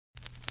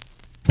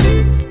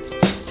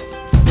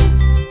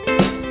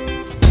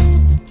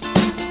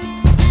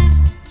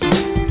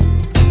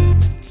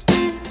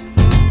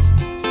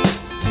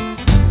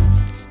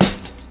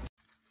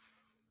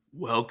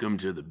Welcome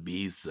to the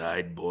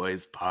B-Side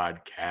Boys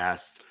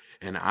podcast,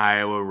 an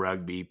Iowa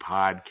rugby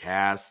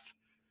podcast.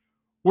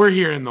 We're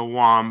here in the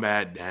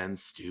Wombat Den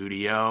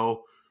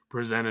studio,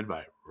 presented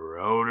by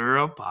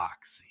Rotor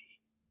Epoxy.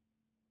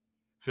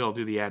 Phil,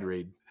 do the ad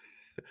read.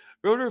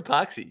 Rotor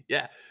Epoxy,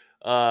 yeah.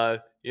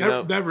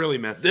 That really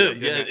messed you up,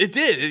 didn't it? It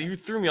did. You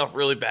threw me off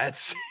really bad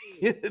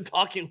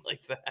talking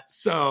like that.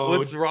 So,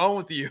 what's wrong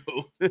with you?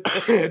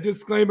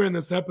 Disclaimer in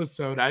this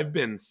episode, I've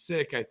been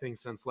sick, I think,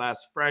 since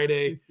last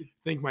Friday. I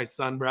think my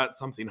son brought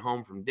something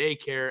home from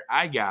daycare.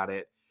 I got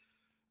it.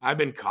 I've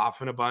been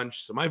coughing a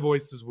bunch, so my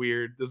voice is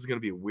weird. This is going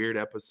to be a weird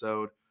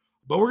episode,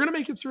 but we're going to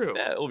make it through.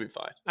 Yeah, it'll be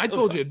fine. I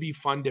told you it'd be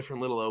fun,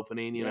 different little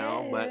opening,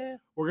 know, but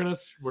we're going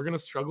to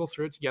struggle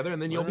through it together,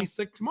 and then you'll be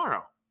sick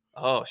tomorrow.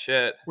 Oh,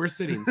 shit. We're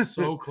sitting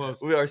so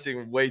close. We are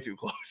sitting way too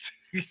close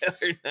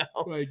together now.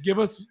 So, give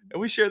us...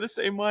 And we share the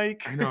same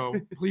mic. I know.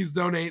 Please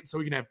donate so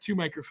we can have two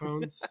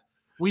microphones.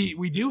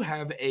 We do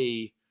have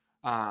a...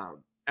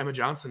 Emma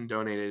Johnson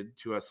donated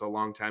to us a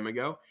long time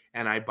ago,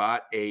 and I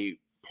bought a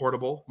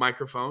portable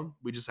microphone.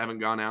 We just haven't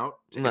gone out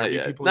to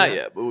interview people yet. Not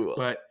yet, but we will.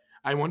 But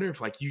I wonder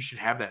if you should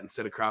have that and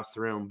sit across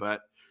the room.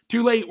 But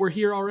too late. We're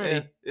here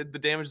already. Yeah, the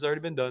damage has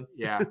already been done.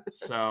 Yeah.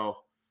 So...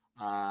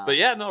 but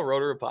yeah, no,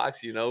 Rotor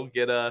Epoxy,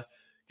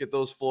 get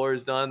those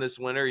floors done this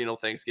winter.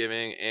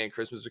 Thanksgiving and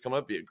Christmas are coming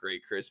up. Be a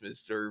great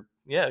Christmas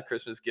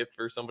Christmas gift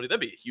for somebody.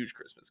 That'd be a huge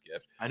Christmas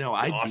gift. I know.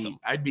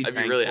 I'd be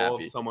thankful really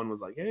happy if someone was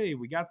like, "Hey,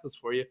 we got this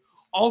for you."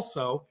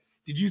 Also,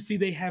 did you see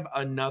they have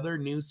another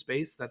new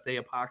space that they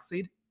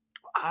epoxied?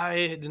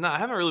 I did not. I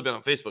haven't really been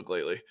on Facebook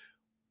lately.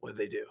 What did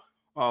they do?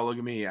 Oh, look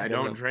at me. I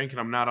don't drink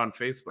and I'm not on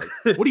Facebook.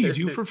 What do you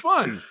do for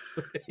fun?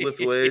 Lift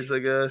weights, I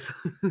guess.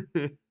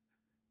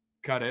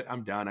 Cut it.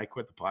 I'm done. I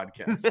quit the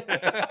podcast.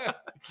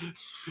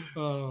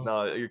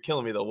 No, you're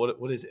killing me though.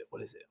 What is it?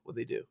 What do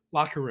they do?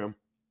 Locker room.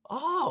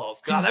 Oh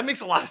God, that makes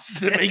a lot of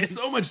sense. It makes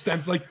so much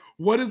sense.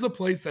 What is a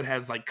place that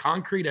has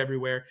concrete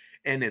everywhere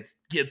and it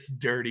gets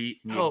dirty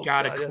and you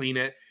gotta clean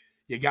it.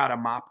 You gotta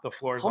mop the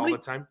floors all the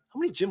time. How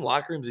many gym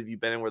locker rooms have you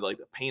been in where the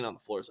paint on the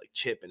floor is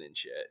chipping and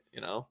shit?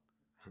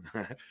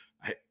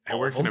 I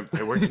work in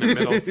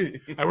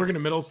a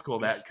middle school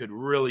that could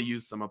really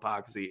use some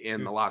epoxy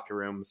in the locker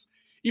rooms.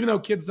 Even though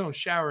kids don't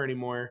shower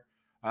anymore,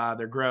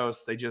 they're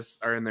gross. They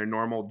just are in their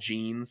normal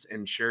jeans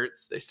and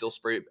shirts. They still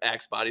spray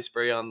Axe body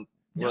spray on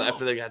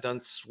after they got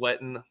done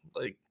sweating.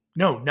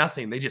 No,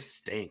 nothing. They just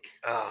stink.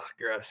 Ah,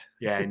 gross.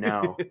 Yeah, I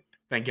know.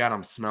 Thank God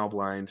I'm smell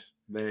blind.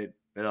 They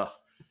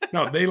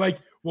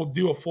will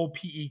do a full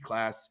PE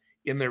class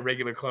in their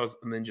regular clothes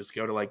and then just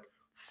go to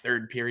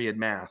third period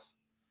math.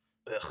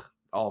 Ugh.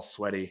 All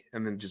sweaty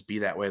and then just be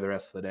that way the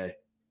rest of the day.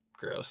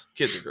 Gross.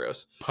 Kids are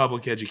gross.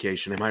 Public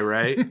education, am I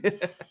right?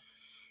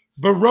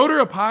 But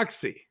Rotor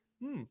Epoxy,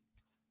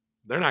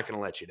 they're not going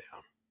to let you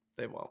down.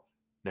 They won't.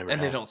 Never.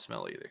 And they don't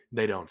smell either.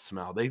 They don't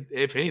smell.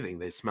 If anything,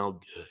 they smell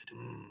good.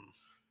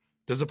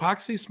 Does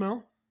epoxy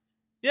smell?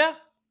 Yeah.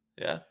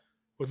 Yeah.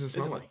 What's it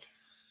smell like?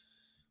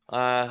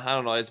 I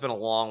don't know. It's been a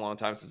long, long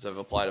time since I've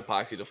applied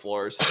epoxy to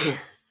floors.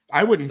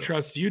 I wouldn't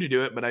trust you to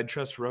do it, but I'd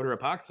trust Rotor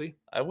Epoxy.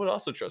 I would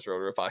also trust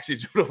Rotor Epoxy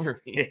to do it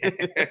over me.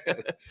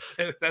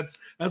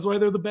 That's why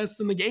they're the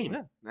best in the game.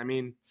 Yeah. I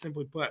mean,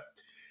 simply put.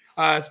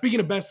 Speaking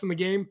of best in the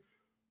game,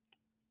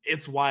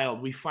 it's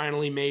wild. We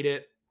finally made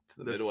it.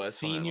 To the Midwest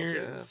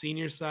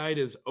senior side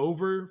is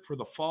over for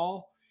the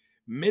fall.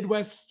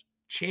 Midwest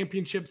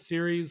Championship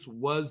Series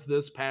was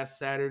this past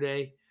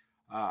Saturday.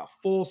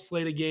 Full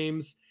slate of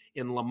games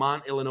in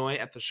Lamont, Illinois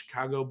at the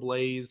Chicago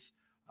Blaze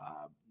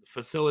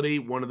facility,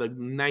 one of the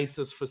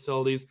nicest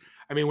facilities.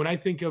 I mean, when I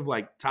think of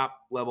top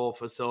level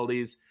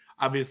facilities,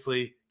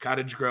 obviously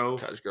Cottage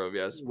Grove,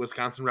 yes,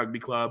 Wisconsin Rugby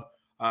Club,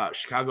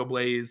 Chicago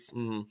Blaze,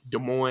 Des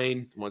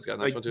Moines. Des Moines got a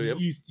nice one too. Yep.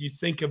 You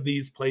think of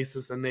these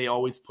places and they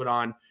always put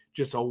on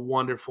just a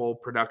wonderful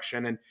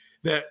production. And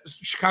the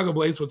Chicago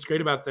Blaze, what's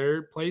great about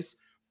their place,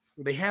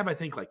 they have, I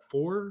think,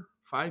 4 or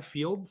 5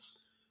 fields.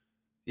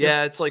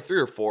 Yeah, it's 3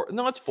 or 4.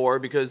 No, it's 4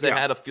 because they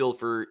had a field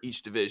for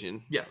each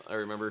division. Yes. I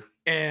remember.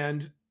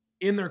 And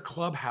in their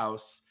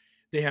clubhouse,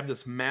 they have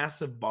this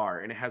massive bar,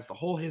 and it has the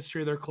whole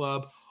history of their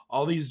club,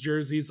 all these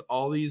jerseys,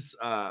 all these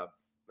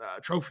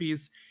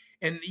trophies,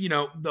 and,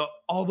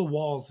 all the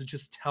walls, it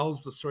just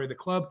tells the story of the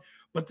club.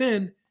 But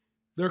then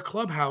their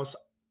clubhouse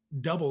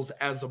doubles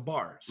as a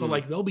bar. So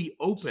they'll be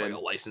open. It's like a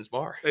licensed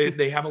bar.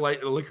 They have a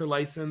liquor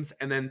license,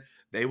 and then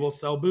they will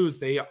sell booze.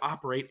 They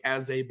operate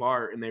as a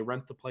bar and they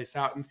rent the place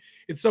out. And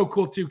it's so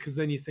cool too, because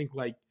then you think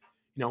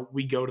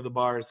we go to the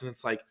bars and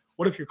it's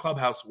what if your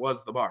clubhouse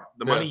was the bar?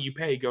 The money you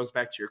pay goes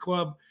back to your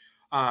club.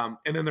 And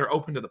then they're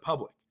open to the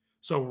public.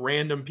 So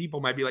random people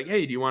might be like,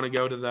 hey, do you want to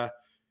go to the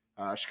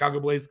Chicago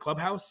Blaze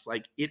clubhouse?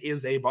 It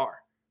is a bar.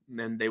 And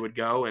then they would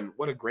go, and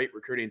what a great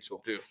recruiting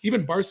tool. Dude.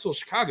 Even Barstool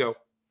Chicago,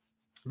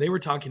 they were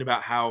talking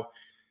about how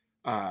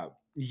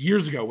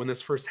years ago when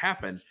this first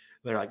happened,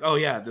 they're like, oh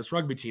yeah, this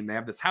rugby team, they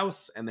have this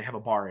house and they have a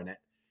bar in it.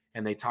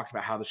 and they talked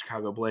about how the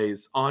Chicago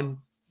Blaze on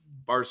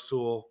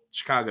Barstool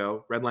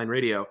Chicago, Redline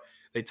Radio,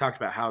 they talked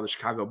about how the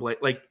Chicago Blaze,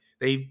 like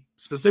they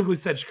specifically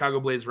said Chicago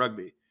Blaze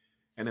rugby.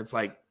 And it's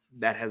like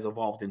that has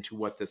evolved into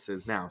what this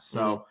is now.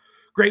 So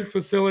great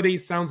facility.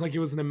 Sounds like it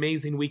was an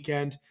amazing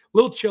weekend. A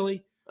little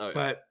chilly,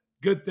 but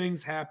good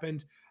things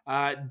happened.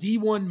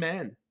 D1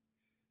 men,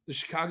 the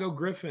Chicago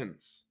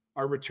Griffins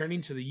are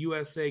returning to the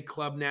USA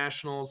Club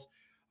Nationals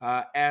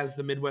as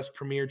the Midwest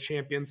Premier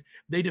Champions.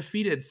 They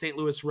defeated St.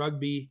 Louis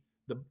Rugby,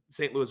 the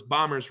St. Louis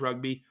Bombers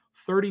Rugby,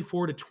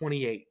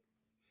 34-28.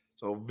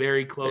 So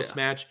very close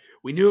match.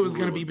 We knew it was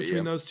going to be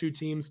between those two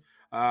teams.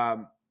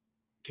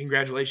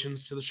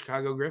 Congratulations to the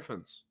Chicago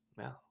Griffins.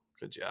 Yeah,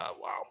 good job.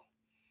 Wow.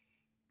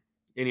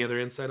 Any other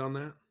insight on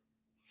that?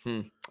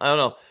 I don't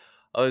know.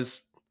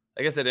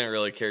 I guess I didn't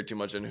really care too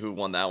much on who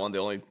won that one. The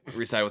only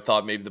reason I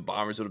thought maybe the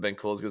Bombers would have been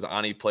cool is because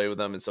Ani played with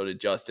them and so did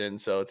Justin.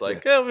 So it's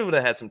like, we would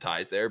have had some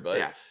ties there.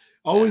 But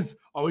always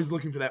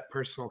looking for that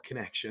personal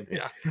connection.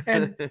 Yeah.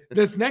 And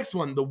this next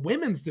one, the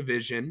women's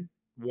division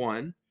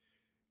won.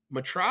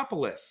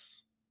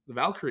 Metropolis, the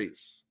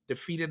Valkyries,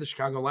 defeated the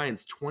Chicago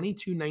Lions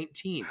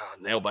 22-19.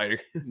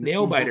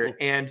 Nail biter.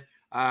 And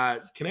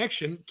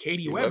connection,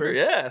 Katie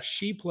Weber.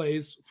 She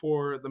plays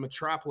for the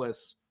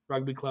Metropolis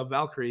Rugby Club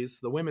Valkyries,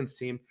 the women's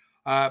team.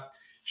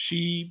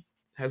 She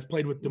has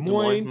played with Des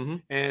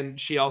Moines, and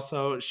she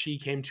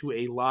came to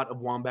a lot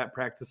of Wombat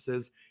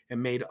practices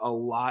and made a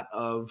lot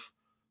of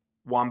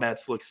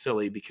Wombats look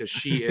silly because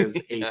she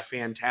is a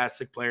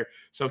fantastic player.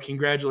 So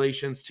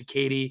congratulations to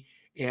Katie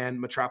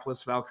and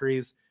Metropolis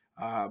Valkyries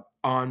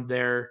on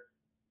their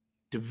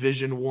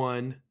Division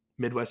I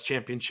Midwest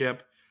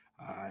Championship.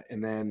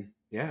 And then,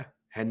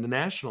 heading to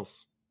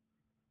Nationals.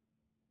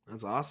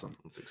 That's awesome.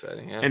 That's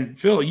exciting, yeah. And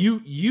Phil,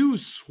 you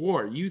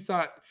swore, you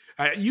thought,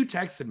 you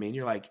texted me and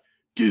you're like,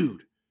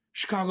 dude,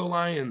 Chicago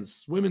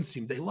Lions women's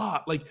team, they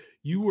lost. Like,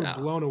 you were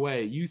blown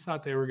away. You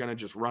thought they were going to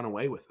just run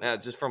away with it. Yeah,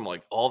 just from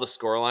like all the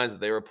score lines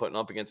that they were putting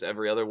up against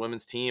every other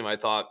women's team, I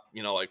thought,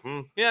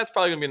 it's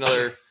probably going to be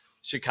another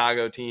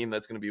Chicago team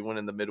that's going to be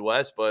winning the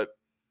Midwest. But,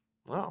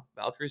 wow,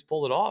 Valkyries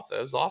pulled it off. That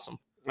was awesome.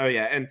 Oh,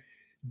 yeah. And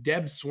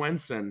Deb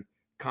Swenson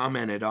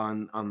commented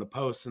on the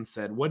post and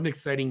said, "What an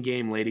exciting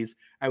game, ladies.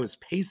 I was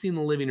pacing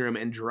the living room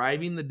and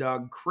driving the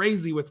dog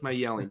crazy with my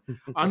yelling.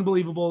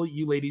 Unbelievable.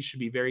 You ladies should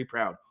be very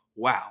proud.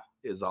 Wow,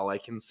 is all I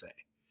can say."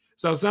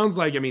 So it sounds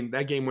like,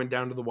 that game went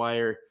down to the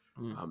wire.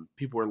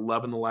 People were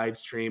loving the live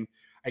stream.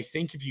 I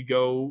think if you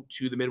go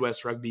to the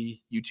Midwest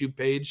Rugby YouTube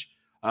page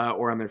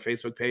or on their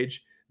Facebook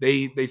page,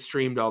 they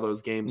streamed all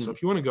those games. So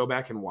if you want to go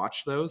back and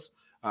watch those,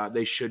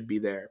 they should be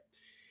there.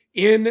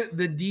 In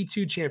the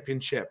D2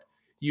 championship,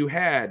 you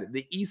had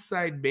the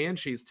Eastside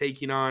Banshees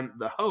taking on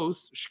the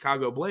host,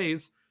 Chicago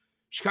Blaze.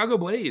 Chicago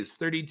Blaze,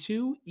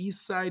 32,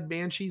 Eastside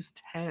Banshees,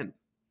 10.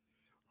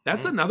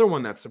 That's another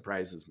one that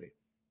surprises me.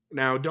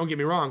 Now, don't get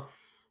me wrong.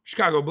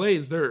 Chicago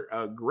Blaze, they're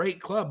a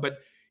great club, but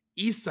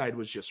Eastside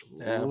was just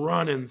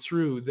running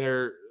through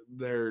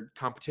their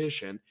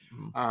competition.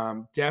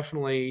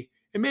 Definitely,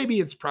 and maybe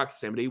it's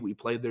proximity. We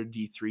played their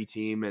D3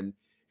 team,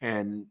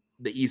 and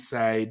the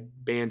Eastside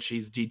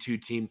Banshees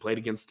D2 team played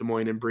against Des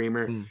Moines and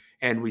Bremer,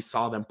 and we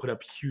saw them put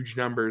up huge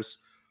numbers.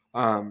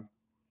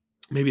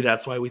 Maybe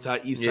that's why we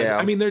thought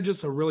Eastside. Yeah. They're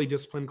just a really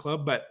disciplined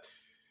club, but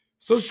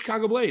so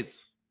Chicago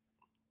Blaze.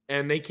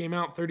 And they came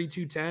out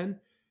 32-10,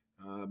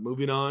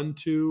 moving on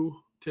to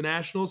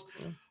Nationals.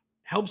 Yeah.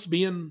 Helps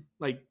being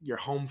like your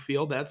home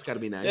field. That's got to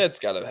be nice. Yeah, it's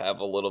got to have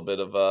a little bit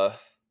of a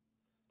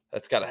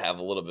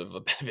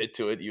benefit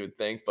to it, you would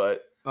think,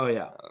 but oh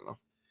yeah, I don't know.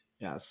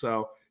 Yeah,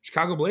 so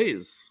Chicago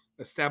Blaze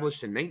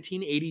established in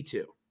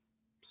 1982.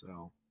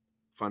 So,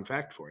 fun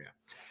fact for you.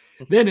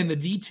 Then in the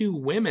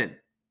D2 women,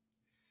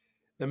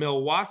 the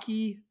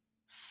Milwaukee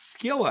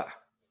Skilla.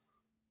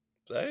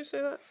 Did I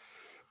say that?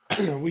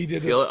 We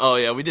did Skilla? this. Oh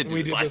yeah, we did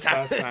this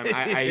last time.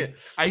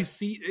 I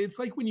see. It's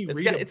like when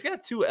it's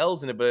got two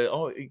L's in it, but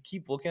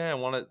keep looking at it. I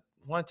want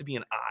it to be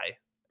an I.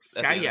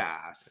 Skaya.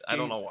 I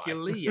don't know why.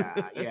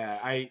 Skilla. Yeah,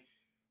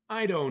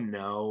 I don't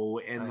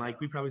know, and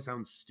we probably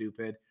sound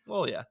stupid.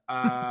 Well, yeah.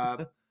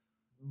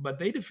 But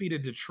they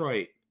defeated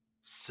Detroit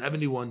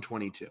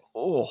 71-22.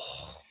 Oh,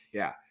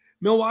 yeah.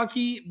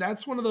 Milwaukee,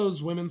 that's one of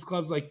those women's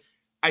clubs. Like,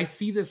 I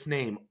see this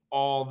name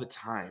all the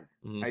time.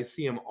 I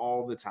see them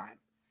all the time.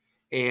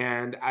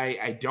 And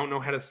I don't know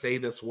how to say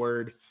this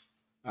word,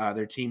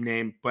 their team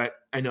name, but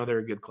I know they're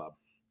a good club.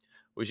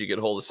 We should get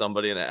a hold of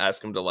somebody and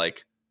ask them to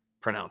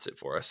pronounce it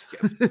for us.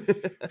 Yes.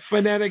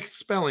 Phonetic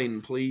spelling,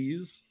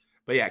 please.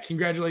 But yeah,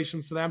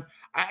 congratulations to them.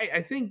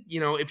 I think,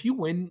 if you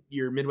win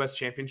your Midwest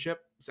Championship,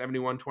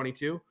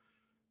 71-22,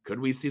 could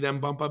we see them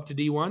bump up to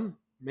D1?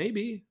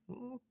 Maybe.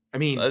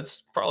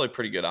 That's probably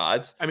pretty good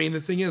odds. The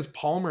thing is,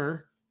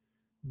 Palmer,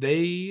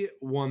 they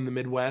won the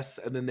Midwest,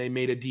 and then they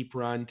made a deep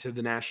run to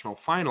the national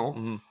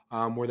final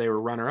where they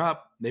were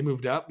runner-up. They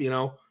moved up,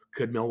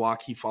 Could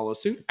Milwaukee follow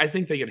suit? I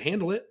think they could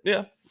handle it.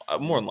 Yeah,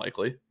 more than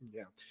likely.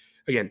 Yeah.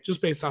 Again,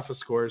 just based off of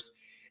scores.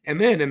 And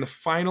then in the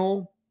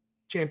final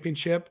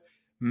championship,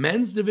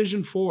 men's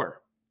Division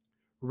 4,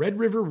 Red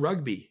River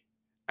Rugby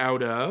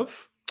out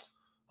of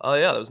Oh,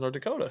 yeah, that was North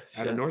Dakota.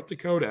 out of Shit. North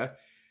Dakota,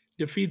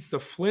 defeats the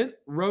Flint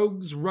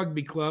Rogues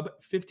Rugby Club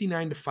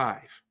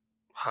 59-5.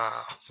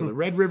 Wow. So the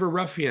Red River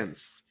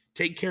Ruffians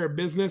take care of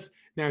business.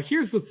 Now,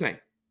 here's the thing.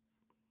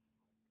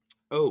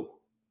 Oh,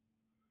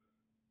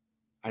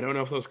 I don't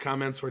know if those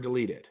comments were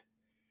deleted.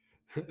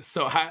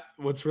 So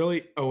what's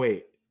really, oh,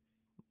 wait,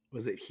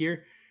 was it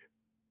here?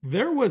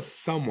 There was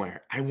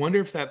somewhere. I wonder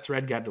if that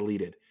thread got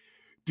deleted.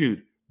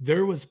 Dude,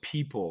 there was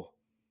people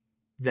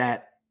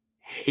that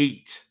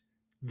hate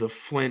the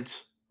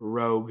Flint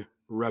Rogue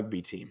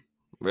rugby team.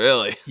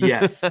 Really?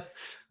 Yes.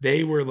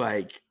 They were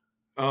like,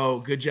 oh,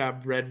 good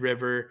job, Red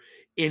River.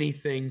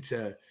 Anything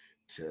to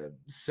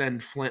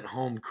send Flint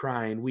home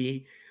crying.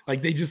 We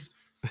like they just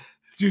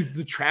dude,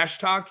 the trash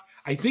talk.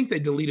 I think they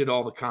deleted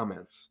all the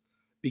comments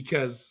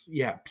because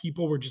yeah,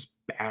 people were just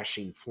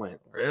bashing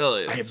Flint.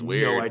 Really? I That's have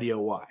weird. no idea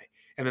why.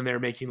 And then they're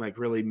making like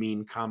really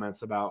mean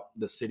comments about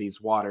the city's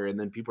water. And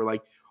then people are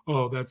like,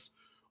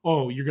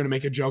 oh, you're gonna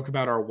make a joke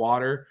about our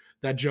water.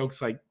 That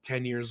joke's like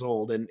 10 years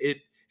old. And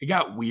it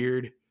got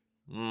weird.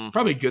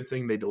 Probably a good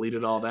thing they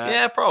deleted all that.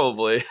 Yeah,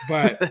 probably.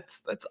 But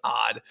that's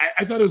odd.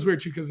 I thought it was weird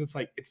too, because it's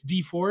like it's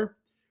D4,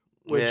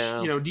 which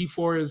Yeah.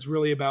 D4 is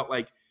really about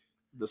like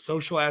the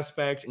social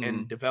aspect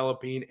and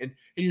developing and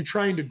you're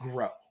trying to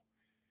grow.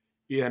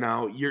 You're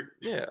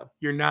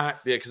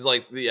not because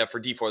for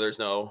D4 there's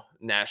no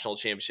national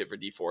championship for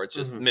D4. It's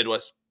just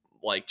Midwest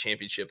like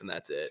championship and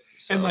that's it.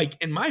 So. And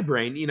like in my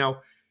brain,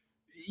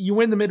 you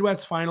win the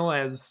Midwest final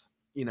as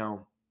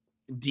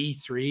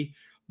D3.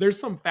 There's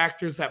some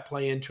factors that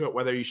play into it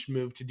whether you should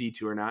move to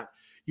D2 or not.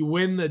 You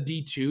win the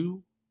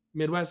D2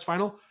 Midwest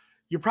final,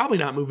 you're probably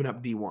not moving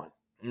up D1.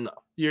 No.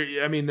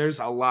 There's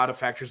a lot of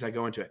factors that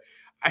go into it.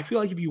 I feel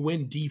like if you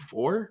win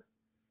D4,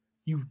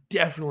 you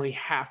definitely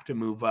have to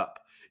move up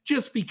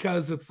just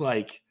because it's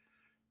like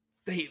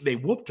they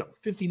whooped them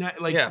 59.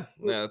 Like,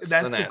 that's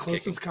the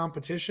closest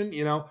competition,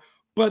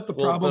 But the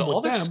problem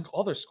with them,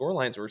 all their score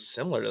lines were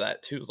similar to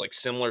that too. It was like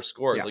similar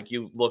scores. Yeah. Like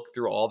you look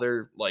through all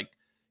their like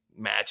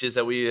matches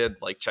that we had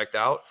like checked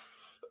out,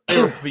 they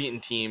were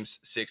beating teams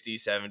 60,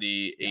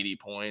 70, 80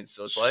 points.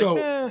 So it's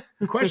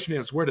the question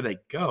is, where do they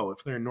go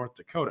if they're in North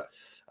Dakota?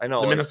 I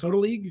know the Minnesota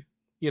League.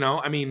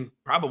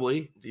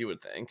 Probably you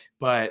would think,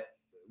 but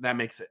that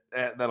makes it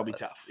that'll be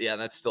tough. Yeah,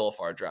 that's still a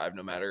far drive,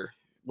 no matter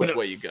which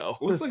way you go.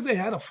 Looks like they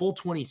had a full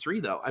 23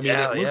 though.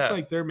 It looks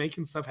like they're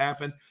making stuff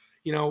happen.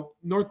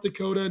 North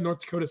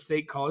Dakota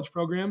State college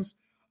programs,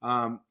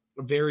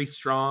 very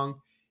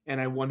strong. And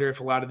I wonder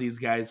if a lot of these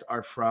guys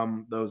are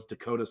from those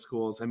Dakota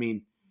schools.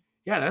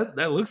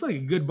 That looks like a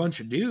good bunch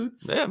of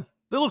dudes. Yeah,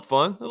 they look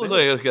fun. They look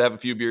like I could have a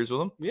few beers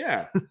with them.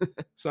 Yeah.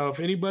 So if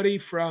anybody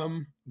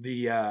from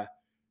the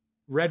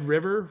Red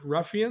River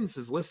Ruffians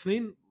is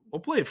listening, we'll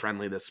play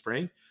friendly this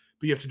spring,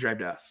 but you have to drive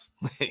to us.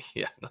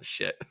 Yeah, no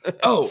shit.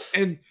 Oh,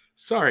 and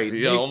sorry.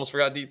 You almost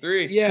forgot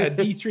D3. Yeah,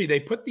 D3.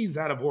 They put these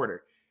out of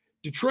order.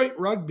 Detroit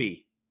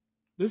Rugby.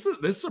 This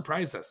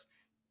surprised us.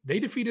 They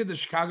defeated the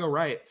Chicago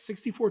Riot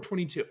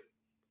 64-22.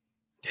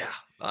 Yeah,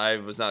 I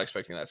was not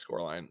expecting that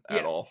scoreline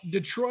at all.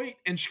 Detroit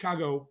and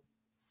Chicago,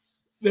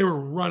 they were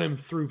running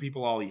through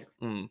people all year.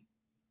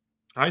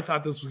 I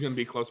thought this was going to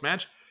be a close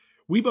match.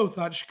 We both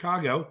thought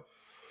Chicago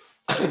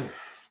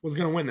was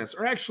going to win this.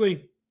 Or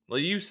actually... Well,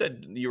 you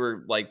said you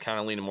were like kind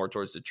of leaning more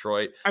towards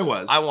Detroit. I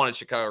was. I wanted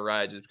Chicago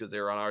Riot just because they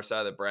were on our side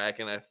of the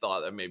bracket, and I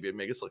thought that maybe it'd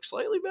make us look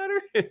slightly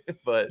better.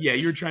 But yeah,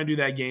 you're trying to do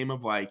that game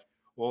of like,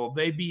 well,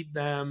 they beat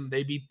them,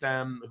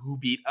 who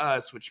beat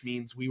us, which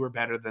means we were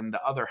better than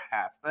the other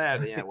half.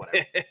 Yeah,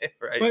 whatever.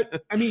 Right.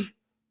 But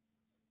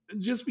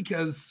just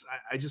because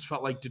I just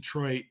felt like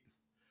Detroit,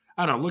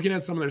 I don't know, looking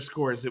at some of their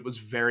scores, it was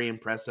very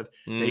impressive.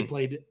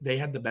 They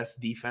had the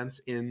best defense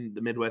in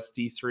the Midwest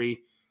D3.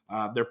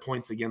 Their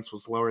points against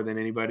was lower than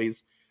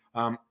anybody's.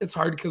 It's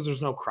hard because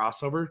there's no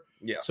crossover.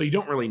 Yeah. So you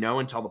don't really know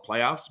until the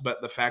playoffs, but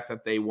the fact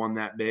that they won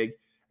that big,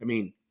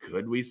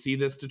 could we see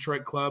this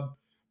Detroit club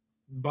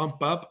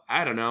bump up?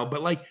 I don't know.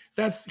 But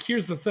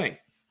here's the thing.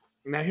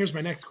 Now here's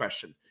my next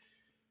question.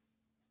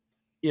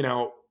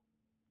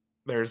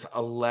 There's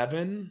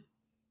 11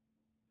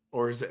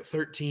 or is it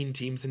 13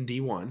 teams in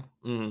D1?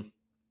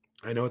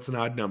 I know it's an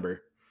odd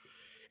number.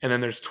 And then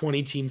there's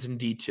 20 teams in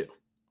D2.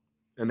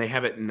 And they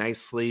have it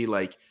nicely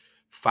like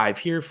 5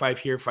 here, 5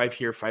 here, 5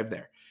 here, 5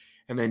 there.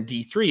 And then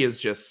D3 is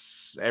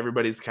just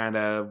everybody's kind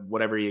of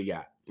whatever you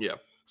got. Yeah.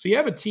 So you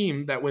have a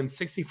team that wins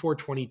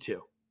 64-22. Do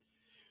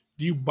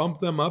you bump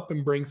them up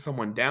and bring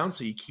someone down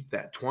so you keep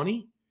that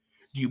 20?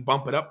 Do you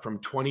bump it up from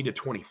 20 to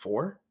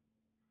 24?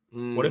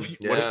 What does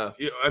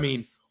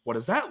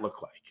that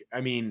look like?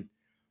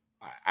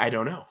 I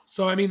don't know.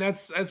 So,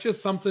 that's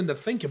just something to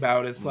think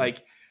about. It's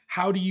like,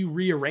 how do you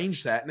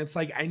rearrange that? And it's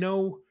like, I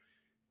know,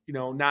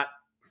 not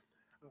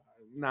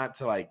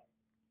to like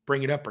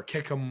bring it up or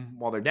kick them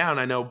while they're down.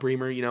 I know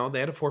Bremer, they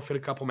had to forfeit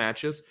a couple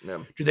matches. Yeah.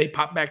 Do they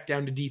pop back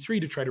down to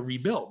D3 to try to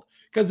rebuild?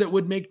 Because it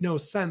would make no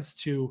sense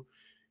to,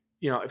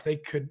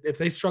 if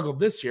they struggled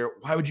this year,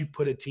 why would you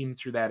put a team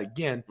through that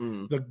again?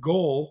 The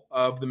goal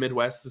of the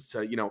Midwest is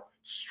to,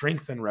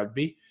 strengthen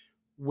rugby.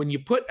 when you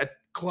put a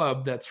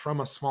club that's from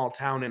a small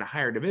town in a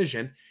higher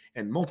division,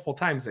 and multiple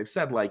times they've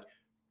said, like,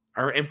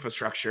 our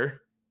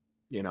infrastructure,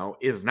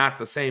 is not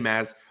the same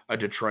as a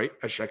Detroit,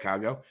 a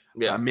Chicago,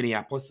 Yeah. a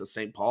Minneapolis, a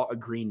St. Paul, a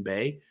Green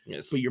Bay.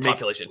 Yes, But you're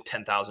population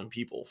 10,000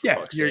 people. For Yeah,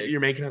 fuck's sake. you're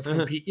making us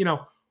compete.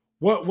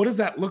 What does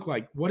that look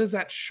like? What does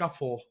that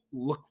shuffle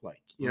look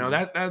like?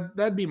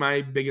 That'd be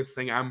my biggest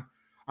thing I'm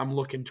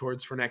looking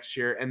towards for next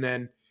year. And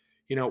then,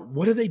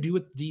 what do they do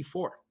with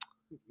D4?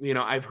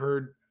 I've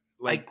heard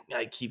like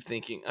I keep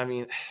thinking. I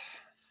mean,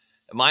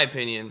 in my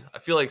opinion, I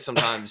feel like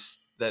sometimes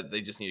that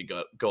they just need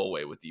to go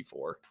away with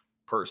D4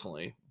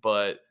 personally,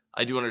 but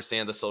I do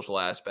understand the social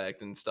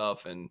aspect and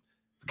stuff and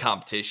the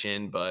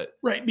competition. But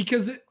right,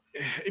 because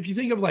if you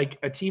think of like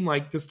a team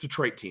like this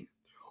Detroit team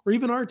or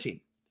even our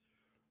team,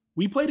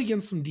 we played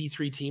against some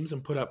D3 teams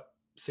and put up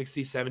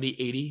 60, 70,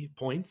 80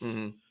 points.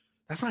 Mm-hmm.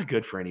 That's not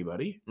good for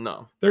anybody.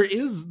 No. There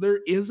is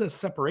a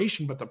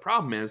separation, but the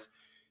problem is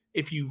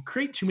if you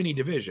create too many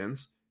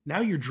divisions, now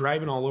you're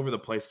driving all over the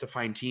place to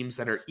find teams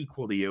that are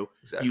equal to you.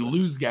 Exactly. You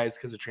lose guys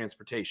because of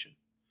transportation.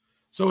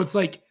 So it's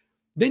like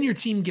then your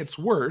team gets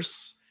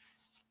worse,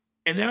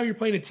 and now you're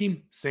playing a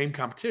team, same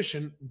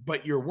competition,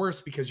 but you're worse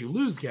because you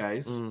lose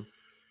guys. Mm.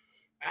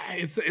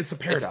 It's a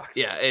paradox.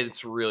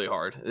 It's really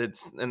hard.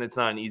 It's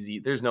not an easy.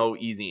 There's no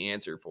easy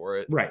answer for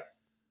it.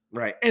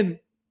 Right. And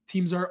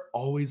teams are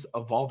always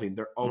evolving.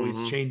 They're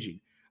always changing.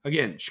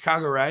 Again,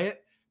 Chicago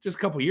Riot, just a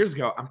couple years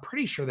ago, I'm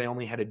pretty sure they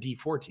only had a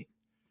D4 team.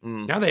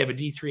 Now they have a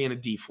D3 and a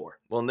D4.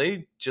 Well,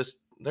 and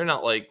they're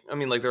not like, I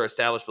mean, like they're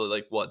established, but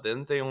like what?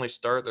 Didn't they only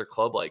start their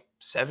club like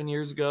 7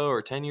 years ago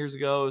or 10 years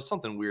ago?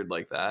 Something weird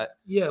like that.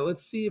 Yeah,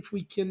 let's see if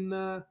we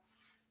can.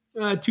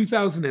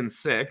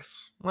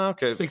 2006.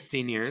 Okay.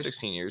 16 years.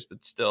 16 years,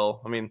 but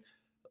still, I mean,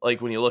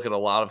 like when you look at a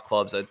lot of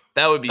clubs,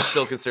 that would be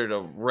still considered a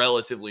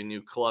relatively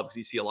new club because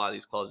you see a lot of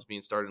these clubs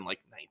being started in like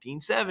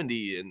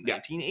 1970 and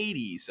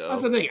 1980. So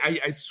that's the thing.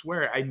 I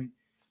swear I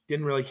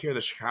didn't really hear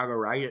the Chicago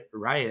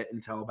Riot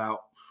until about,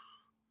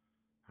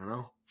 I don't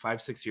know,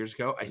 5-6 years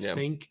ago. I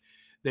think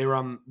they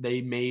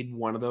made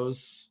one of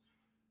those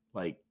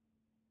like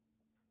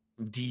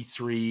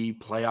D3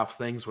 playoff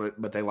things,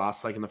 but they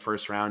lost like in the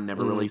first round.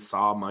 Never really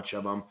saw much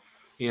of them.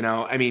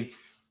 I mean,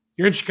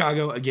 you're in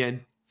Chicago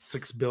again,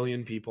 6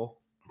 billion people.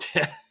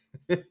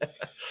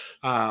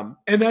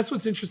 And that's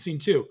what's interesting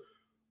too.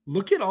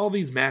 Look at all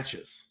these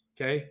matches.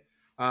 Okay.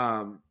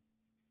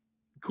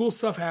 Cool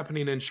stuff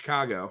happening in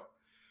Chicago.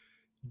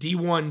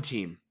 D1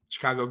 team,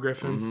 Chicago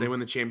Griffins, they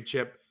win the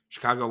championship.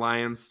 Chicago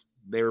Lions,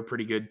 they were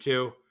pretty good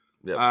too.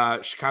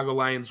 Yep. Chicago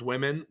Lions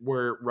women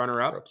were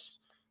runner-ups.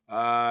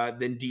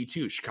 Then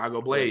D2,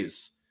 Chicago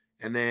Blaze.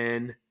 And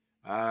then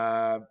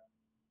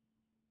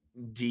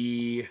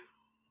D3,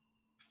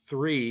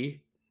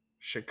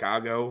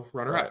 Chicago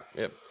runner-up.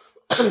 Right.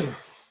 Yep.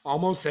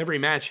 Almost every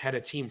match had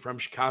a team from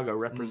Chicago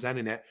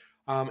representing it.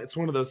 It's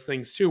one of those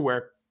things too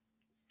where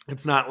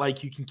it's not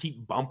like you can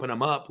keep bumping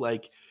them up.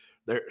 Like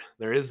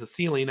there is a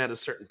ceiling at a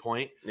certain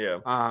point. Yeah.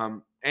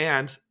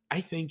 And I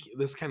think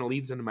this kind of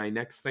leads into my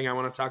next thing I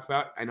want to talk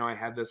about. I know I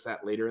had this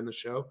at later in the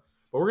show,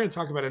 but we're going to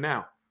talk about it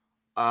now.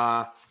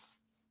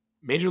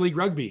 Major League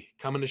Rugby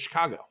coming to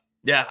Chicago.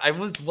 Yeah, I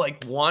was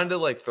like wanted to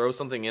like throw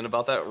something in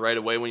about that right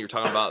away when you're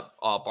talking about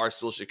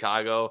Barstool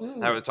Chicago.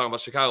 I was talking about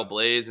Chicago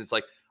Blaze. It's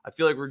like I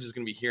feel like we're just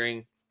going to be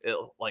hearing it,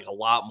 like a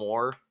lot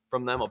more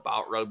from them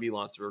about rugby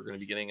once we're going to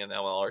be getting an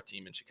MLR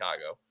team in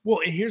Chicago. Well,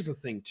 and here's the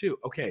thing too.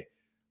 Okay,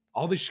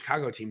 all these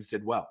Chicago teams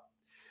did well.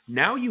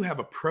 Now you have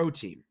a pro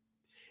team,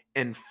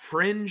 and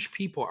fringe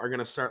people are going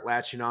to start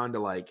latching on to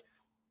like,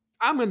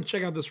 I'm going to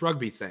check out this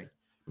rugby thing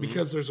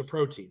because there's a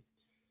pro team.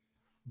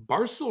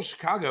 Barstool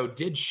Chicago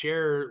did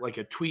share like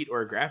a tweet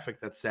or a graphic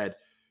that said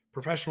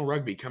professional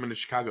rugby coming to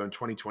Chicago in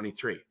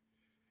 2023.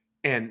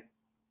 And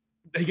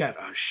they got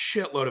a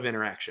shitload of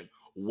interaction,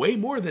 way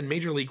more than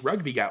Major League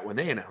Rugby got when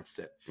they announced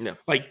it. Yeah.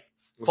 Like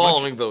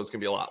following those can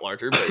be a lot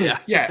larger, but yeah.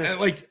 Yeah.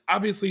 Like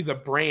obviously the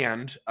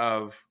brand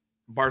of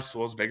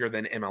Barstool is bigger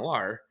than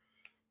MLR.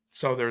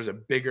 So there's a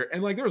bigger,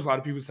 and like there was a lot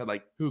of people who said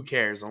like, who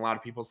cares? And a lot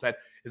of people said,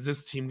 is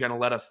this team going to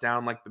let us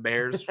down like the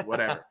Bears?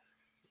 Whatever.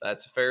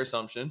 That's a fair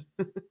assumption.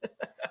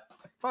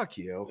 Fuck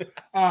you.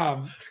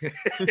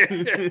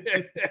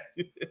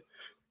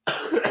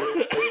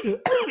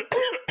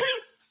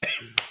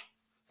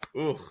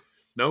 Ooh.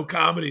 No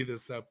comedy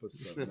this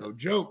episode. No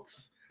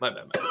jokes. My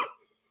bad.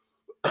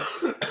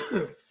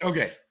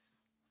 Okay.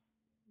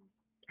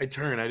 I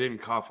didn't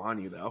cough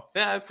on you though.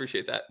 Yeah, I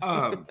appreciate that.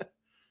 God,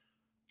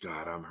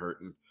 I'm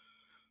hurting.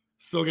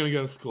 Still gonna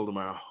go to school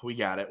tomorrow. We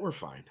got it. We're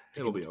fine.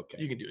 It'll be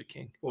okay. You can do it,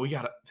 King. Well, we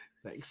got it.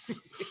 Thanks.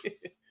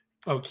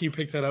 Oh, can you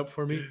pick that up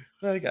for me?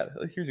 I got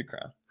it. Here's your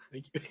crown.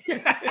 Thank you.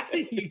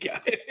 You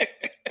got it.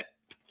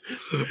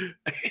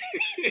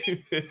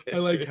 I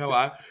like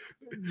how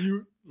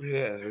you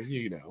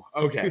know.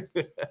 Okay.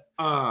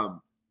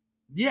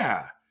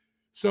 Yeah.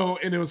 So,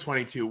 and it was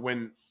funny too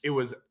when it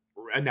was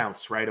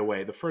announced right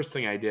away. The first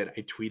thing I did,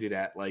 I tweeted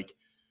at like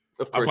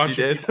of course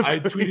you did. I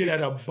tweeted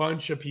at a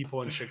bunch of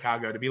people in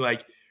Chicago to be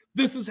like,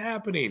 "This is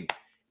happening."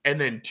 And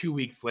then 2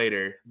 weeks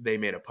later, they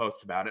made a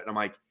post about it. And I'm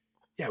like,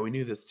 yeah, we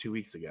knew this 2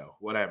 weeks ago,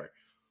 whatever.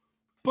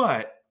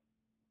 But,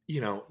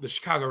 the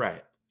Chicago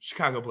Riot,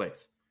 Chicago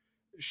Blaze,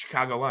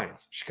 Chicago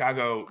Lions,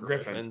 Chicago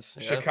Griffins,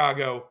 Yeah.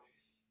 Chicago,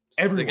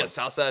 They everyone. got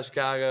Southside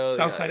Chicago.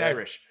 Southside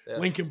Irish, Yeah.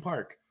 Lincoln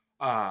Park,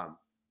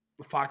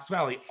 Fox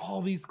Valley.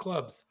 All these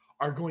clubs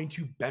are going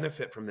to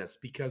benefit from this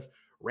because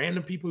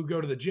random people who go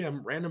to the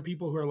gym, random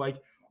people who are like,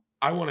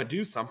 I want to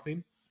do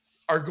something,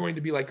 are going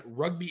to be like,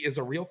 rugby is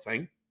a real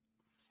thing.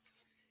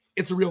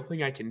 It's a real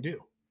thing I can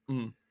do.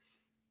 Mm.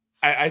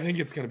 I think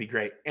it's going to be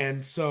great.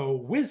 And so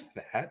with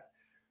that,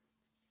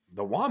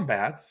 the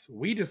Wombats,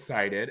 we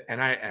decided,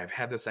 and I've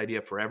had this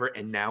idea forever,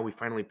 and now we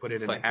finally put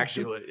it into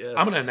action.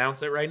 I'm going to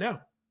announce it right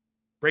now.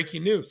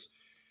 Breaking news.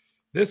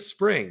 This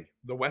spring,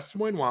 the West Des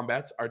Moines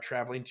Wombats are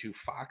traveling to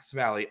Fox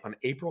Valley on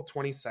April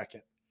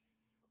 22nd.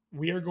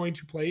 We are going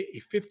to play a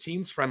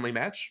 15s friendly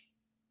match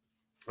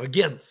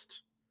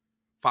against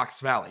Fox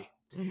Valley.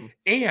 Mm-hmm.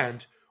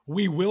 And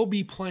we will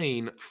be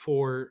playing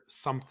for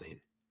something.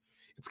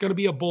 It's going to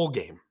be a bowl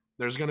game.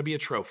 There's going to be a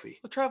trophy.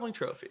 A traveling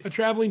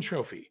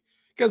trophy.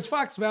 Because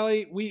Fox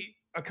Valley,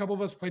 a couple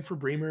of us played for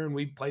Bremer, and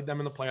we played them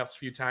in the playoffs a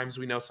few times.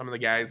 We know some of the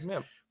guys.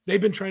 Yeah.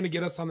 They've been trying to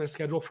get us on their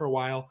schedule for a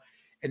while.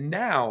 And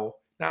now,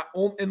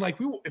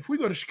 if we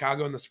go to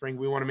Chicago in the spring,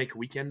 we want to make a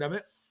weekend of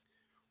it.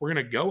 We're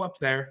going to go up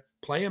there,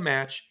 play a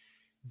match,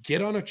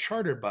 get on a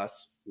charter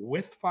bus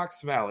with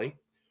Fox Valley.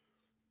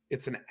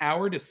 It's an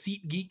hour to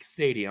SeatGeek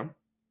Stadium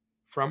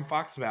from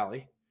Fox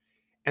Valley.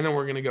 And then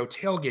we're going to go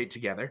tailgate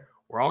together.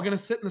 We're all going to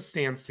sit in the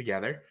stands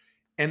together.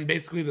 And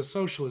basically the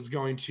social is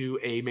going to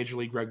a Major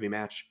League Rugby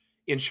match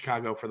in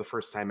Chicago for the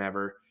first time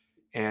ever.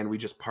 And we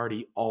just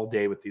party all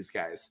day with these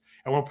guys.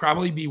 And we'll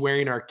probably be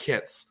wearing our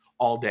kits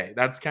all day.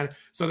 That's kind of,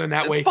 so then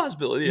that way a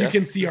possibility, yeah. You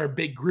can see our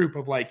big group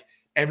of like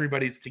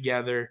everybody's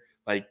together.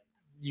 Like,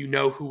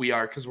 who we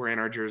are because we're in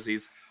our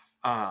jerseys.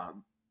 I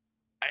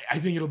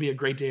think it'll be a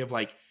great day of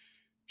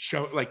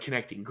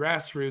connecting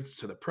grassroots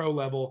to the pro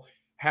level,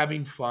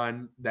 having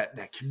fun,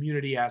 that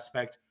community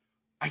aspect.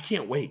 I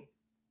can't wait.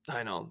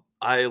 I know.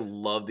 I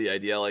love the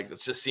idea. Like,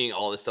 it's just seeing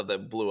all this stuff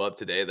that blew up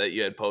today that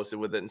you had posted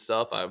with it and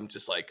stuff. I'm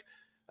just like,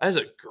 that's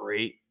a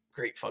great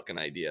fucking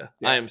idea.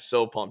 Yeah. I am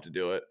so pumped to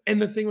do it.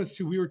 And the thing was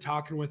too, we were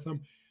talking with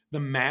them. The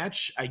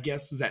match, I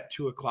guess, is at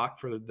 2:00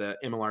 for the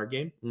MLR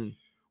game. Mm.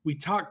 We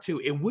talked to,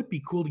 it would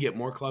be cool to get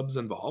more clubs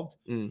involved,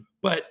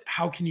 but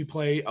how can you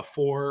play a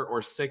 4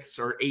 or 6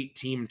 or 8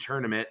 team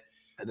tournament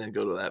and then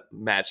go to that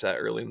match that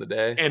early in the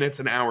day? And it's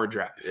an hour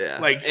drive.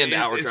 Yeah. And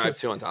hour drive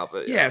too on top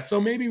of it. Yeah.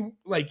 So maybe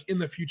in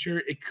the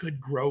future it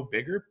could grow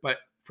bigger, but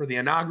for the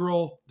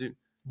inaugural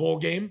bowl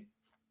game,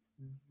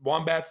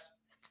 Wombats,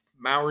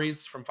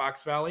 Maoris from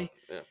Fox Valley,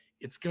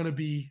 it's going to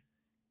be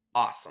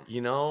awesome.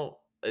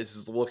 This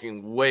is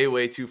looking way,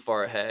 way too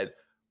far ahead.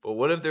 But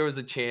what if there was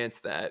a chance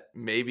that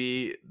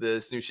maybe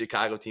this new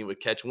Chicago team would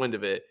catch wind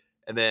of it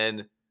and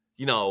then,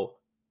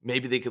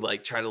 maybe they could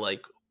try to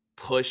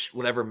push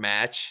whatever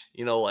match,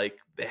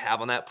 they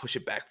have on that, push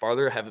it back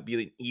farther, have it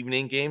be an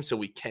evening game so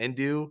we can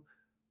do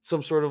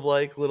some sort of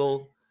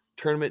little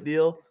tournament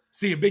deal.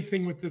 See, a big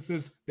thing with this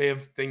is they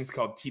have things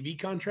called TV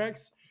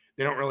contracts.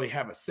 They don't really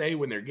have a say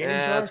when their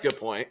games are. That's a good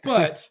point.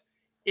 But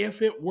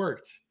if it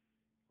worked,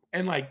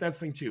 and that's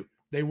the thing too,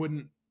 they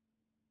wouldn't.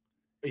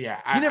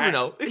 Yeah, you never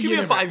know. It could be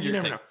a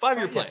 5-year thing.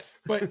 5-year plan. Yeah.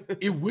 But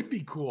it would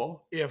be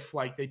cool if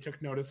they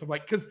took notice of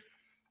because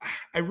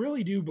I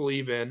really do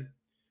believe in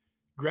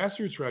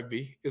grassroots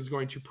rugby is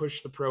going to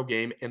push the pro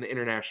game and the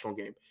international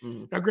game.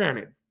 Mm-hmm. Now,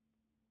 granted,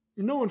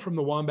 no one from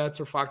the Wombats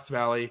or Fox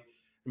Valley.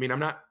 I mean, I'm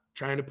not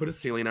trying to put a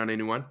ceiling on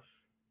anyone.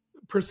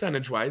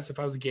 Percentage-wise, if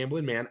I was a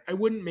gambling man, I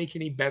wouldn't make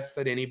any bets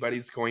that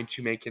anybody's going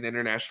to make an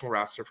international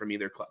roster from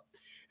either club.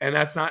 And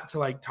that's not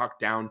to talk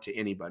down to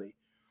anybody.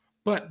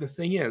 But the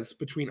thing is,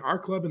 between our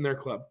club and their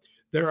club,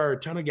 there are a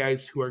ton of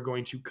guys who are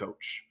going to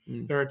coach.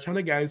 There are a ton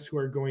of guys who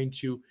are going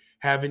to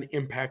have an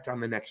impact on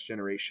the next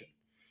generation.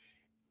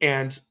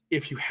 And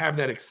if you have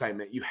that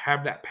excitement, you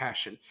have that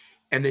passion,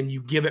 and then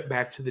you give it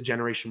back to the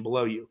generation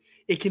below you,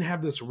 it can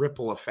have this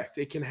ripple effect.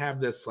 It can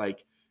have this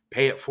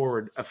pay it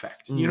forward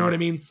effect. You know what I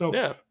mean?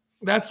 So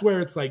that's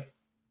where it's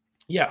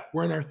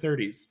we're in our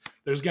 30s.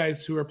 There's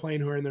guys who are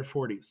playing who are in their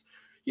 40s.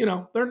 They're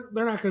not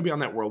going to be on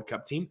that World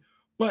Cup team,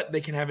 but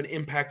they can have an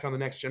impact on the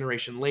next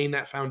generation, laying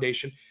that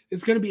foundation.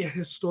 It's going to be a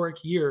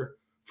historic year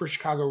for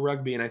Chicago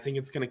rugby, and I think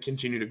it's going to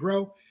continue to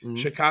grow. Mm-hmm.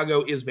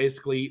 Chicago is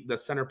basically the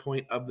center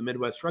point of the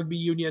Midwest Rugby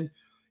Union.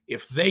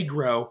 If they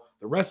grow,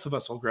 the rest of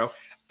us will grow.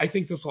 I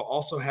think this will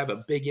also have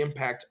a big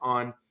impact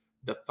on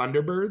the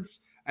Thunderbirds.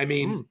 I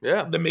mean,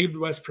 the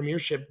Midwest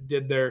Premiership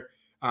did their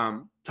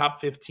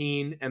top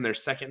 15 and their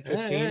second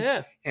 15.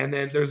 Yeah. And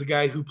then there's a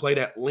guy who played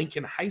at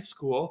Lincoln High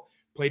School,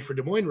 played for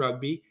Des Moines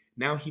Rugby.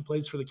 Now he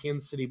plays for the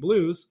Kansas City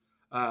Blues.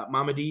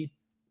 Mamadi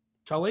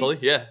Tully?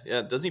 Yeah.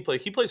 Doesn't he play?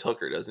 He plays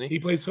hooker, doesn't he? He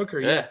plays hooker,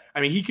 yeah.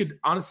 I mean, he could,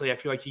 honestly, I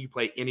feel like he could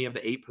play any of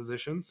the 8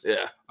 positions.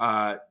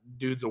 Yeah.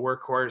 Dude's a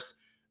workhorse.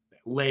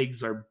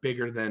 Legs are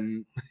bigger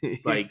than, he's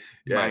a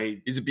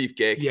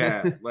beefcake.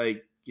 Yeah,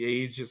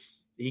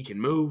 he can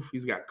move.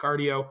 He's got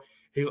cardio.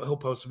 he'll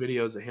post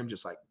videos of him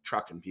just like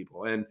trucking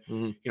people, and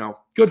Mhm.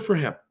 good for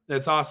him.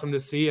 It's awesome to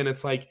see, and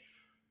it's like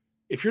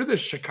if you're the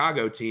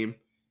Chicago team,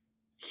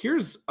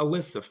 here's a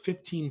list of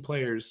 15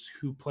 players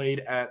who played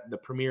at the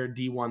premier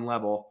D1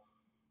 level.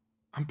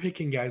 I'm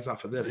picking guys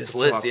off of this This to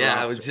fill list, out the yeah, I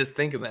was roster. just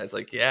thinking that. It's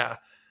like, yeah,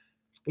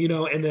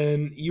 And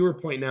then you were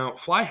pointing out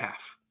Fly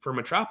Half for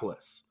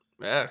Metropolis.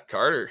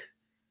 Carter.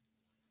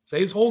 Say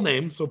his whole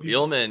name so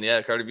people. Bielman,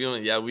 yeah, Carter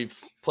Bielman. Yeah, we've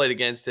played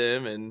against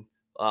him, and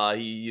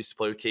he used to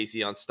play with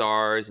Casey on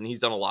Stars, and he's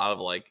done a lot of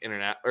like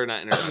not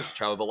international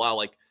travel, but a lot of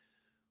like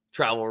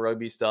travel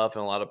rugby stuff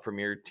and a lot of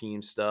premier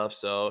team stuff.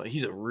 So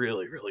he's a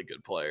really, really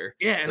good player.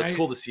 Yeah, so and it's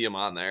cool to see him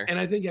on there. And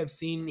I think I've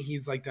seen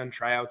he's like done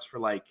tryouts for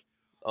like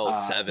the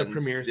sevens,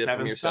 Premier yeah, Seven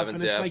Premier stuff,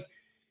 Sevens, and it's yeah.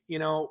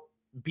 like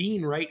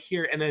being right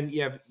here. And then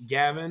you have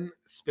Gavin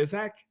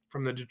Spizak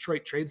from the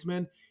Detroit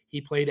Tradesmen.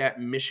 He played at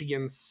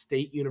Michigan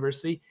State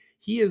University.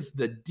 He is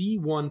the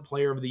D1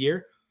 Player of the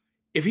Year.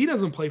 If he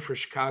doesn't play for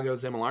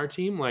Chicago's MLR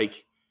team,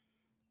 like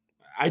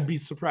I'd be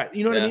surprised.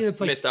 You know what I mean?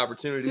 It's like missed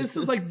opportunity. This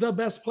is like the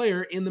best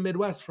player in the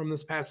Midwest from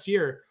this past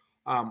year.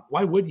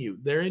 Why wouldn't you?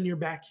 They're in your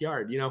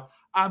backyard.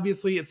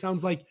 Obviously, it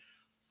sounds like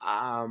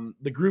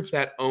the group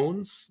that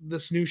owns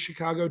this new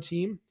Chicago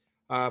team,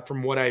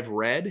 from what I've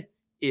read,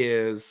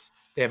 is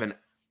they have an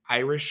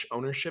Irish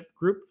ownership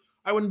group.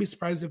 I wouldn't be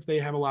surprised if they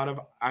have a lot of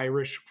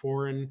Irish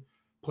foreign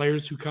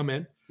players who come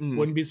in.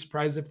 Wouldn't be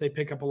surprised if they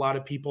pick up a lot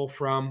of people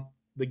from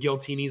the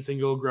Giltinis and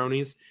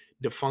Gilgronis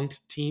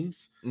defunct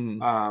teams.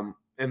 And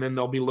then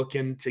they'll be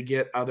looking to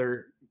get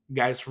other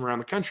guys from around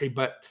the country.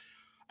 But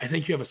I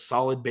think you have a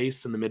solid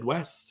base in the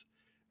Midwest.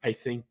 I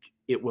think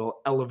it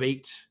will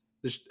elevate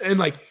this. And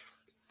like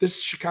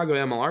this Chicago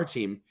MLR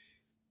team,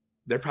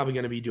 they're probably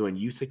going to be doing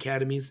youth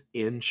academies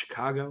in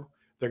Chicago.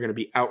 They're going to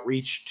be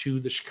outreach to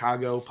the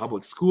Chicago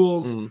public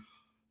schools.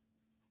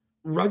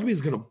 Rugby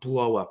is going to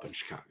blow up in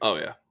Chicago. Oh,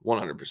 yeah,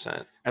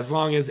 100%. As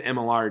long as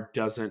MLR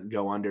doesn't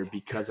go under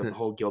because of the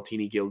whole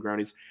Giltini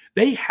Gilgronis.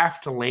 They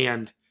have to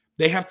land.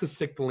 They have to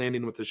stick the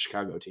landing with the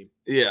Chicago team.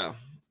 Yeah,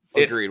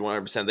 agreed,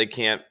 100%. They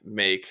can't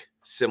make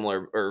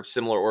similar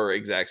or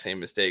exact same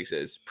mistakes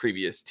as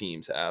previous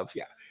teams have.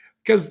 Yeah,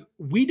 because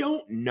we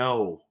don't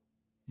know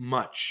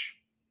much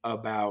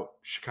about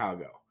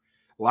Chicago.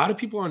 A lot of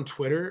people on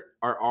Twitter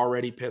are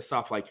already pissed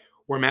off. Like,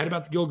 we're mad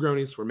about the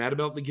Gilgronis. We're mad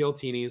about the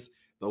Giltinis.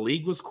 The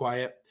league was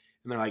quiet.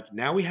 And they're like,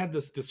 now we had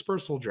this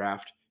dispersal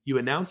draft. You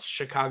announced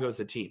Chicago's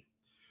a team.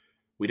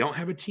 We don't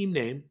have a team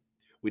name.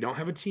 We don't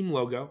have a team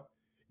logo.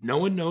 No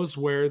one knows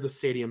where the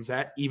stadium's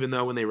at, even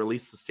though when they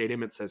released the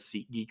stadium, it says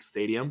SeatGeek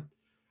Stadium.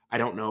 I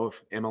don't know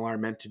if MLR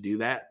meant to do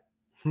that.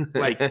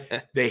 Like,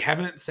 they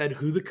haven't said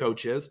who the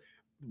coach is.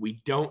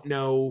 We don't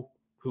know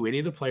who any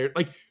of the players,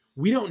 like,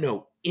 we don't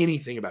know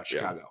anything about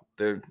Chicago.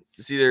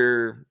 It's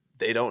either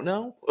they don't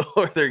know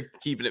or they're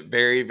keeping it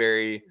very,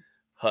 very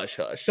hush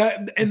hush.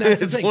 And that's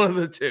the it's thing. One of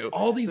the two.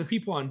 All these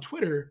people on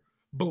Twitter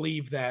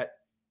believe that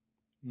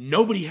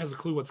nobody has a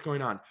clue what's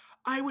going on.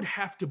 I would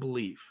have to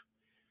believe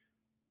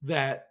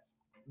that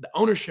the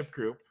ownership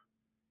group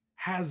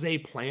has a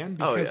plan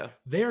because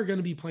they are going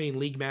to be playing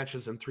league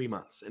matches in 3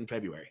 months in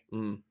February.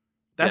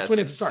 That's when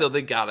it starts. So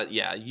they got it.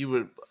 Yeah, you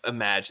would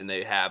imagine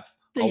they have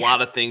a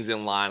lot of things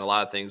in line, a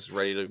lot of things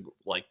ready to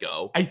like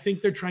go. I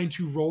think they're trying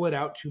to roll it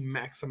out to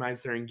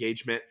maximize their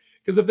engagement,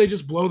 because if they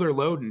just blow their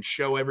load and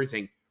show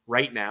everything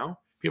right now,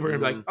 people are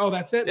going to be like, oh,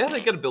 that's it? Yeah, they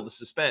got to build the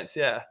suspense.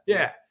 Yeah.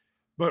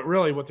 But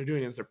really what they're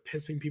doing is they're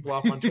pissing people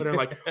off on Twitter.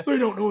 Like, they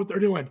don't know what they're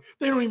doing.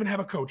 They don't even have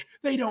a coach.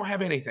 They don't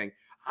have anything.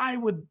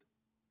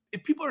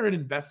 If people are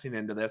investing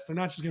into this, they're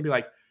not just going to be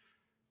like,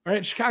 all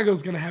right,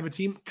 Chicago's going to have a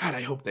team. God,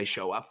 I hope they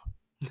show up.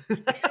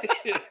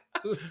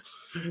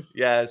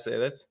 Yeah, I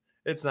say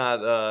it's not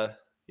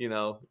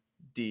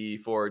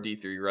D4 or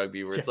D3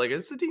 rugby where it's like,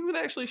 is the team gonna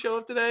actually show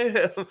up today?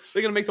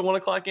 They're gonna make the 1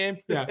 o'clock game.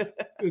 Yeah,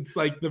 it's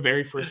like the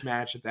very first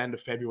match at the end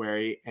of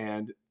February,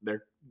 and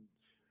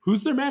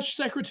who's their match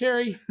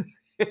secretary?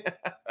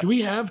 Do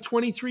we have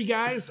 23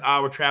 guys?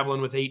 We're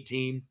traveling with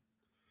 18.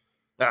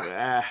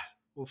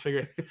 We'll figure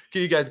it.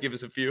 Can you guys give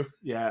us a few?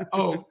 Yeah.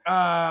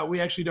 We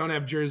actually don't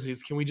have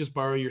jerseys. Can we just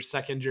borrow your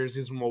second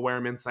jerseys and we'll wear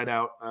them inside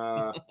out?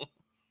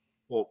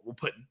 We'll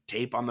put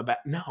tape on the back.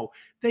 No,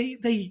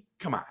 they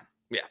come on.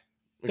 Yeah,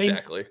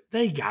 exactly.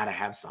 They gotta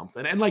have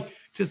something. And like,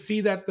 to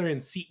see that they're in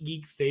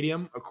SeatGeek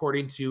Stadium,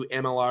 according to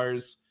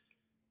MLR's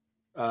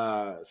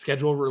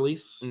schedule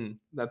release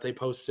that they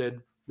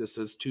posted. This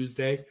is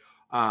Tuesday.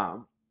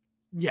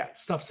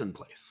 Stuff's in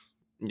place.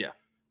 Yeah.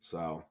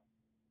 So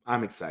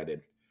I'm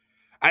excited.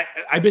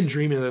 I've been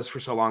dreaming of this for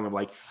so long, of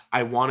like,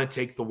 I want to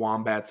take the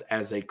Wombats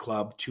as a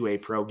club to a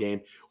pro game.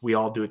 We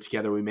all do it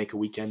together. We make a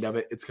weekend of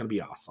it. It's going to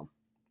be awesome.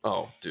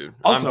 Oh, dude.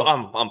 Also,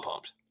 I'm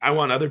pumped. I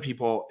want other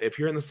people, if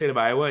you're in the state of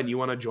Iowa and you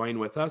want to join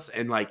with us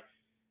and like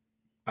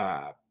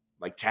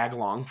tag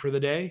along for the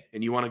day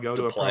and you want to go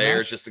to a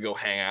players just to go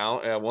hang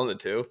out. Yeah, one of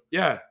the two.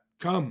 Yeah,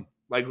 come.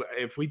 Like,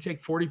 if we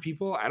take 40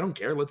 people, I don't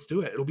care. Let's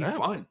do it. It'll be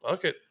fun.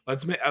 Okay.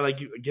 Let's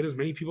get as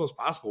many people as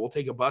possible. We'll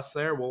take a bus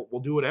there.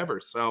 We'll do whatever.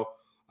 So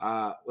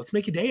let's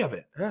make a day of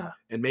it. Yeah.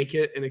 And make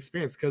it an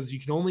experience, because you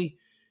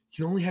You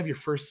can only have your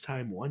first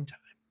time one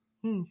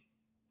time.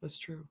 That's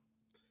true.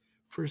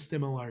 First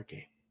MLR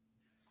game.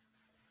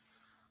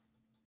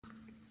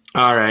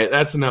 All right,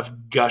 that's enough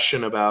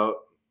gushing about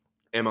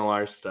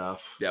MLR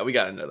stuff. Yeah, we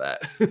got into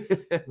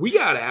that. We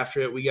got after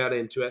it. We got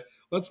into it.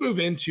 Let's move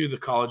into the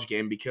college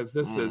game because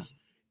this is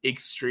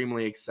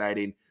extremely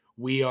exciting.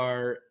 We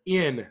are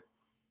in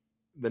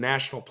the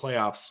national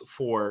playoffs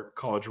for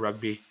college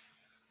rugby.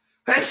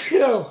 Let's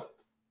go.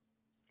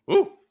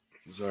 Woo.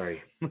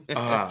 Sorry.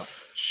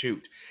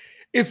 Shoot.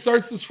 It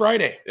starts this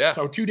Friday. Yeah.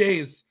 So 2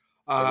 days.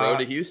 The road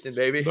to Houston,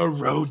 baby. The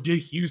road to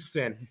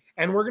Houston.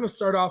 And we're going to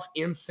start off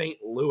in St.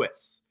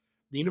 Louis.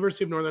 The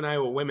University of Northern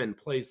Iowa women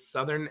play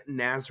Southern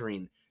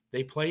Nazarene.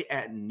 They play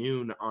at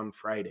noon on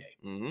Friday.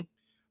 Mm-hmm.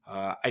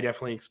 I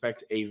definitely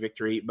expect a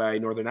victory by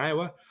Northern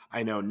Iowa.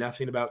 I know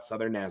nothing about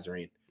Southern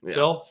Nazarene. Yeah.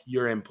 Phil,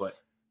 your input.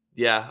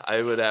 Yeah,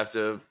 I would have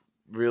to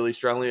really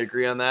strongly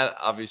agree on that.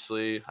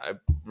 Obviously, I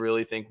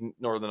really think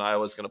Northern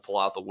Iowa is going to pull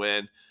out the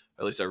win.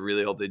 Or at least I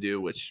really hope they do,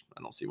 which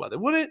I don't see why they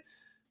wouldn't.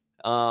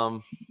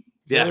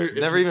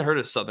 Never even heard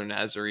of Southern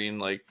Nazarene.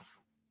 Like,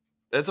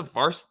 that's a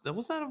varsity.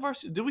 Was that a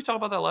varsity? Did we talk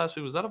about that last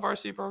week? Was that a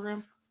varsity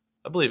program?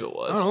 I believe it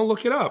was. I don't know.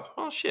 Look it up.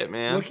 Oh, shit,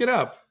 man. Look it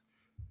up.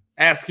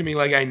 Asking me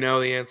like I know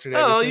the answer to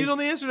everything. Oh, you know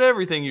the answer to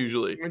everything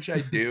usually. Which I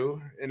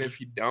do. And if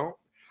you don't,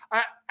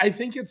 I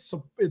think it's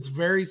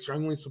very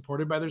strongly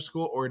supported by their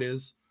school, or it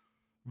is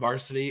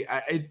varsity.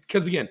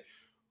 Because again,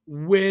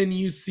 when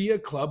you see a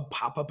club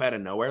pop up out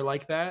of nowhere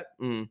like that,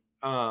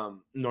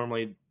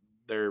 normally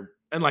they're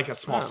in like a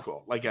small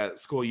school, like a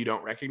school you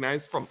don't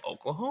recognize. From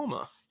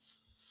Oklahoma.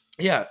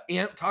 Yeah,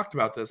 Ant talked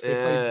about this.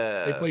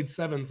 They played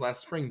sevens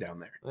last spring down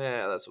there.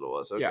 Yeah, that's what it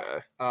was. Okay.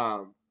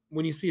 Yeah.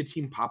 When you see a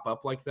team pop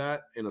up like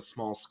that in a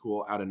small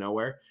school out of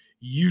nowhere,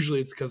 usually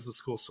it's because the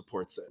school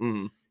supports it.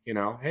 Mm-hmm. You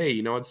know, hey,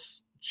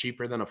 it's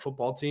cheaper than a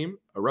football team,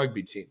 a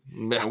rugby team.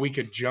 Yeah. And we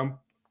could jump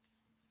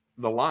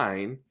the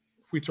line.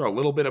 If we throw a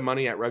little bit of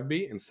money at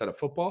rugby instead of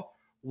football,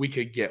 we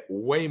could get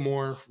way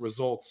more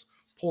results,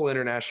 pull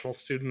international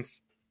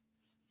students.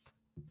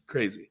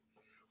 Crazy.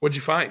 What'd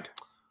you find?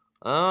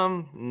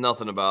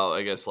 Nothing about,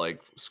 I guess,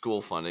 like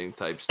school funding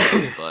type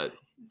stuff, but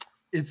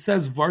it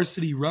says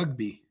varsity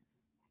rugby.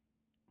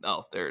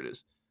 Oh, there it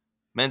is.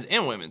 Men's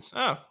and women's.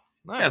 Oh,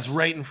 nice. Yeah, it's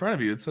right in front of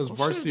you. It says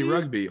varsity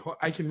rugby.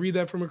 I can read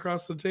that from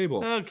across the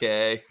table.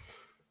 Okay.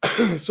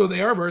 So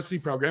they are a varsity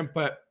program,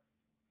 but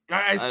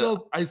I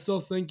still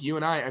think you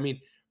and I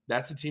mean,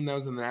 that's a team that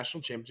was in the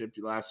national championship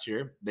last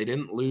year. They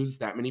didn't lose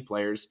that many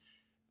players.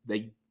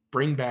 They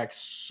bring back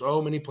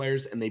so many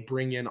players, and they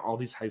bring in all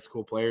these high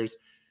school players.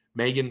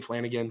 Megan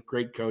Flanagan,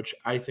 great coach.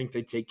 I think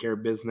they take care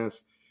of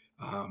business.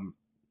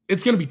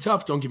 It's going to be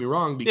tough, don't get me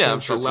wrong,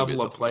 because the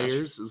level of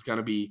players is going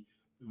to be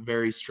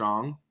very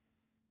strong.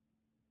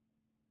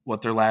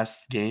 Their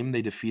last game,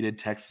 they defeated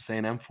Texas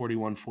A&M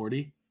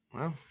 41-40.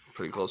 Well,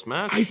 pretty close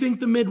match. I think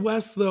the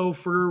Midwest, though,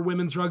 for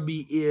women's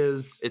rugby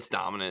it's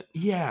dominant.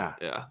 Yeah.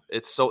 Yeah.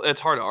 It's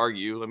hard to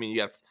argue. I mean, you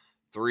have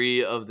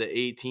 3 of the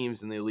 8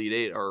 teams in the Elite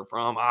 8 are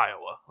from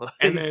Iowa.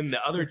 And then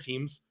the other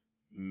teams,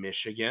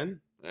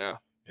 Michigan. Yeah.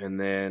 And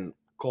then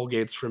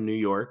Colgate's from New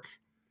York.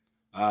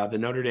 The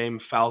Notre Dame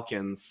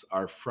Falcons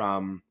are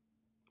from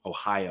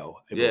Ohio,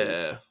 I believe.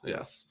 Yeah.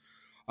 Yes.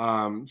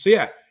 So,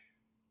 yeah,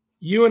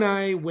 you and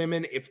I,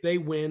 women, if they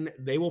win,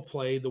 they will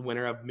play the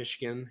winner of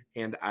Michigan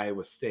and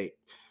Iowa State.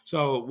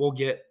 So we'll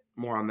get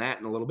more on that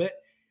in a little bit.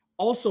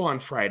 Also on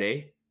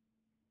Friday,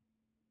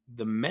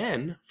 the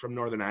men from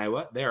Northern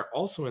Iowa, they are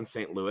also in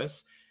St.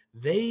 Louis.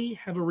 They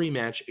have a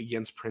rematch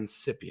against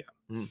Principia.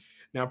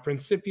 Now,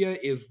 Principia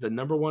is the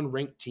number 1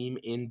 ranked team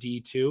in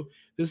D2.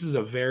 This is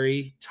a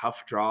very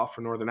tough draw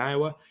for Northern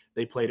Iowa.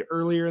 They played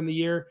earlier in the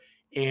year,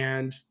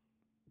 and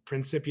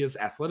Principia's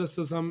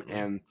athleticism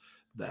and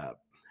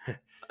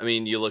I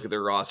mean, you look at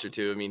their roster,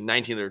 too. I mean,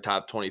 19 of their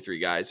top 23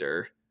 guys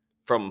are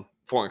from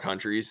foreign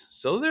countries,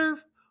 so they're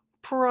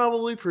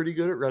probably pretty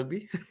good at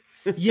rugby.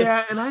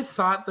 Yeah, and I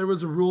thought there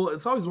was a rule.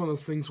 It's always one of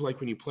those things like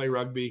when you play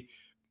rugby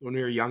when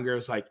we were younger,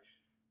 it's like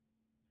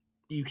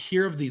you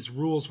hear of these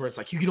rules where it's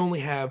like you can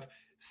only have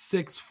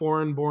 6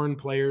 foreign-born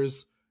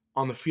players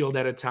on the field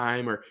at a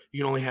time, or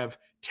you can only have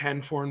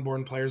 10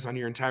 foreign-born players on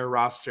your entire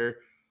roster.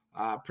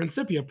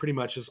 Principia pretty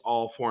much is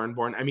all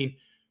foreign-born. I mean,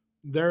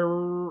 they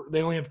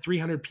only have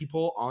 300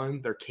 people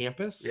on their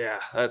campus. Yeah,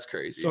 that's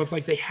crazy. So it's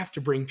like they have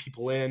to bring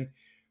people in.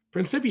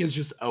 Principia is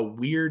just a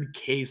weird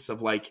case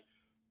of like,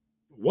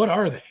 what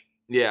are they?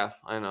 Yeah,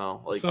 I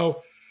know.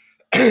 So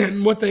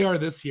what they are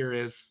this year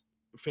is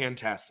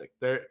fantastic.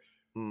 They're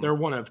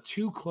one of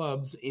 2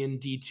 clubs in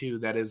D2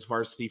 that is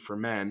varsity for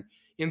men.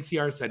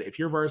 NCR said if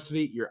you're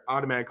varsity, you're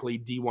automatically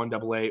D1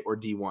 AA or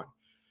D1.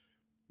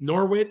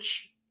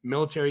 Norwich,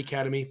 Military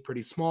Academy,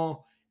 pretty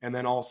small. And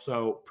then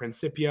also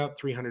Principia,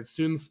 300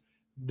 students.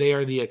 They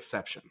are the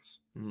exceptions.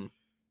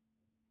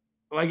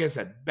 Like I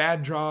said,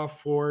 bad draw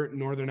for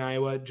Northern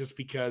Iowa just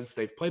because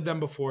they've played them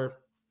before.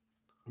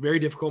 Very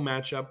difficult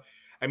matchup.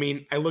 I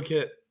mean, I look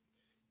at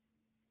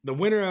the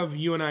winner of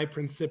UNI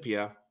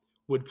Principia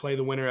would play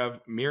the winner of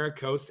Mira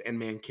Coast and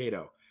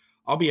Mankato.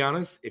 I'll be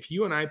honest, if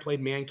you and I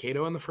played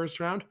Mankato in the first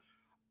round,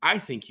 I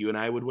think you and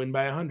I would win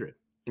by 100.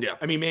 Yeah.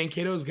 I mean,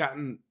 Mankato's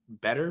gotten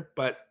better,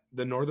 but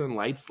the Northern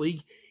Lights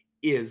League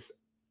is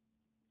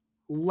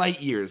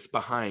light years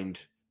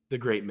behind the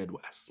Great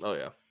Midwest. Oh,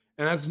 yeah.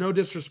 And that's no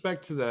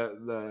disrespect to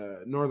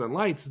the Northern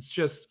Lights. It's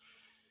just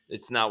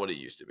It's not what it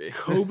used to be.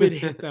 COVID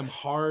hit them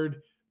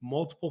hard,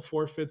 multiple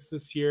forfeits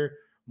this year,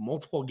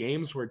 multiple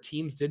games where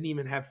teams didn't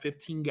even have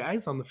 15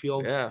 guys on the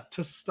field Yeah.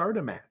 to start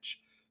a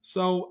match.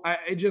 So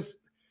it just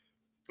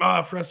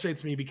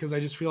frustrates me because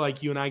I just feel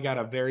like you and I got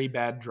a very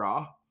bad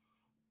draw.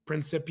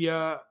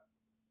 Principia,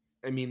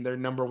 I mean, they're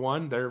number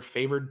one. They're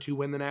favored to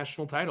win the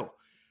national title.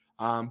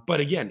 But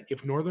again,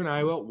 if Northern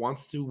Iowa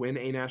wants to win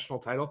a national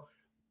title,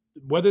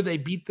 whether they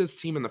beat this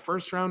team in the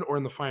first round or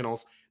in the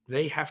finals,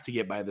 they have to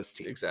get by this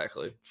team.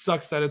 Exactly.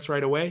 Sucks that it's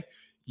right away.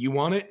 You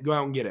want it, go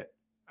out and get it.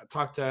 I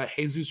talked to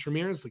Jesus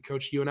Ramirez, the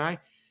coach, you and I.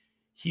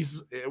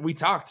 We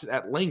talked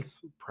at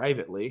length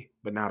privately,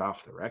 but not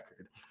off the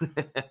record.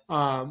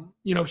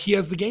 He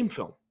has the game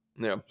film.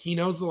 Yeah. He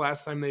knows the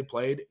last time they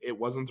played, it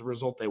wasn't the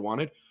result they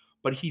wanted,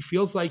 but he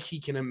feels like he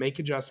can make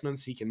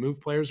adjustments. He can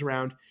move players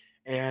around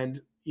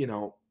and,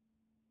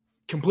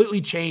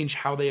 completely change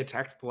how they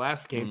attacked the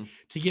last game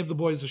to give the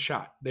boys a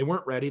shot. They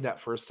weren't ready that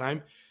first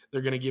time.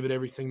 They're going to give it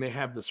everything they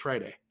have this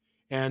Friday.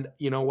 And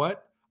you know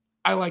what?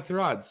 I like their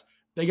odds.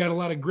 They got a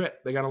lot of grit.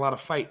 They got a lot of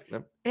fight.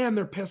 Yep. And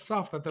they're pissed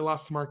off that they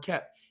lost to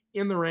Marquette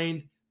in the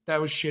rain. That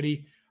was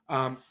shitty.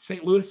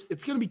 St. Louis,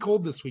 it's going to be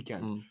cold this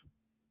weekend.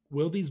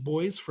 Will these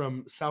boys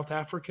from South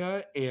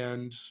Africa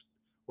and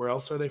where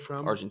else are they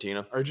from?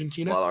 Argentina. A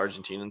Argentina. lot of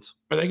Argentinians.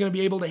 Are they going to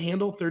be able to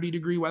handle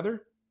 30-degree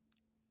weather?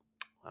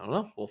 I don't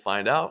know. We'll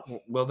find out.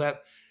 Will the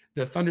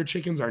Thunder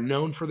Chickens are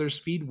known for their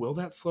speed? Will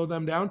that slow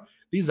them down?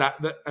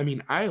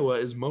 Iowa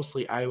is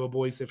mostly Iowa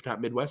boys, if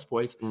not Midwest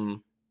boys.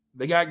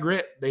 They got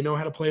grit. They know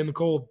how to play in the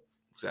cold.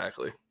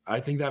 Exactly. I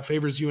think that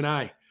favors you and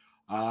I.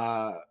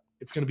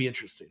 It's going to be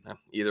interesting.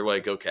 Either way,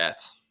 go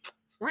Cats.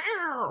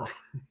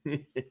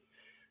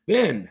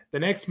 Then the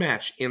next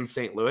match in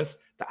St. Louis,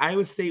 the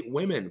Iowa State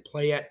women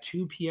play at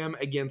 2 p.m.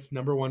 against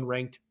number 1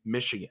 ranked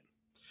Michigan.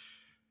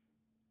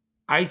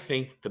 I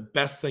think the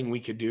best thing we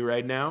could do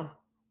right now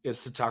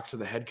is to talk to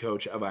the head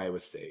coach of Iowa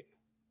State.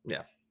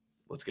 Yeah,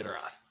 let's get her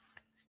on.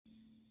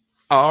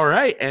 All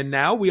right, and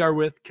now we are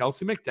with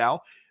Kelsie McDowell,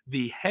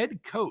 the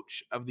head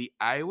coach of the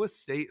Iowa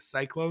State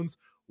Cyclones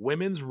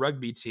women's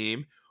rugby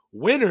team,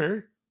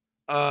 winner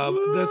of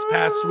this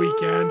past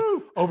weekend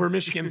over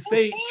Michigan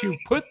State to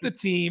put the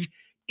team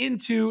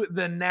into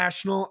the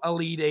National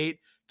Elite Eight.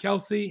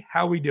 Kelsie,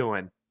 how we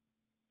doing?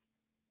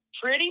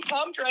 Pretty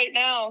pumped right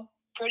now.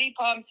 Pretty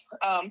pumped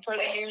per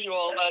the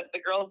usual. The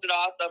girls did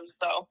awesome.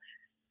 So,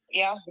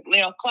 yeah,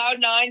 cloud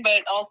 9,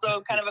 but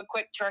also kind of a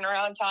quick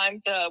turnaround time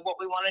to what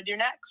we want to do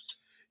next.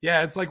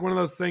 Yeah, it's like one of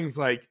those things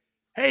like,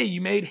 hey,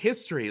 you made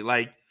history.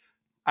 Like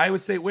Iowa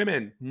State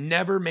women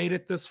never made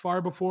it this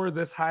far before,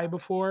 this high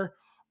before,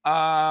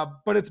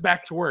 but it's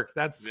back to work.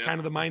 That's kind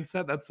of the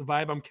mindset. That's the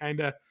vibe I'm kind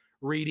of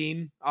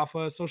reading off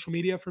of social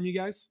media from you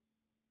guys.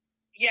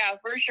 Yeah,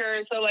 for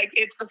sure. So,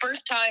 it's the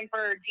first time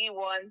for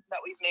D1 that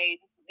we've made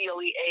the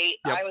Elite Eight.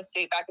 Yep. Iowa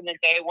State back in the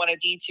day won a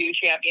D2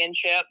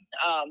 championship.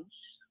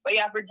 But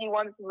yeah, for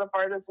D1, this is the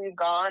farthest we've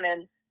gone,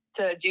 and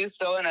to do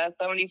so in a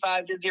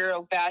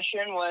 75-0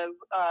 fashion was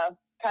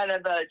kind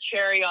of the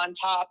cherry on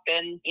top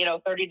in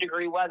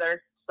 30-degree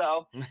weather.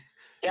 So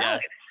yeah.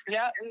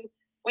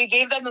 We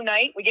gave them the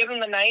night. We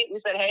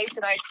said, hey,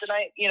 tonight,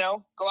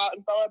 go out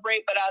and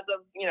celebrate. But as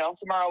of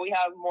tomorrow, we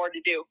have more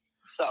to do.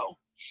 So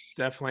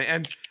definitely.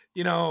 And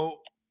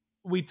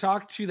we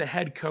talked to the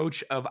head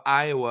coach of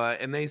Iowa,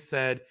 and they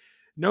said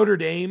Notre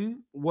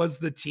Dame was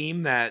the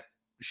team that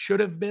should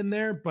have been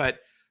there, but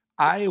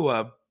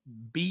Iowa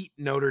beat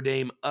Notre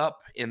Dame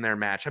up in their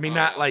match. I mean,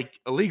 not like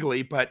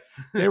illegally, but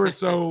they were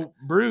so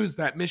bruised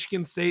that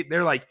Michigan State,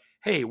 they're like,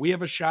 hey, we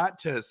have a shot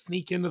to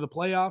sneak into the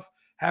playoff,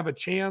 have a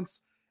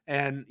chance.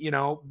 And,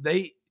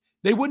 they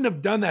wouldn't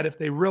have done that if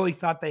they really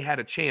thought they had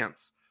a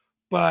chance.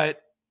 But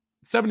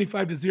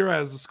 75-0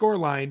 as a score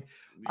line,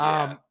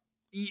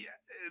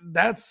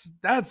 that's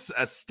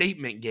a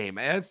statement game.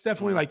 It's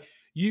definitely like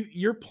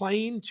you're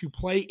playing to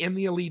play in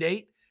the Elite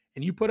Eight,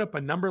 and you put up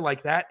a number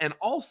like that. And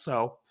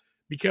also,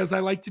 because I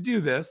like to do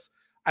this,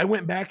 I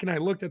went back and I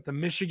looked at the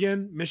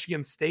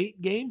Michigan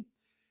State game.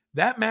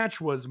 That match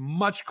was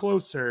much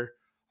closer.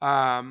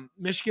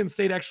 Michigan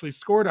State actually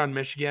scored on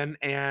Michigan,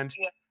 and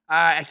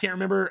I can't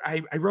remember.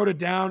 I wrote it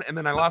down, and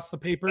then I lost the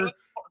paper.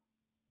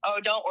 Oh,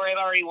 don't worry. I've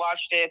already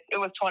watched it. It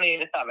was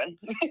 20-7.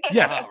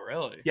 Yes. Oh,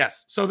 really?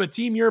 Yes. So the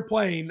team you're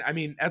playing, I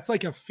mean, that's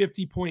like a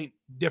 50-point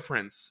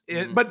difference.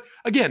 But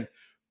again,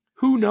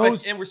 who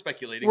knows? And we're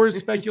speculating. We're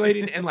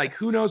speculating, and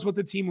who knows what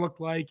the team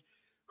looked like?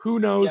 Who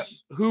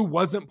knows who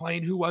wasn't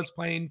playing, who was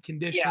playing,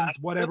 conditions,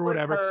 whatever.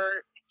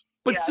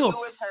 But still, it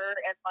was her,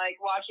 and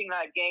watching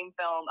that game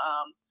film,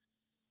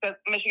 because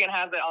Michigan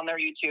has it on their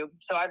YouTube.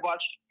 So I've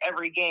watched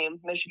every game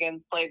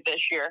Michigan's played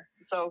this year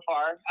so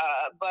far.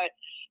 But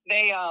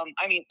they,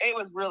 it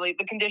was really,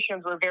 the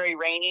conditions were very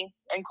rainy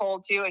and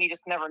cold too, and you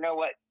just never know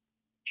what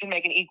can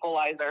make an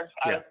equalizer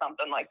out of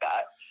something like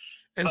that.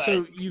 And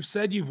so you've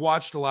said you've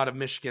watched all of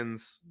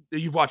Michigan's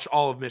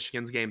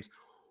games.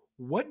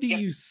 What do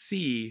you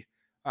see?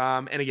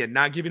 And again,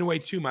 not giving away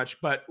too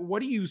much, but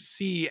what do you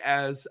see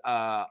as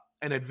an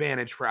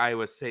advantage for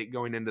Iowa State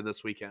going into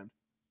this weekend?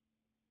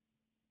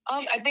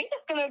 I think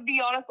it's going to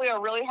be honestly a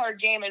really hard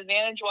game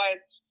advantage-wise.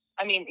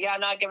 I mean,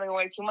 not giving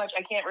away too much.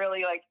 I can't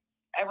really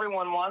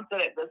everyone wants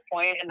it at this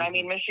point. And I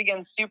mean,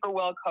 Michigan's super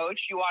well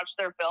coached. You watch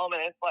their film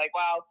and it's like,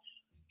 wow,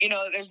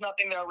 there's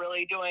nothing they're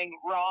really doing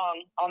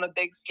wrong on the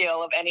big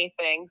scale of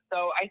anything.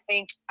 So if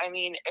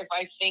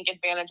I think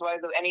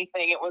advantage-wise of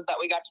anything, it was that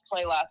we got to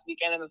play last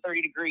weekend in the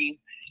 30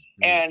 degrees.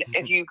 And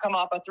if you come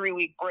off a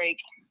 3-week break,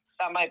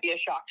 that might be a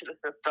shock to the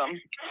system.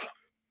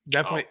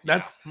 Definitely.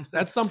 That's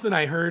something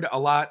I heard a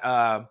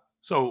lot.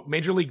 So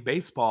Major League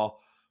Baseball,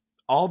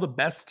 all the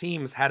best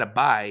teams had a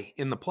bye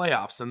in the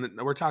playoffs. And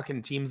we're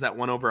talking teams that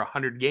won over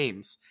 100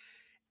 games.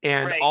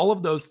 And all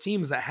of those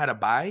teams that had a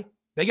bye,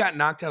 they got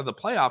knocked out of the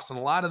playoffs. And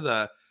a lot of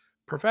the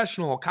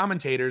professional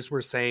commentators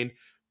were saying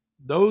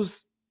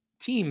those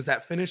teams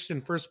that finished in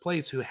first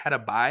place who had a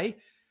bye,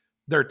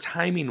 their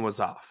timing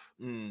was off.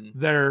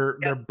 Their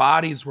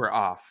bodies were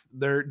off.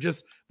 Their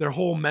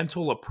whole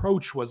mental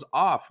approach was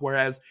off.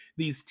 Whereas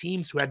these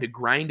teams who had to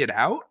grind it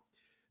out,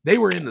 they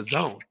were in the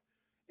zone.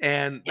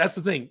 And that's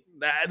the thing.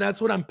 That's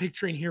what I'm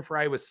picturing here for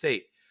Iowa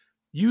State.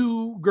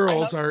 You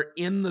girls are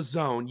in the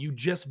zone. You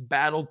just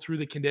battled through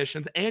the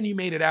conditions and you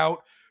made it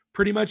out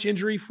pretty much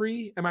injury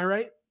free. Am I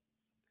right?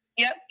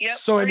 Yep.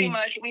 So pretty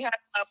much. We had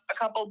a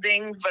couple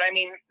dings, but I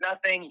mean,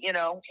 nothing,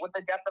 with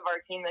the depth of our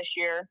team this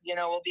year,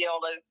 we'll be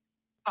able to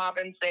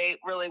compensate.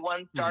 Really,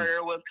 one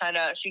starter was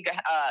she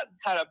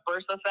had a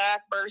bursa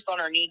sac burst on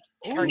her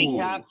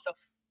kneecap. So,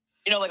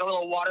 like a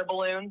little water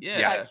balloon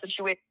type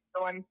situation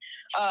going.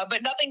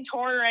 But nothing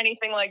torn or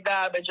anything like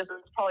that, but just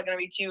it's probably going to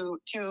be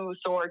too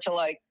sore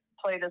to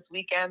play this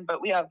weekend.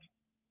 But we have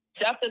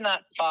depth in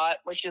that spot,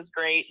 which is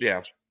great.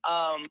 Yeah.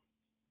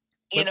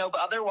 But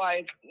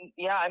otherwise,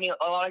 I mean,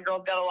 a lot of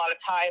girls got a lot of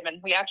time, and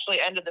we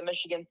actually ended the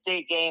Michigan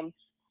State game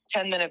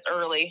 10 minutes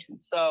early.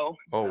 So,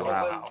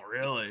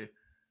 really?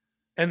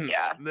 And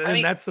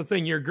that's the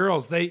thing. Your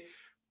girls, they're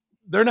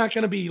not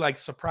going to be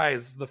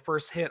surprised the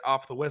first hit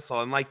off the whistle,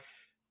 and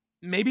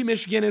maybe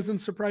Michigan isn't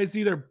surprised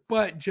either,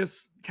 but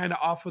just kind of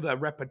off of the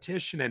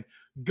repetition and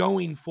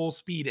going full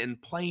speed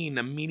and playing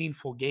a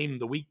meaningful game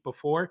the week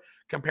before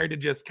compared to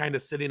just kind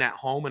of sitting at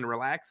home and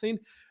relaxing.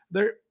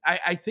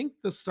 I think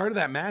the start of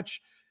that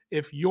match,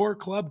 if your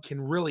club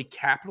can really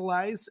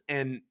capitalize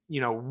and,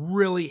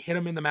 really hit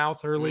them in the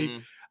mouth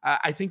early,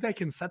 I think that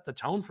can set the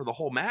tone for the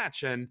whole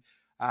match. And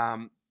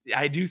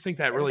I do think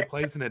that really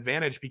plays an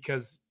advantage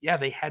because,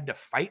 they had to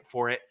fight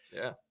for it.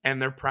 Yeah.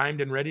 And they're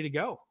primed and ready to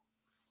go.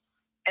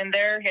 And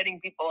they're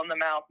hitting people in the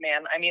mouth,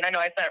 man. I mean, I know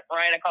I sent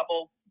Ryan a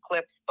couple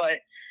clips, but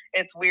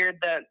it's weird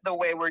that the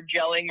way we're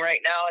gelling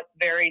right now, it's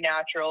very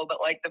natural. But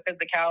the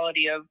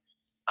physicality of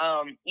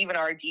even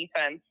our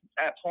defense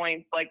at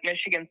points,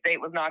 Michigan State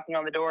was knocking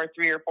on the door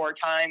 3 or 4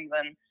 times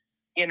and,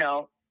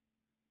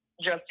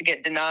 just to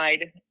get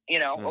denied,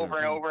 over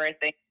and over. I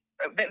think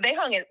they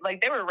hung it,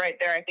 they were right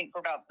there, I think, for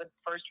about the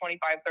first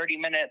 25-30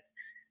 minutes.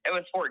 It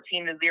was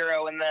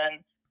 14-0. And then,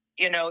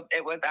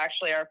 it was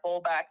actually our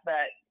fullback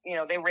that,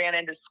 they ran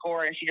in to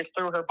score and she just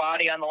threw her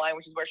body on the line,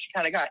 which is where she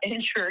kind of got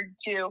injured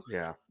too.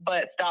 Yeah.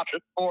 But stopped the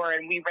score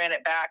and we ran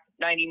it back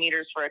 90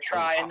 meters for a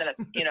try. And then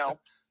it's, 19-0.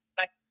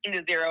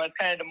 It's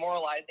kind of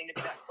demoralizing to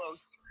be that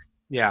close.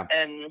 Yeah.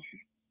 And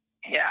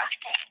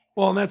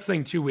well, and that's the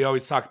thing too. We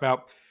always talk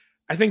about,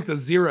 I think the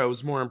 0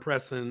 is more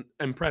impressive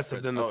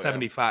than the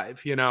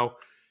 75,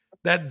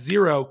 that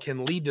 0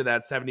 can lead to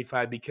that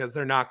 75 because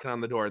they're knocking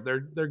on the door.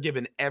 They're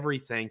giving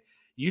everything.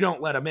 You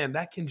don't let them in.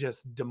 That can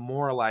just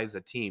demoralize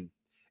a team.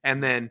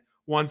 And then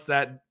once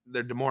that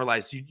they're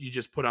demoralized, you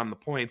just put on the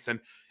points. And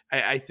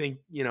I think,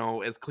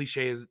 as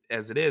cliche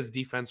as it is,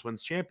 defense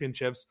wins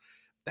championships.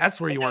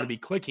 That's where you want to be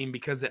clicking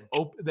because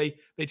they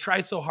try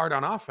so hard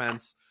on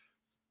offense.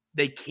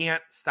 They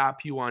can't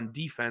stop you on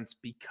defense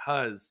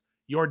because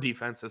your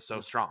defense is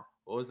so strong.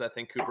 What was that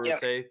thing Cooper would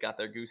say? Got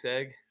their goose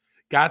egg?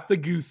 Got the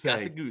goose egg.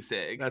 Got the goose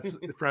egg. That's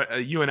for a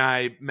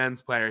UNI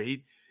men's player.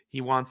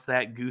 He wants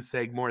that goose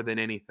egg more than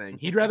anything.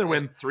 He'd rather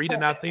win 3-0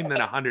 than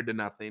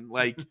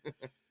 100-0.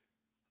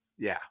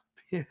 Yeah.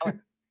 Goose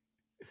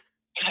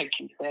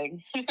egg.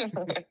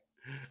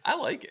 I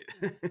like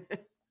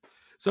it.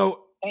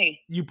 So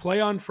you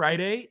play on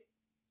Friday.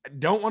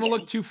 Don't want to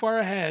look too far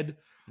ahead.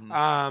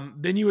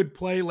 Then you would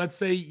play, let's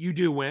say you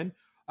do win.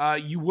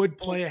 You would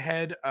play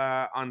ahead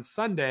on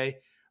Sunday,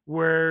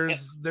 where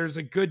there's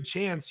a good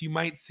chance you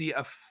might see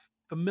a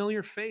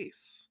familiar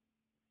face.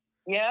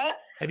 Yeah.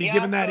 Have you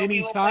given that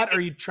any thought, or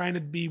are you trying to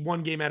be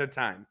one game at a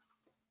time?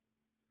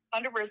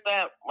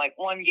 100%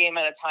 one game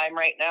at a time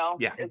right now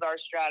is our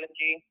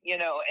strategy,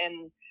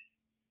 and,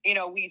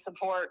 we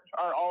support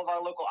all of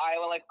our local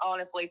Iowa.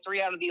 Honestly,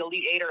 3 out of the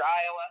Elite 8 are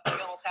Iowa.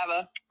 We almost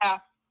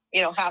have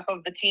half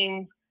of the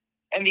teams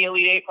in the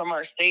Elite Eight from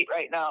our state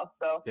right now.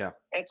 So Yeah.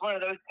 it's one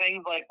of those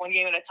things, like one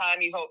game at a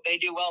time. You hope they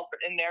do well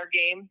in their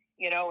game,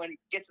 and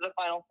get to the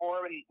Final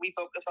Four, and we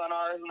focus on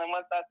ours. And then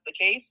once that's the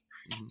case,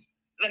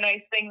 the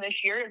nice thing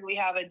this year is we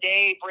have a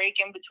day break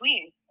in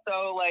between.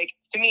 So, like,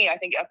 to me, I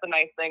think that's a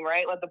nice thing,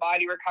 right? Let the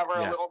body recover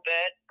a little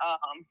bit.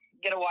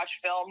 Get to watch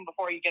film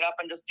before you get up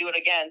and just do it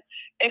again.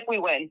 If we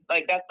win,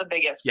 like, that's the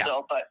biggest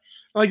still. But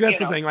like, that's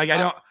the thing. Like,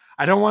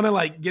 I don't want to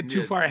like get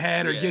too far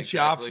ahead or get you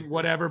off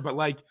whatever. But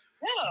like,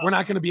 we're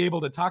not going to be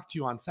able to talk to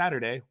you on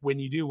Saturday when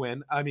you do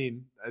win. I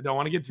mean, I don't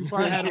want to get too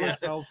far ahead of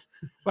ourselves,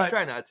 but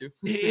try not to.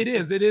 It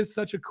is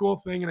such a cool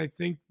thing, and I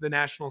think the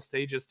national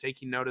stage is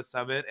taking notice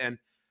of it. And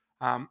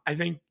I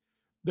think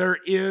there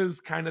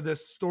is kind of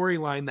this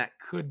storyline that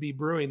could be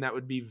brewing that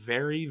would be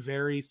very,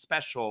 very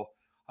special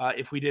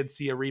if we did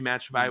see a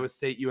rematch of Iowa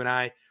State, you and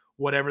I,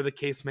 whatever the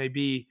case may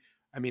be.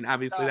 I mean,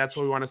 obviously that's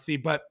what we want to see,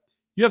 but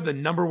you have the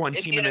number one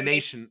team in the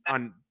nation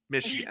on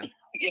Michigan.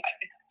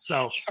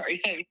 So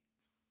sorry.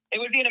 It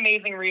would be an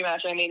amazing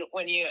rematch. I mean,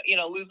 when you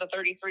lose the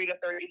 33-36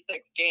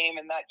 game,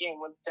 and that game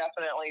was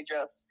definitely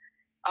just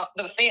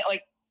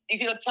you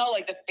could tell,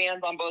 like, the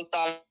fans on both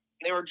sides,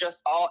 they were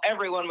just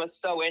everyone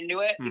was so into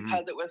it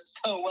because it was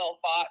so well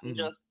fought and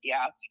just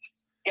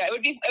it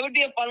would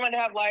be a fun one to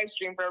have live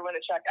stream for everyone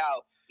to check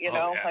out.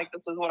 Like,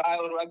 this is what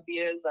Iowa rugby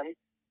is, and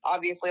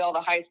obviously all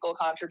the high school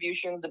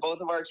contributions to both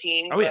of our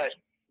teams. That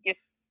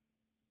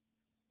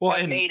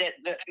made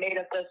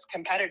us this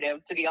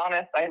competitive. To be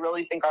honest, I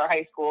really think our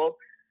high school,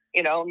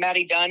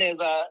 Maddie Dunn is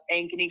a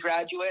Ankeny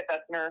graduate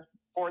that's in her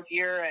 4th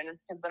year and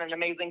has been an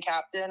amazing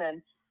captain,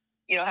 and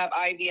have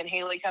Ivy and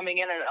Haley coming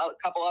in and a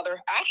couple other.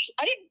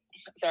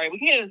 We can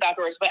get into this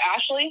afterwards, but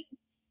Ashley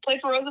played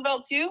for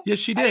Roosevelt too. Yes,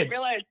 she did. I didn't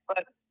realize,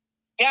 but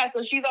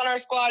so she's on our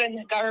squad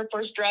and got her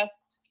first dress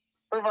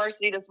for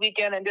varsity this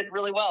weekend and did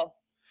really well.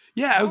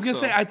 Yeah, I was gonna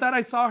say, I thought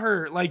I saw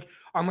her like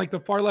on like the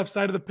far left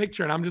side of the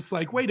picture, and I'm just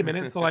like, wait a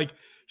minute. So like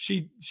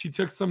she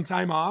took some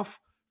time off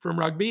from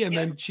rugby, and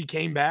then she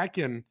came back,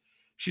 and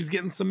she's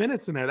getting some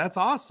minutes in there. That's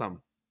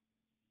awesome.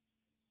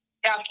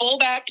 Yeah,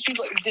 fullback.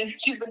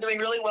 She's been doing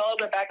really well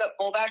as a backup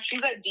fullback.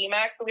 She's at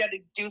DMAC, so we had to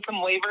do some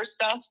waiver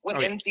stuff with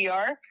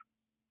NCR,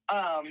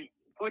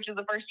 which is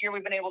the first year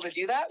we've been able to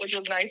do that, which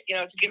was nice,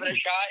 to give it a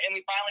shot. And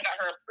we finally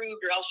got her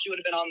approved, or else she would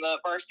have been on the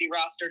varsity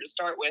roster to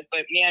start with.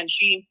 But man,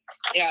 she's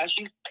a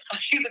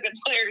good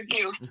player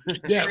too.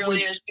 Yeah, she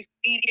really is. She's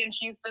speedy and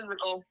she's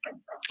physical.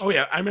 Oh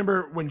yeah, I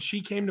remember when she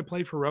came to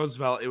play for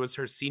Roosevelt. It was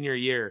her senior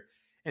year,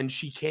 and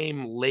she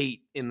came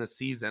late in the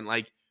season.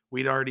 Like,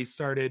 we'd already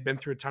been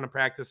through a ton of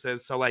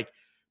practices. So like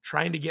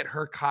trying to get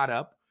her caught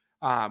up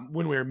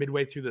when we were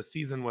midway through the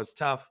season was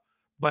tough.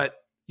 But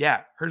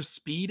yeah, her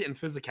speed and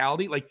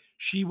physicality, like,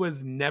 she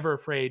was never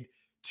afraid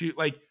to,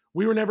 like,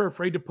 we were never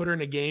afraid to put her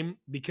in a game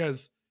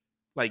because,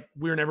 like,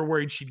 we were never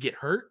worried she'd get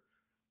hurt,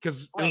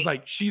 because it was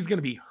like, she's going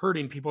to be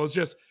hurting people. It's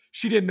just,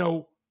 she didn't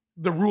know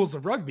the rules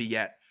of rugby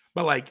yet.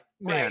 But like,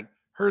 man,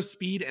 her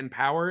speed and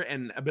power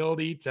and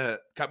ability to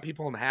cut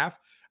people in half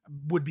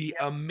would be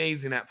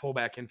amazing at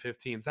fullback in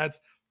 15s. That's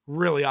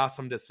really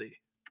awesome to see.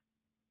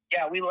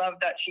 Yeah, we love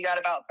that she got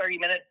about 30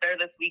 minutes there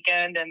this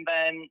weekend. And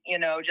then,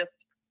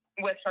 just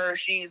with her,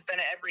 she's been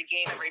at every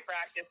game, every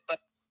practice, but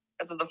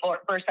this is the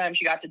first time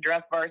she got to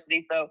dress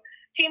varsity. So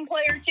team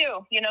player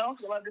too, you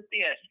love to see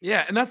it.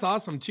 Yeah, and that's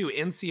awesome too.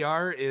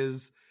 NCR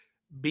is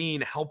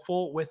being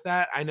helpful with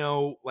that. I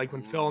know, like,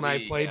 when Phil and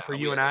I played for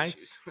you and I,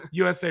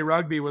 USA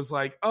Rugby was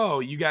like,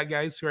 oh, you got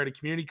guys who are at a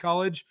community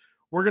college.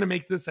 We're going to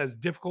make this as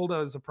difficult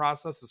as a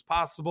process as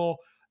possible.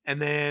 And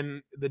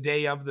then the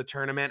day of the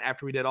tournament,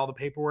 after we did all the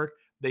paperwork,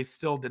 they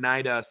still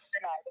denied us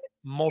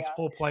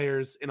multiple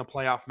players in a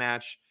playoff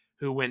match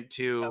who went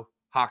to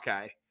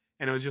Hawkeye.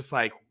 And it was just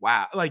like,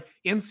 wow. Like,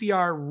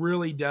 NCR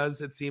really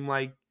does, it seem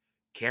like,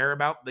 care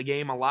about the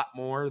game a lot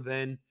more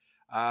than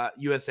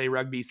USA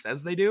Rugby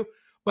says they do.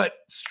 But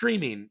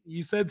streaming,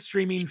 you said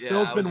streaming. Yeah,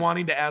 Phil's been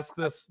wanting to ask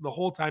this the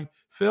whole time.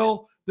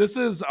 Phil, this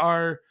is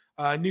our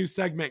new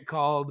segment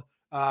called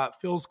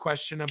Phil's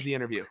question of the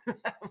interview.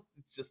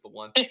 It's just the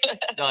one.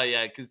 No,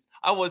 yeah, because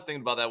I was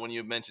thinking about that when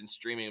you mentioned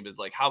streaming. It was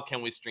like, how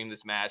can we stream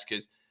this match?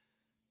 Because,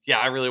 yeah,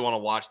 I really want to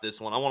watch this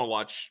one. I want to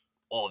watch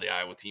all the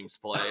Iowa teams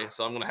play.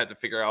 So I'm going to have to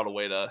figure out a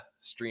way to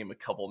stream a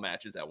couple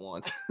matches at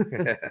once.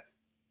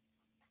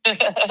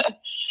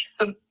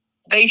 So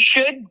they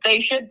should,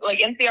 like,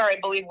 NCR, I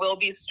believe, will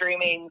be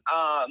streaming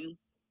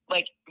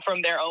like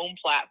from their own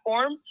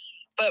platform.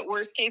 But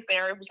worst case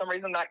scenario, for some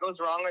reason that goes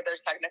wrong or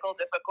there's technical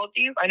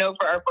difficulties. I know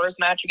for our first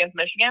match against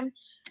Michigan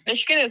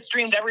has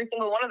streamed every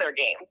single one of their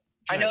games.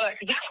 Nice. I know that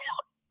because I've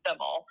watched them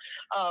all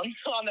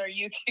on their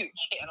YouTube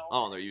channel.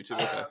 Oh, on their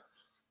YouTube, okay.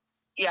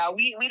 Yeah,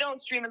 we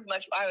don't stream as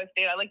much Iowa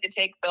State. I like to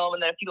take film,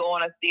 and then if people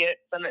want to see it,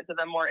 send it to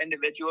them more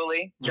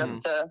individually,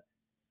 just to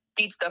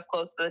keep stuff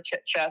close to the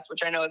chest,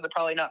 which I know is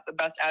probably not the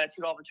best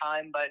attitude all the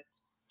time, but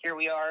here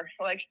we are.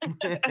 Like,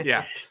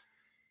 yeah.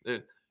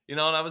 Dude,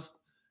 and I was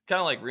kind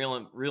of like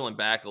reeling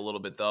back a little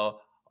bit though.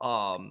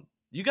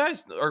 You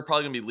guys are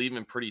probably gonna be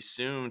leaving pretty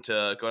soon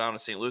to go down to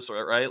St. Louis,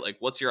 right? Like,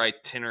 what's your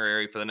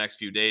itinerary for the next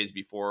few days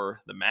before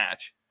the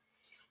match?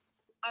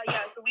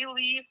 Yeah, so we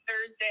leave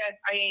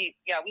Thursday.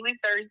 We leave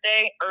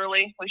Thursday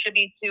early. We should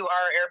be to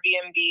our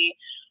Airbnb.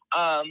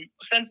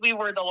 Since we were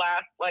one of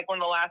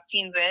the last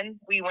teams in,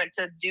 we went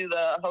to do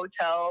the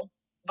hotel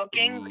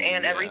bookings,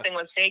 and everything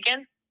was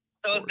taken.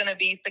 So it's going to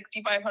be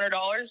 $6,500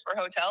 for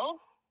hotels.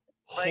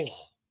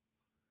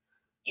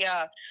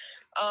 Yeah.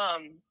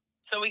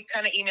 So we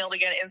kind of emailed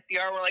again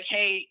NCR. We're like,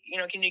 hey,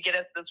 can you get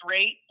us this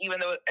rate, even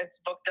though it's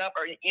booked up,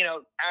 or,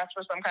 ask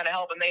for some kind of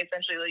help. And they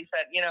essentially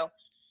said,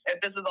 if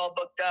this is all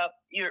booked up,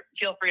 you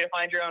feel free to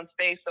find your own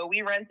space. So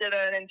we rented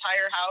an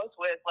entire house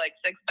with like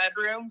 6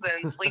 bedrooms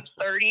and sleeps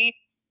 30.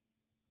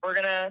 We're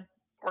gonna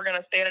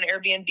stay at an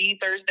Airbnb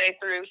Thursday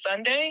through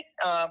Sunday,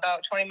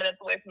 about 20 minutes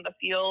away from the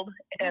field,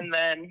 and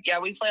then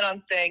we plan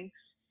on staying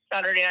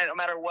Saturday night no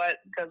matter what,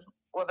 because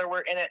whether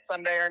we're in it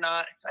Sunday or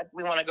not,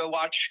 we want to go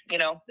watch,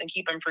 and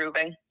keep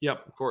improving.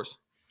 Yep, of course.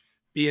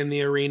 Be in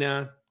the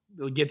arena,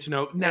 get to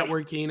know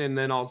networking, and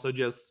then also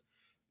just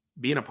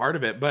being a part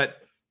of it. But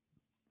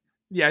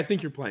yeah, I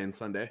think you're playing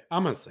Sunday.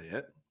 I'm gonna say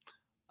it.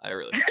 I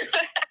really.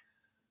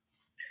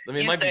 I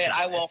mean, you say it.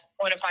 I will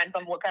want to find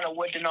what kind of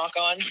wood to knock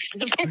on.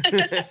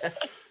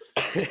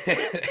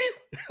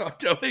 Oh,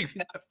 don't make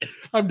me.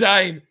 I'm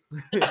dying.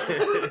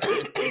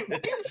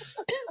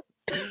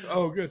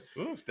 Oh, good.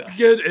 It's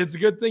good. It's a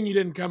good thing you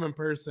didn't come in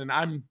person.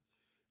 I'm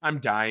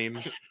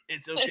dying.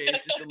 It's okay.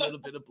 It's just a little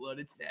bit of blood.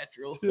 It's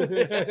natural.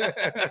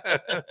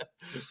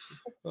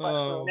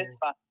 Oh. It's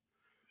fine.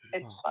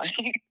 It's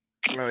fine.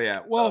 Oh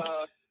yeah.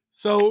 Well,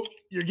 so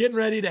you're getting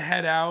ready to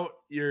head out.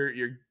 You're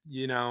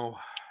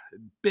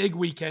big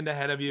weekend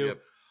ahead of you.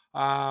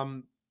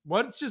 Yep.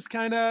 What's just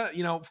kind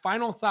of,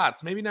 final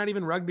thoughts, maybe not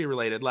even rugby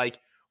related. Like,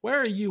 where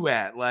are you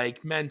at?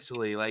 Like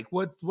mentally, like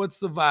what's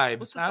the vibes?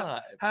 What's the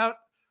vibe?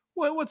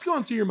 What's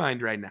going through your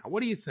mind right now?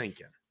 What are you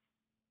thinking?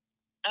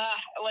 I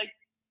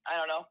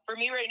don't know. For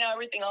me right now,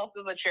 everything else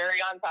is a cherry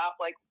on top.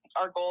 Like,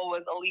 our goal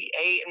was Elite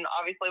 8, and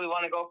obviously we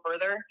want to go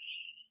further.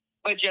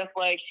 But just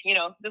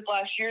this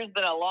last year's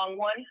been a long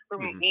one for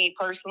me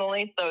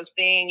personally. So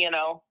seeing,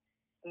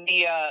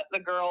 the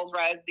girls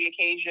rise to the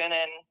occasion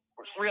and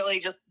really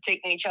just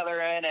taking each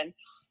other in, and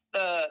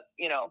the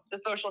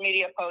social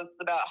media posts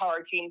about how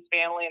our team's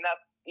family, and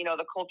that's,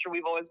 the culture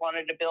we've always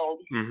wanted to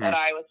build at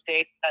Iowa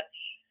State, that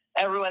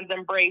everyone's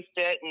embraced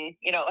it. And,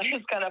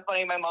 it's kind of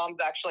funny. My mom's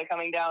actually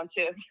coming down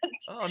to,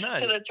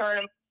 nice. to the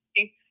tournament.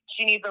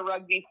 She needs a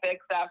rugby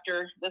fix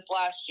after this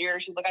last year.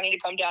 She's like, I need to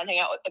come down, hang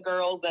out with the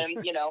girls.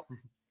 And,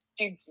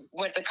 she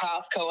went to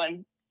Costco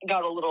and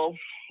got a little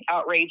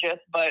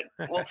outrageous, but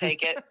we'll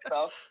take it.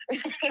 So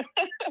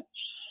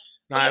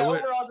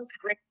overall, just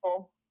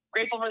grateful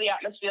for the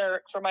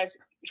atmosphere, for my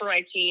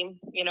team.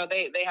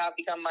 They have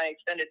become my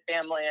extended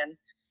family, and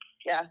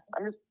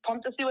I'm just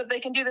pumped to see what they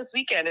can do this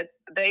weekend.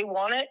 They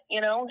want it,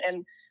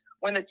 and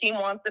when the team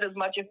wants it as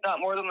much, if not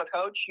more than the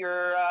coach,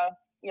 you're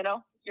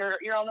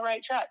on the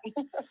right track.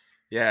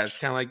 Yeah, it's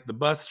kind of like the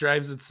bus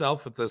drives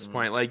itself at this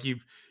point. Like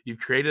you've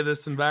created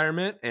this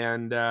environment,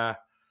 and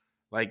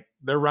like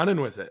they're running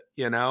with it,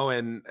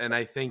 and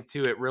I think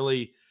too, it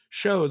really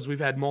shows. We've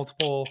had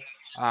multiple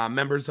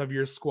members of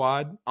your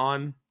squad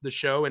on the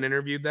show and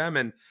interviewed them,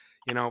 and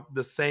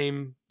the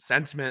same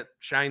sentiment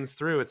shines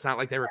through. It's not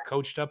like they were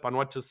coached up on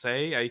what to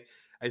say.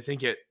 I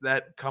think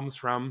that comes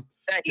from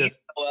that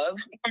just love.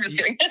 I'm just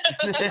kidding.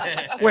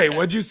 Wait,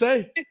 what'd you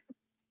say?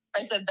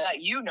 I said that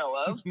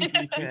of.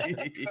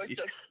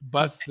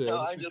 Busted. No,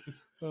 I'm just...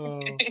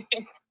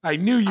 I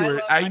knew you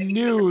were. I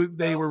knew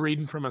they were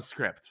reading from a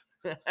script.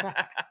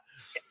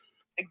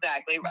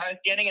 Exactly. I was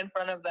standing in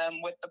front of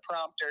them with the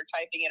prompter,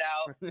 typing it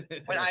out.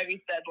 When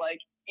Ivy said,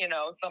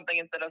 something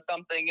instead of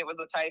something, it was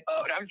a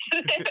typo. And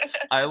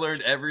I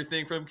learned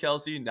everything from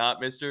Kelsie,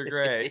 not Mr.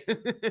 Gray. and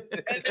then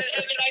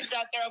I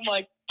sat there. I'm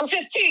like, for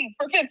 15s,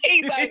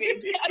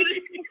 Ivy.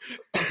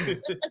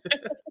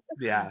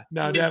 Yeah,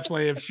 no,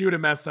 definitely. If she would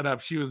have messed that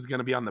up, she was going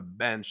to be on the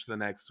bench the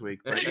next week.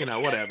 But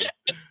whatever.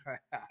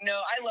 No,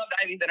 I loved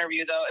Ivy's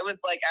interview though. It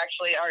was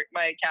actually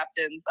my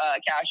captains,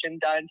 Cash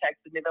and Dunn,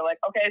 texted me. They're like,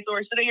 okay, so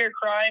we're sitting here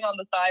crying on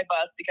the side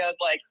bus because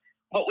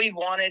what we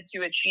wanted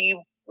to achieve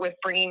with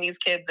bringing these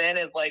kids in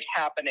is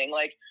happening.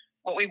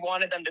 What we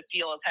wanted them to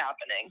feel is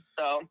happening.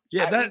 So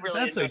yeah,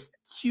 that's a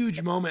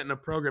huge moment in a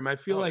program. I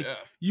feel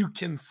you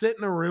can sit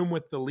in a room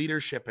with the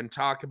leadership and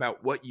talk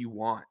about what you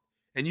want.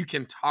 And you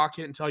can talk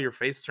it until your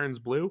face turns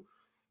blue.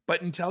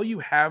 But until you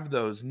have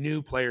those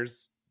new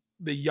players,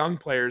 the young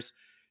players,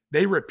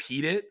 they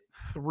repeat it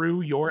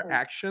through your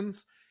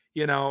actions.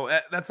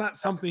 That's not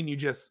something you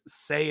just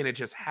say and it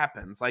just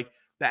happens. Like,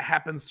 that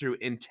happens through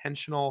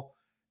intentional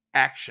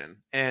action.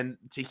 And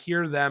to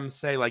hear them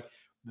say,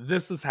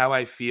 this is how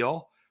I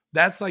feel,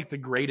 that's the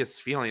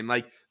greatest feeling.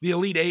 The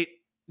Elite 8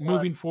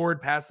 moving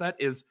forward past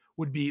that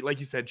would be, like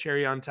you said,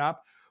 cherry on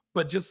top.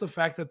 But just the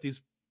fact that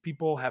these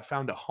people have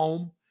found a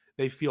home,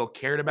 they feel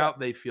cared about,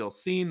 they feel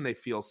seen, they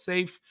feel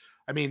safe.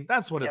 I mean,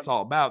 that's what it's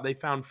all about. They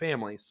found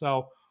family.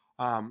 So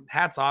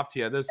hats off to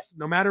you.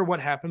 No matter what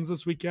happens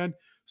this weekend,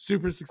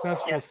 super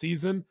successful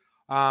season.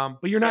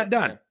 But you're not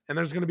done. And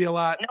there's going to be a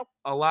lot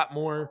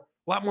more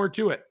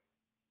to it.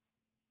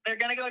 they're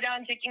gonna go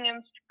down kicking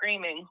and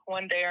screaming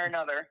one day or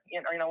another,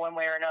 one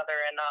way or another.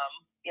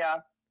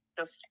 And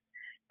just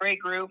great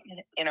group.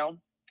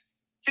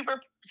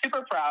 Super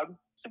proud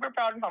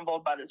and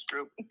humbled by this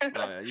group.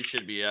 You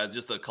should be.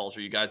 Just the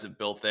culture you guys have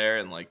built there,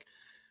 and like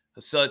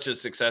such a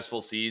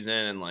successful season,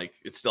 and like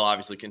it's still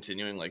obviously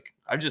continuing. Like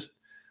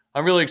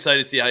I'm really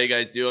excited to see how you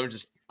guys do.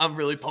 I'm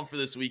really pumped for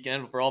this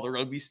weekend for all the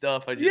rugby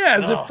stuff. Is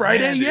it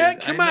Friday yet?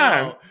 Come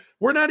on.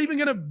 We're not even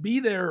going to be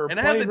there and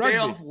I have the day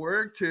off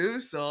work too,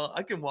 so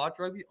I can watch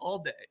rugby all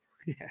day.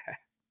 Yeah.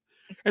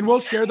 And we'll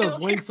share those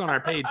links on our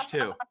page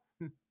too.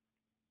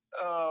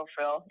 Oh,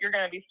 Phil, you're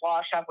going to be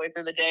sloshed halfway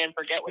through the day and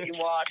forget what you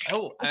watched.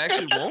 Oh, I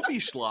actually won't be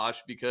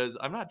sloshed because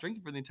I'm not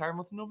drinking for the entire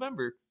month of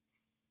November.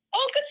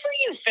 Oh, good for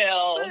you,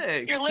 Phil.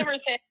 Thanks. Your liver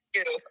thank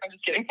you. I'm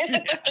just kidding.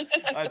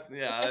 I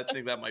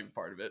think that might be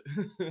part of it.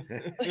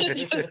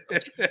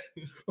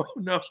 Oh,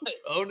 no.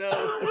 Oh, no.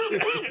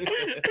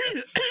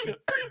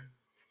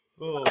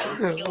 Oh,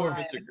 poor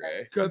Mr.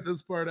 Gray. Cut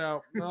this part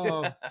out.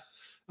 Oh,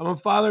 I'm a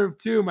father of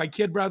 2. My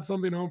kid brought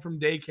something home from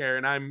daycare,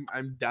 and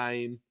I'm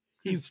dying.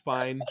 He's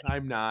fine.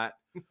 I'm not.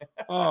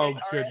 Oh,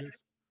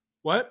 goodness.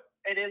 What?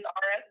 It is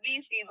RSV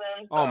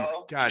season. So. Oh,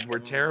 my God. We're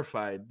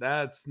terrified.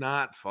 That's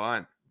not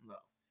fun.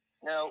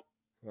 No.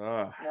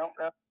 No.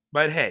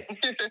 But, hey,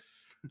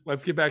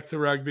 let's get back to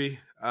rugby.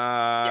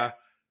 Yes.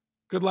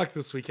 Good luck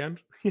this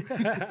weekend.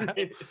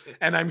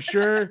 And I'm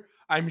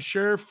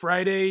sure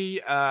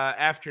Friday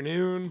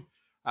afternoon,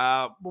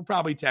 we'll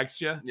probably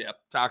text you. Yep.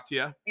 Talk to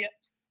you. Yep.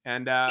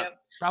 And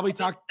probably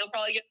talk. They'll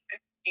probably get.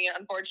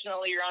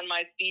 Unfortunately, you're on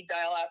my speed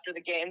dial after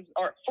the games,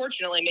 or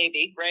fortunately,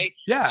 maybe, right?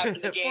 Yeah. After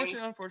the game.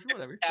 Fortunately, unfortunately,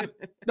 whatever.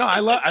 Yeah. No, I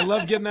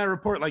love getting that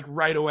report like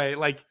right away.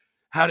 Like,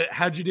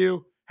 how'd you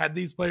do? How'd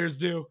these players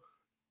do?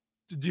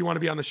 Do you want to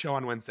be on the show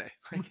on Wednesday?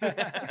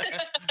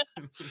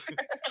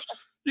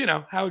 You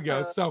know how it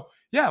goes. So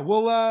yeah,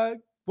 we'll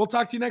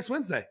talk to you next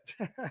Wednesday.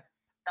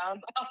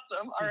 Sounds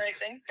awesome. All right,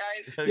 thanks,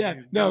 guys. Yeah,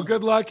 no,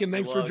 good luck and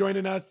thanks for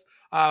joining us.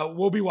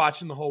 We'll be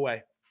watching the whole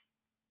way.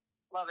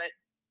 Love it.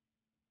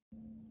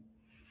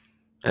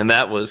 And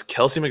that was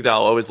Kelsie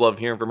McDowell. Always love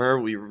hearing from her.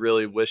 We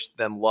really wish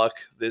them luck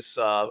this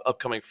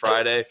upcoming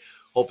Friday.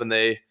 Hoping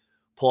they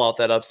pull out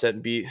that upset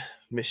and beat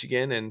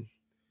Michigan, and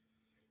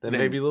then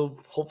maybe they'll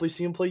hopefully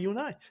see them play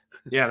UNI.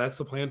 Yeah, that's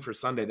the plan for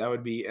Sunday. That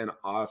would be an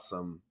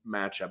awesome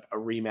matchup, a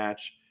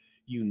rematch.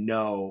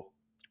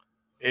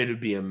 It would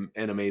be an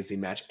amazing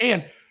match.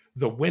 And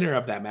the winner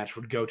of that match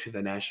would go to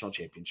the national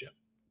championship.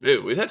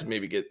 Dude, we'd have to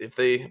maybe if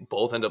they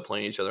both end up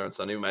playing each other on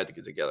Sunday, we might have to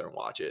get together and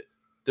watch it,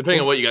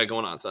 depending on what you got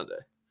going on Sunday.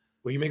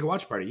 Well, you make a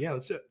watch party. Yeah,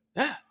 let's do it.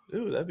 Yeah.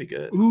 Ooh, that'd be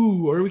good.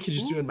 Ooh, or we could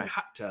just do it in my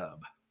hot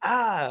tub.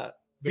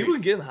 People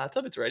can get in the hot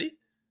tub. It's ready?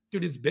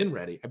 Dude, it's been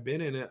ready. I've been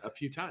in it a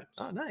few times.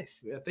 Oh,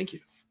 nice. Yeah, thank you.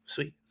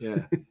 Sweet.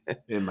 Yeah,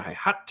 in my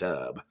hot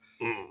tub.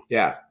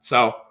 Yeah,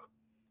 so,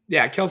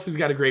 yeah, Kelsey's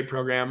got a great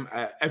program.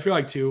 I feel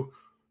like, too,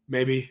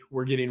 maybe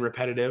we're getting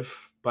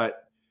repetitive,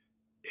 but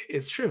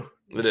it's true.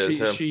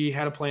 She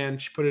had a plan.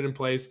 She put it in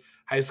place.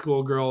 High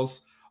school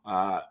girls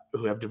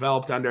who have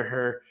developed under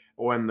her,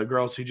 when the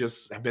girls who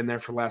just have been there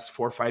for the last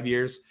 4 or 5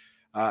 years,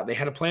 they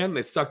had a plan.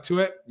 They stuck to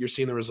it. You're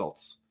seeing the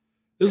results.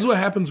 This is what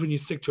happens when you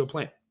stick to a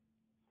plan.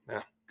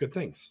 Yeah. Good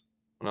things.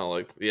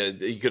 No,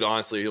 you could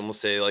honestly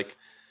almost say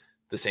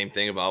the same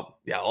thing about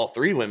all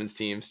 3 women's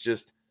teams,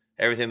 just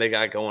everything they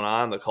got going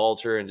on, the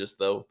culture, and just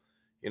the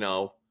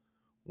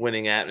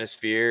winning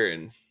atmosphere.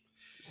 And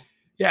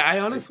yeah, I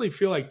honestly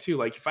feel like too,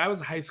 like if I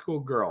was a high school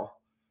girl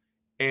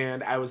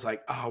and I was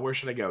like, oh, where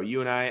should I go?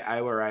 UNI,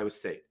 Iowa, or Iowa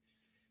State.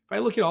 If I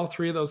look at all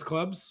 3 of those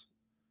clubs,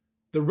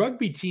 the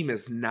rugby team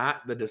is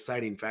not the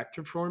deciding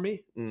factor for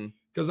me.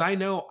 Because I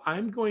know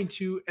I'm going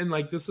to, and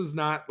this is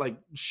not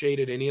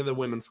shade at any of the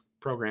women's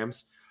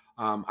programs.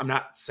 I'm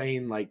not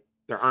saying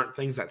there aren't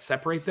things that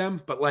separate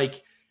them, but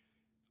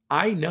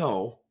I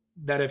know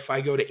that if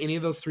I go to any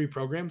of those 3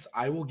 programs,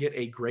 I will get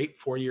a great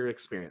 4-year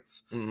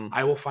experience.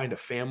 I will find a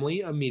family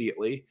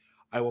immediately.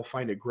 I will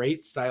find a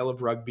great style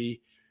of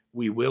rugby.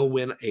 We will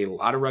win a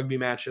lot of rugby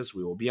matches.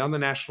 We will be on the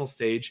national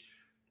stage.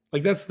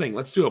 That's the thing.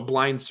 Let's do a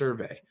blind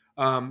survey.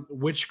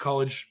 Which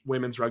college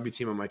women's rugby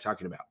team am I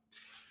talking about?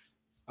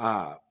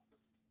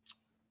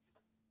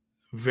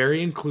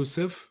 Very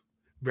inclusive,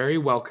 very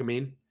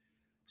welcoming.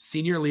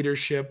 Senior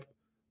leadership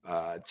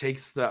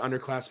takes the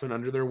underclassmen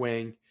under their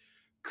wing.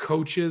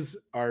 Coaches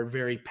are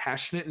very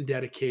passionate and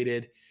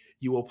dedicated.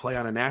 You will play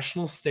on a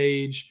national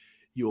stage.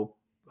 You will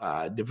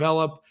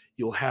develop.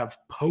 You'll have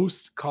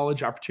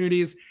post-college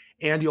opportunities,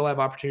 and you'll have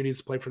opportunities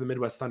to play for the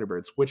Midwest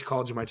Thunderbirds. Which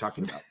college am I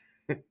talking about?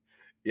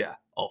 Yeah,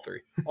 all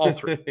 3. All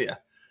 3. Yeah.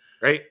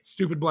 Right?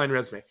 Stupid blind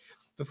resume.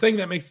 The thing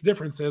that makes the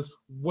difference is,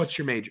 what's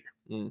your major?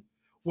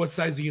 What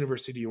size of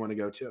university do you want to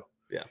go to?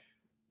 Yeah.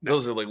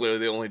 Those are literally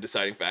the only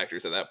deciding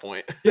factors at that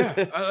point.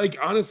 Yeah.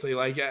 Honestly,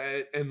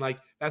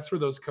 that's where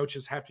those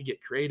coaches have to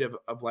get creative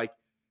of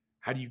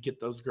how do you get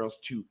those girls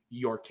to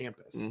your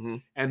campus?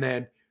 And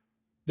then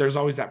there's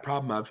always that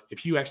problem of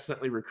if you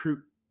accidentally recruit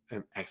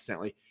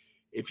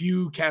if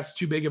you cast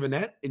too big of a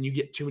net and you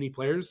get too many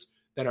players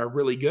that are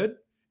really good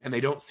and they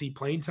don't see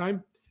playing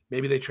time,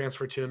 Maybe they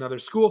transfer to another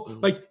school.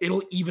 Mhm. Like,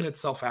 it'll even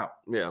itself out.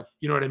 Yeah.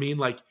 You know what I mean?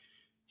 Like,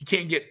 you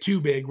can't get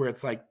too big where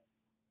it's like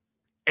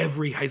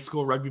every high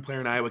school rugby player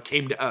in Iowa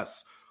came to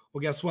us.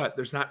 Well, guess what?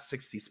 There's not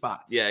 60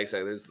 spots. Yeah,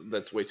 exactly.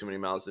 That's way too many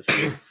mouths to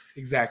feed.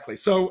 Exactly.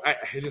 So I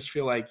just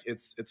feel like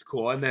it's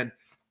cool. And then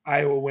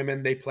Iowa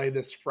women, they play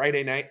this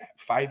Friday night at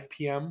 5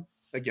 p.m.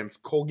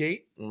 against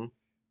Colgate. Mhm.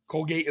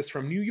 Colgate is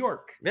from New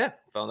York. Yeah,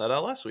 found that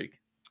out last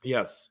week.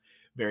 Yes.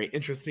 Very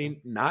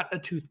interesting. Not a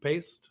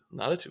toothpaste.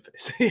 Not a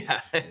toothpaste.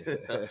 Yeah.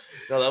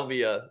 No, that'll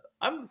be I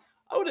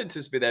would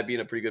anticipate that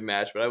being a pretty good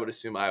match, but I would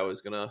assume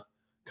Iowa's gonna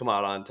come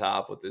out on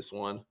top with this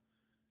one.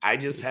 I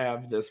just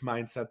have this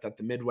mindset that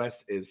the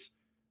Midwest is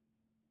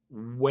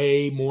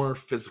way more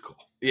physical.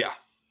 Yeah.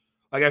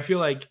 Like, I feel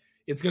like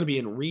it's going to be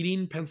in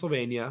Reading,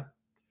 Pennsylvania,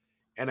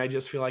 and I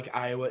just feel like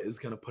Iowa is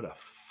going to put a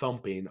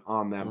thumping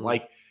on them. Mhm.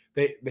 Like,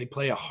 they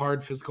play a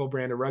hard physical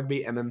brand of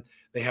rugby, and then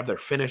they have their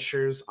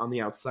finishers on the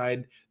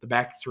outside. The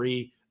back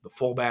three, the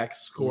fullbacks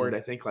scored,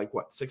 I think,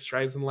 6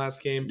 tries in the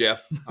last game. Yeah.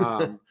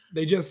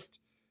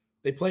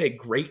 They play a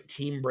great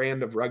team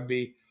brand of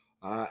rugby.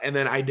 And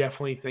then I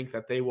definitely think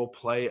that they will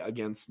play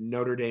against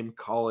Notre Dame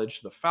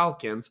College, the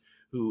Falcons,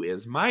 who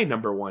is my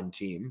number one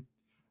team.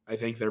 I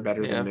think they're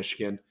better Yeah. than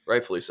Michigan.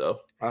 Rightfully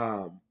so.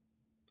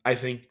 I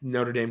think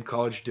Notre Dame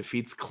College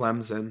defeats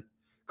Clemson.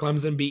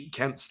 Clemson beat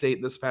Kent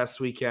State this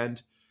past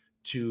weekend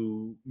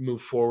to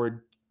move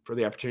forward for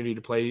the opportunity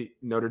to play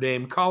Notre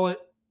Dame College.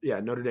 Yeah,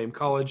 Notre Dame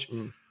College.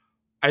 Mm.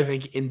 I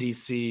think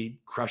NDC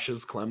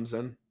crushes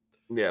Clemson.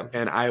 Yeah.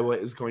 And Iowa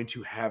is going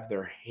to have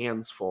their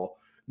hands full.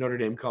 Notre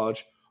Dame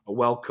College, a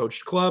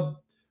well-coached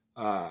club,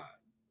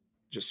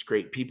 just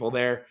great people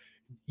there.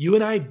 You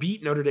and I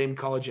beat Notre Dame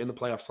College in the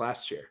playoffs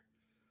last year,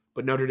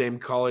 but Notre Dame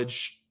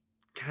College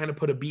kind of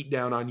put a beat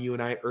down on you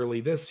and I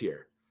early this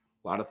year.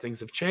 A lot of things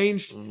have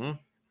changed. Mm-hmm.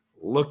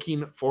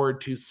 Looking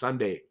forward to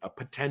Sunday, a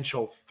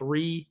potential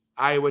 3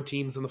 Iowa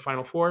teams in the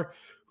Final Four.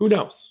 Who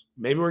knows?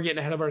 Maybe we're getting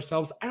ahead of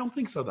ourselves. I don't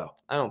think so, though.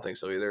 I don't think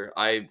so either.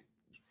 I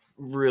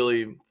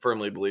really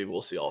firmly believe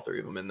we'll see all 3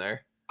 of them in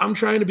there. I'm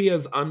trying to be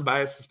as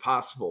unbiased as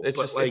possible. It's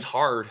but just it's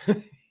hard,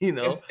 you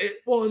know.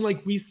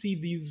 And we see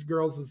these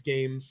girls'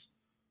 games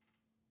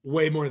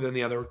way more than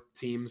the other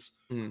teams.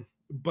 Mm.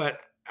 But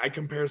I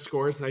compare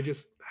scores and I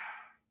just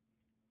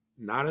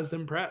not as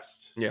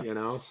impressed. Yeah. You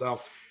know,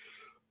 so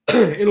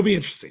it'll be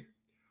interesting.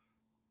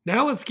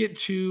 Now let's get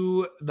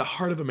to the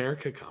Heart of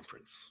America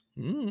Conference.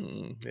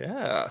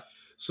 Yeah.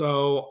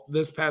 So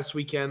this past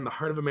weekend, the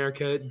Heart of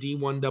America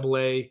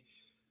D1AA,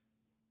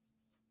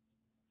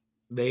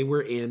 they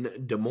were in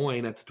Des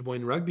Moines at the Des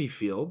Moines Rugby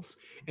Fields,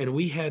 and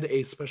we had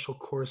a special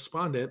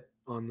correspondent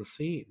on the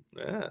scene.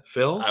 Yeah.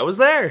 Phil? I was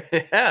there.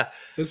 Yeah.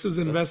 This is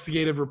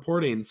investigative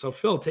reporting. So,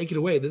 Phil, take it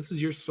away. This is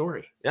your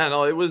story. Yeah,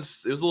 no, it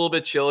was a little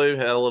bit chilly. We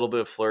had a little bit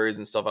of flurries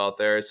and stuff out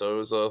there, so it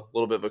was a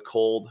little bit of a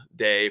cold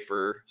day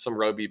for some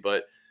rugby,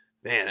 but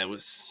man, it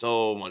was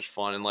so much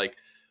fun. And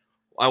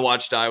I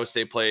watched Iowa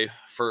State play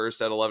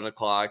first at 11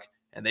 o'clock,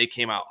 and they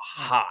came out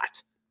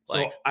hot.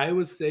 So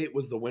Iowa State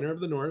was the winner of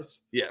the North.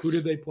 Yes. Who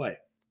did they play?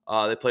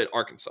 They played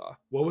Arkansas.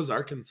 What was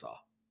Arkansas?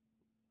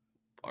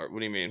 What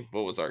do you mean?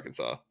 What was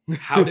Arkansas?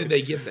 How did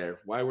they get there?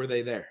 Why were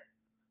they there?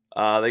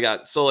 They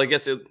got I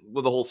guess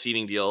with the whole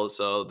seeding deal.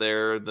 So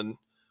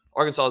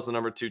Arkansas is the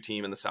number 2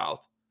 team in the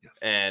South, yes,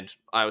 and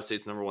Iowa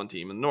State's the number 1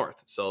 team in the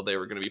North. So they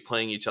were going to be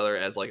playing each other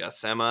as a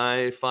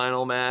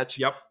semifinal match.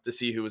 Yep. To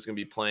see who was going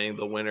to be playing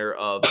the winner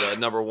of the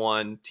number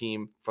 1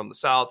 team from the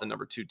South and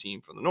number 2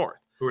 team from the North.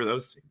 Who are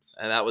those teams?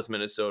 And that was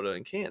Minnesota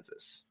and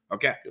Kansas.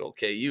 Okay. Good old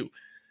KU.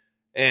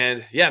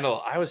 And yeah, no,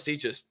 Iowa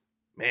State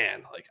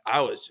I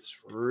was just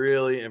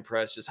really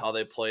impressed just how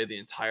they played the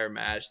entire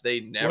match. They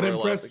never What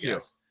impressed you?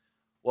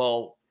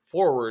 Well,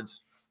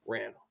 forwards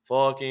ran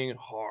fucking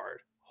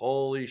hard.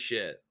 Holy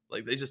shit.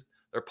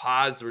 Their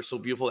pods were so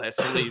beautiful. They had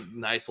so many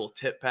nice little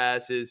tip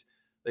passes.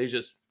 They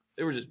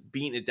were just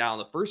beating it down.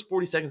 The first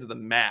 40 seconds of the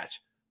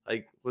match,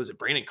 was it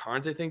Brandon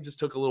Carnes, I think, just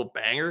took a little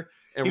banger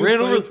and He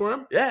ran was over for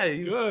him? Yeah,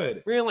 he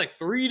Good. ran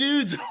 3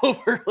 dudes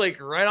over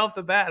right off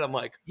the bat. I'm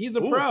like, he's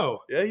a ooh. pro.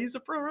 Yeah, he's a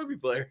pro rugby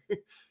player.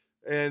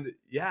 And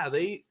yeah,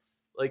 they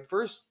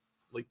first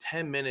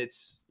 10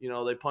 minutes,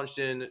 they punched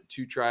in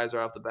 2 tries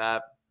right off the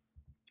bat.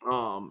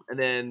 And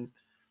then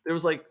there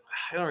was I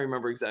don't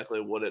remember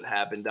exactly what had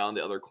happened down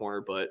the other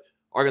corner, but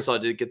Arkansas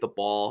did get the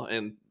ball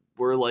and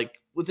were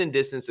within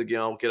distance to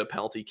get a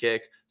penalty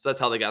kick. So that's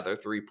how they got their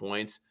 3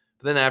 points.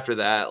 But then after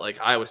that,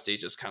 Iowa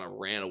State just kind of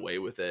ran away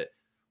with it,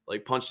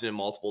 punching in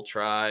multiple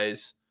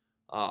tries.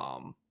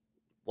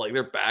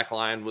 Their back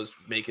line was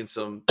making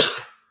some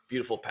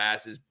beautiful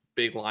passes,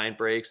 big line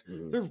breaks.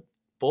 Mm-hmm.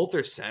 Both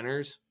their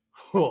centers,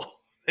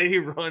 they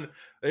run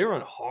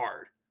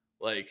hard.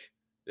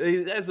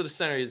 As the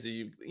center as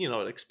you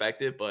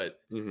expect it, but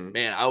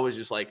man, I was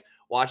just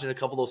watching a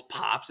couple of those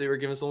pops they were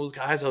giving some of those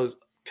guys. I was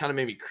kind of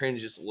made me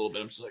cringe just a little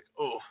bit. I'm just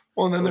oh.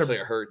 Well, and then it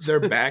hurts. Their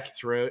back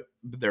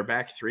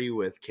three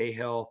with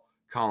Cahill,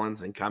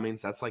 Collins, and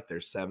Cummings. That's their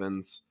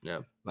 7s. Yeah,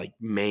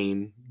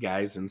 main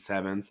guys in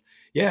 7s.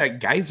 Yeah,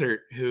 Geisert,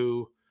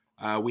 who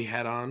we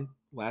had on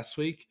last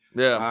week,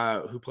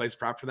 Yeah. who plays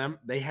prop for them.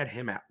 They had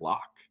him at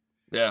lock.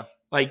 Yeah.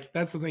 Like,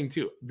 that's the thing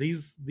too.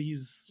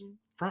 These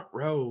front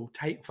row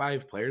tight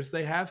 5 players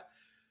they have,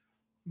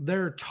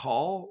 they're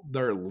tall,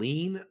 they're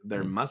lean,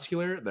 they're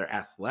muscular, they're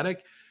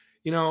athletic.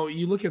 You know,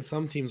 you look at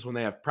some teams when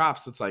they have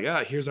props, it's like,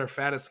 oh, here's our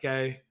fattest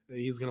guy.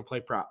 He's going to play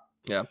prop.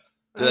 Yeah.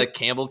 Dude, that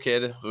Campbell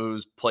kid who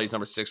plays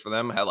number 6 for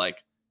them had like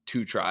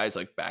 2 tries,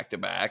 like back to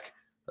back.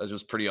 That was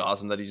just pretty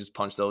awesome that he just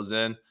punched those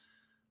in.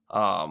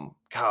 God,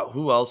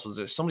 who else was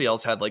there? Somebody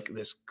else had like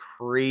this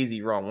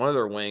crazy run. One of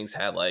their wings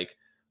had like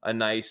a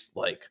nice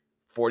like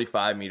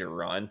 45-meter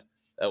run.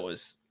 That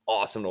was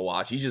awesome to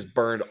watch. He just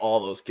burned all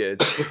those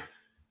kids.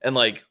 And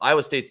like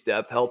Iowa State's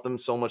depth helped them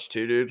so much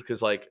too, dude.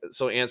 Because like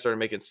Ant started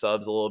making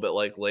subs a little bit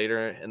like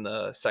later in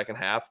the second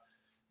half,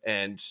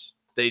 and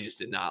they just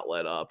did not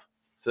let up.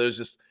 So it was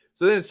just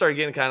then it started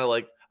getting kind of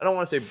like, I don't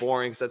want to say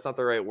boring because that's not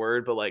the right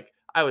word, but like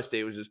Iowa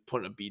State was just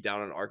putting a beat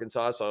down on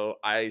Arkansas. So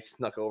I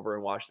snuck over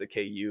and watched the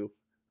KU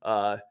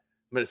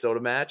Minnesota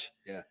match.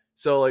 Yeah.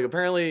 So like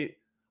apparently,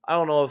 I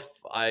don't know if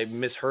I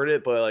misheard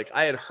it, but like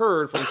I had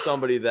heard from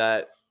somebody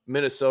that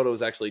Minnesota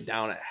was actually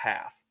down at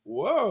half.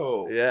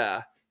 Whoa.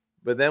 Yeah.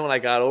 But then when I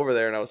got over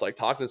there and I was like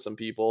talking to some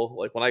people,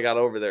 like when I got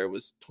over there, it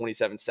was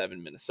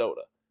 27-7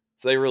 Minnesota.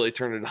 So they really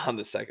turned it on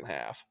the second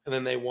half. And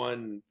then they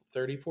won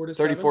 34-7?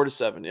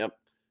 34-7, yep.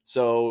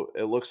 So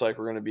it looks like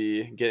we're going to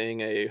be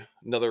getting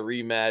another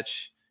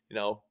rematch, you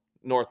know,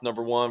 North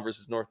number 1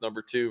 versus North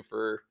number 2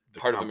 for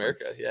The Heart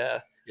conference. of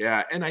America. Yeah.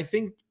 Yeah. And I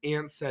think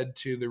Ant said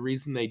too, the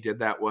reason they did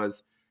that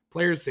was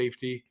player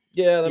safety.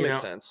 Yeah, that You makes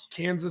know, sense.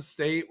 Kansas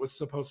State was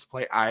supposed to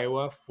play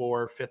Iowa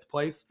for 5th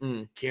place.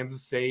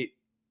 Kansas State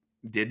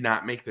did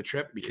not make the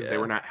trip because they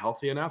were not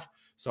healthy enough.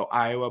 So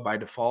Iowa by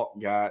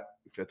default got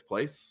 5th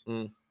place.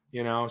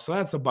 You know, so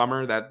that's a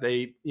bummer that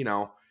they, you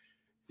know,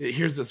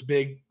 here's this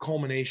big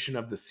culmination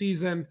of the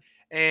season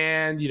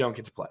and you don't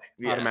get to play.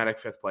 Automatic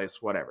 5th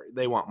place, whatever.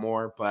 They want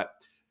more, but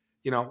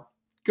you know,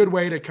 good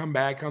way to come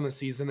back on the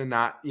season and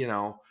not, you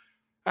know,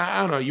 I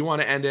don't know, you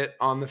want to end it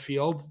on the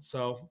field.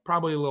 So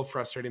probably a little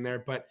frustrating there,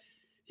 but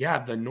yeah,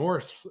 the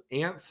North,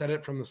 Ant said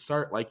it from the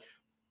start, like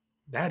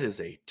that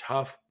is a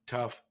tough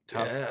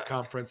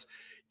conference.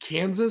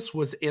 Kansas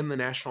was in the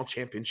national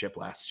championship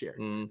last year.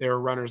 They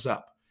were runners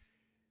up.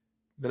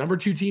 The number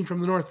 2 team from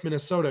the North,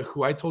 Minnesota,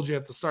 who I told you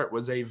at the start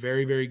was a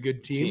very, very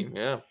good team.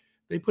 Yeah.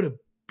 They put a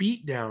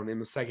beat down in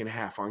the second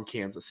half on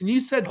Kansas. And you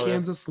said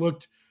Kansas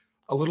looked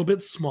a little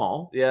bit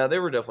small. Yeah, they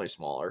were definitely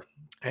smaller.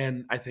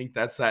 And I think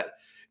that's that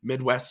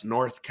Midwest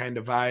North kind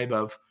of vibe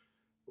of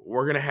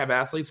we're going to have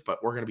athletes,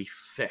 but we're going to be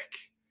thick.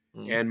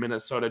 And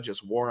Minnesota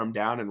just wore them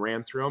down and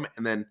ran through them.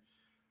 And then,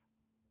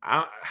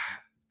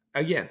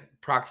 again,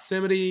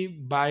 proximity,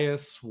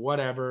 bias,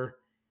 whatever.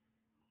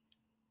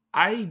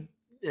 I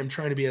am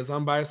trying to be as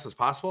unbiased as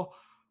possible.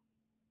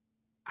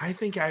 I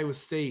think Iowa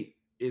State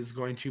is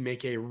going to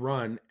make a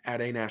run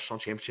at a national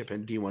championship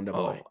in D1AA.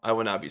 Oh, I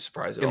would not be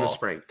surprised at all. In the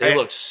spring. They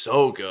look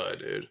so good,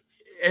 dude.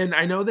 And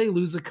I know they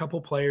lose a couple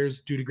players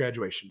due to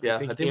graduation. Yeah, I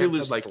think they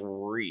lose like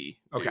 3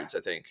 dudes, I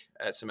think,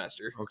 at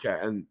semester. Okay,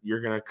 and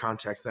you're going to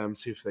contact them,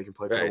 see if they can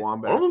play for the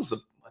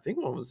Wombats. I think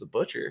one was the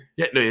Butcher.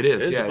 Yeah, no, it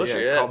is. The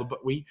Butcher. Call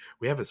we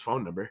have his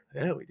phone number.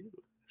 Yeah, we do.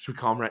 Should we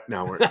call him right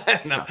now?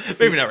 No,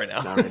 maybe not right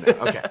now. Not right now.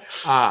 Okay.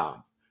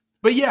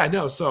 But yeah,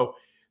 no, so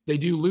they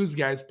do lose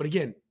guys. But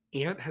again,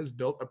 Ant has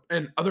built,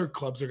 and other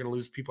clubs are going to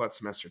lose people at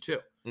semester too.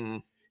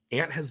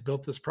 Ant has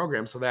built this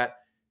program so that,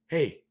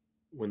 hey,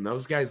 when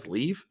those guys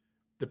leave,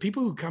 the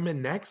people who come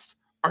in next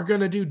are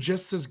going to do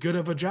just as good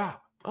of a job.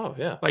 Oh,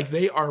 yeah. Like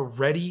they are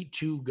ready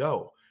to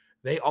go.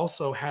 They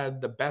also had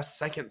the best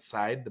second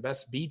side, the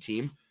best B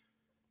team.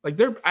 Like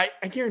I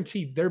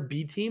guarantee their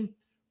B team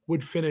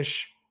would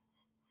finish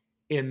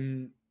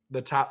in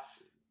the top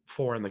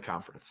 4 in the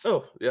conference.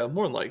 Oh, yeah,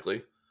 more than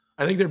likely.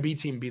 I think their B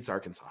team beats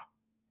Arkansas.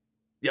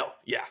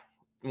 Yeah,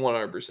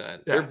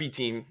 100%. Their B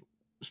team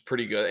was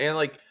pretty good. And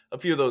like a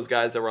few of those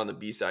guys that were on the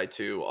B side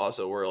too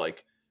also were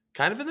like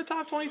kind of in the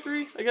top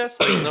 23, I guess,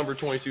 like number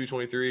 22,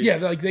 23. Yeah,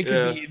 like they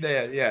could be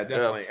there. Yeah,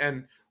 definitely. Yeah.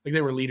 And like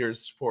they were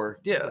leaders for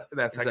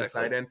that second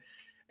side.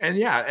 And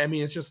yeah, I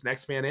mean, it's just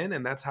next man in.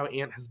 And that's how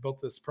Ant has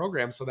built this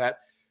program so that,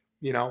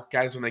 you know,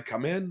 guys, when they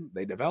come in,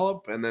 they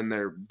develop and then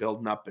they're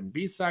building up in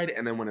B side.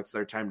 And then when it's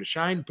their time to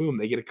shine, boom,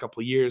 they get a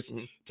couple of years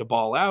to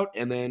ball out.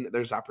 And then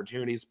there's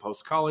opportunities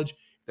post-college.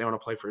 If they want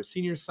to play for a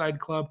senior side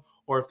club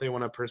or if they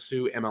want to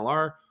pursue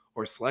MLR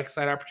or select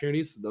side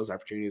opportunities, those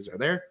opportunities are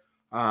there.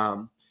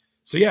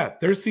 So yeah,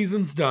 their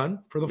season's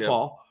done for the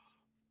fall.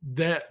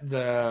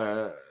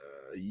 Because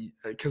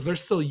they're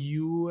still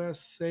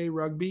USA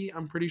Rugby,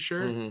 I'm pretty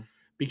sure,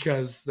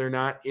 because they're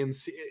not in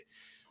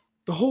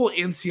the whole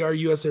NCR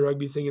USA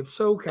Rugby thing. It's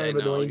so kind of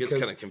annoying because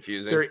kind of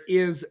confusing. There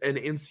is an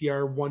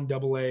NCR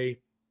 1AA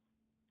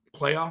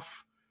playoff.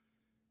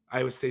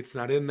 Iowa State's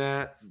not in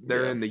that.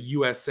 They're in the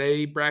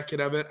USA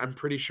bracket of it. I'm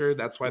pretty sure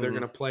that's why they're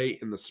going to play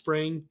in the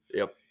spring.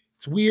 Yep,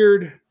 it's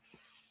weird.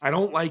 I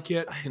don't like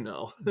it. I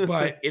know.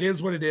 But it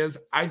is what it is.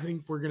 I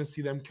think we're going to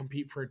see them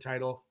compete for a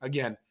title.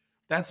 Again,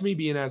 that's me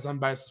being as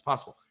unbiased as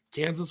possible.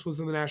 Kansas was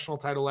in the national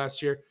title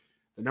last year.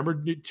 The number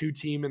 2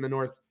 team in the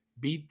North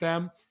beat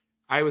them.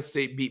 Iowa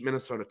State beat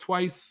Minnesota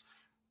twice.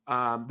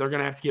 They're going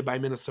to have to get by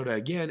Minnesota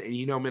again.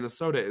 And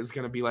Minnesota is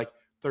going to be like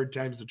 3rd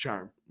time's the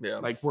charm. Yeah.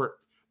 Like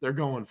they're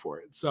going for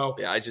it. So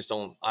yeah,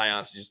 I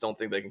honestly just don't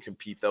think they can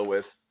compete though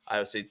with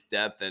Iowa State's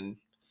depth. And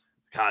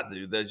God,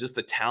 dude, there's just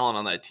the talent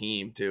on that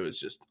team too is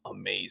just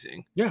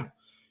amazing. Yeah.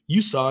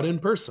 You saw it in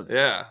person.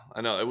 Yeah,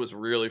 I know. It was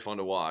really fun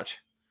to watch.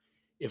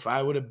 If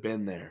I would have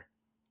been there,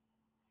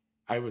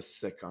 I was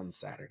sick on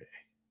Saturday.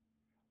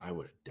 I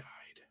would have died.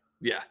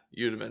 Yeah,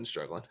 you'd have been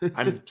struggling.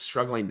 I'm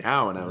struggling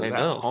now, and I was I at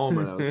know. home,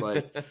 and I was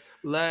like,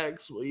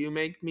 Lex, will you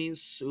make me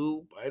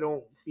soup? I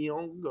don't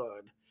feel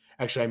good.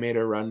 Actually, I made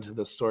her run to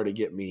the store to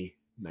get me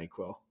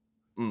NyQuil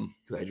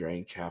because I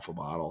drank half a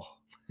bottle.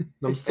 And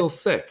I'm still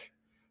sick.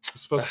 I'm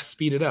supposed to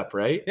speed it up,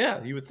 right?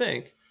 Yeah, you would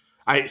think.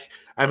 I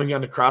haven't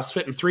gone to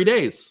CrossFit in 3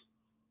 days.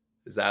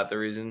 Is that the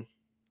reason?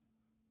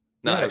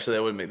 No, Yes. actually,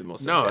 that wouldn't make the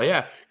most sense. No,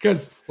 yeah,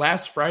 because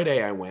last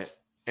Friday I went.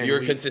 And you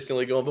were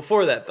consistently going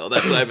before that, though.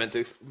 That's what I meant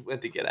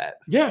to get at.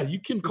 Yeah, you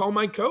can call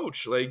my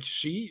coach. Like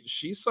she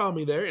saw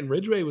me there, and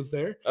Ridgway was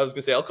there. I was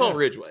gonna say I'll call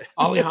Ridgway.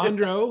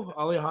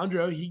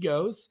 Alejandro, he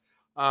goes.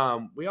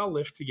 We all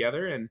lift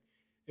together, and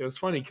it was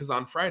funny because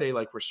on Friday,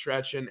 like we're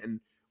stretching and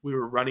we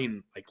were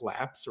running like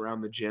laps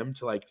around the gym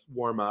to like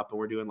warm up, and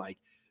we're doing like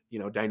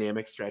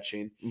dynamic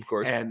stretching, Of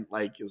course. And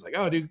like it was like,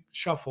 oh, do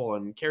shuffle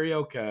and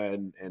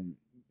karaoke and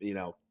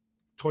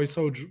toy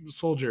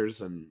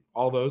soldiers and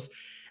all those.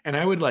 And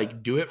I would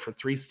like do it for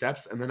 3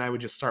 steps, and then I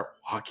would just start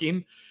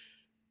walking.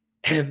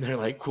 And they're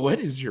like, "What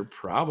is your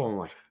problem?" I'm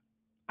like,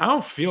 I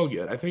don't feel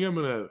good. I think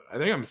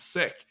I'm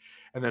sick.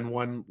 And then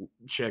one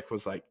chick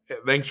was like,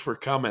 "Thanks for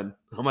coming."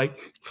 I'm like,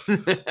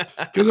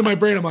 because in my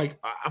brain, I'm like,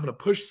 I'm gonna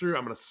push through.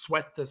 I'm gonna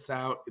sweat this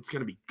out. It's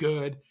gonna be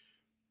good.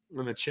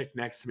 And the chick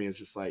next to me is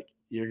just like,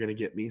 "You're gonna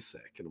get me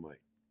sick." And I'm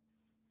like,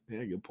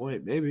 yeah, good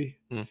point, maybe.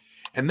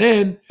 And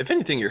then, if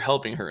anything, you're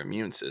helping her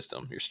immune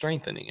system. You're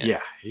strengthening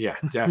it. Yeah,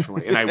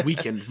 definitely. And I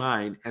weakened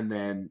mine. And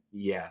then,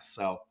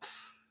 so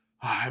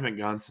I haven't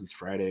gone since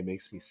Friday. It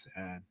makes me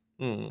sad.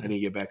 I need to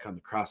get back on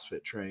the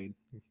CrossFit train.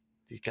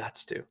 You got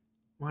to.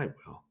 I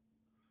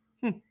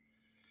will.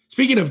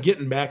 Speaking of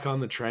getting back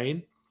on the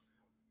train,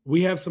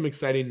 we have some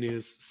exciting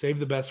news. Save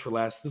the best for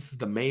last. This is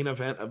the main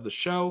event of the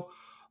show.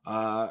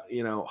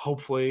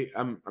 Hopefully,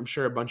 I'm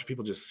sure a bunch of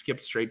people just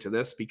skipped straight to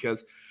this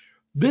because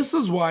this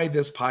is why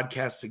this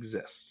podcast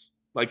exists.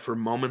 Like for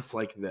moments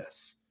like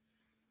this.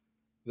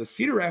 The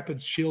Cedar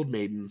Rapids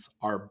Shieldmaidens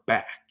are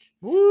back.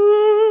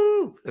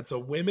 Woo! That's a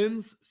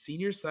women's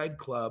senior side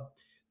club.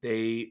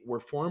 They were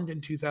formed in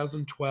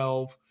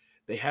 2012.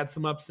 They had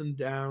some ups and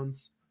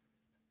downs.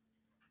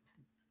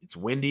 It's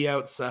windy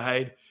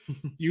outside.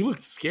 You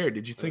looked scared.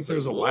 Did you think there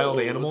was a wild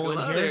animal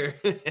in here?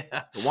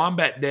 Yeah. The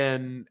Wombat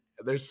Den,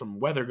 there's some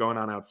weather going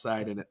on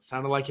outside, and it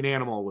sounded like an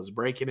animal was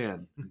breaking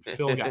in. And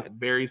Phil got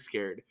very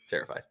scared.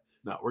 Terrified.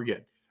 No, we're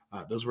good.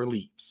 Those were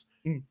leaves.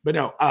 But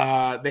no,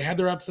 they had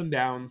their ups and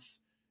downs,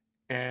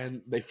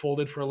 and they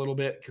folded for a little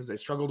bit because they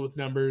struggled with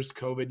numbers,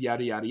 COVID,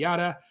 yada, yada,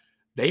 yada.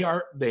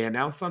 They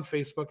announced on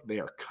Facebook they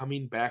are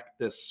coming back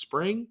this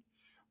spring.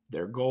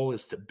 Their goal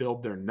is to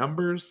build their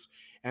numbers,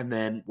 and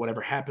then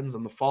whatever happens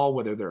in the fall,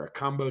 whether they're a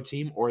combo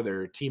team or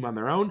they're a team on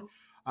their own,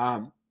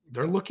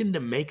 they're looking to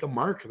make a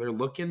mark. They're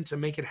looking to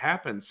make it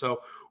happen.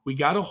 So we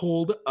got a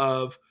hold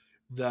of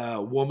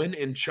the woman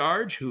in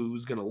charge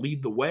who's going to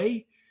lead the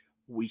way.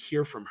 We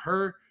hear from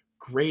her.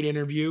 Great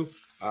interview.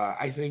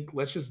 I think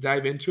let's just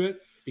dive into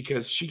it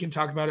because she can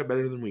talk about it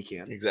better than we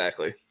can.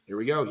 Exactly. Here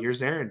we go.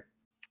 Here's Erin.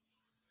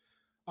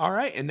 All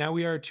right. And now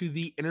we are to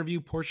the interview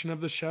portion of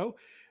the show.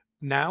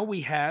 Now we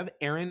have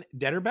Erin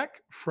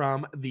Detterbeck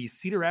from the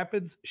Cedar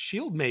Rapids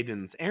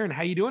Shieldmaidens. Erin,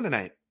 how you doing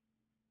tonight?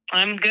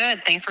 I'm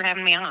good. Thanks for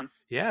having me on.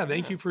 Yeah,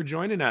 thank you for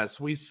joining us.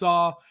 We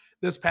saw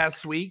this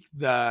past week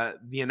the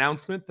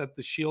announcement that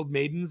the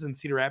Shieldmaidens in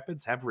Cedar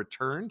Rapids have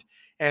returned.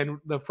 And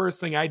the first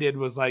thing I did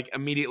was like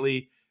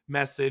immediately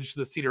message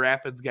the Cedar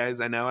Rapids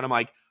guys I know. And I'm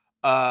like,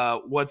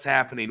 what's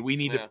happening? We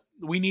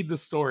need the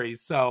story.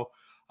 So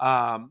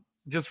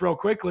just real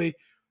quickly,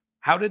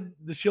 how did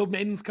the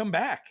Shieldmaidens come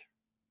back?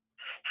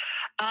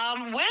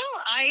 Well,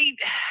 I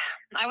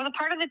was a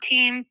part of the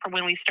team from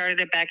when we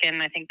started it back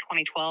in, I think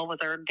 2012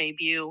 was our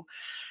debut,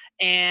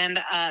 and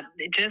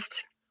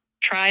just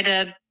try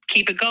to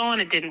keep it going.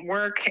 It didn't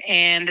work.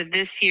 And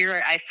this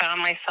year I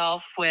found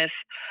myself with,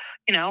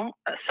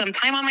 some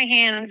time on my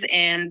hands,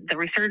 and the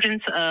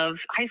resurgence of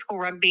high school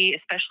rugby,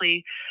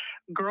 especially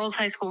girls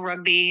high school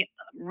rugby,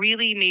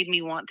 really made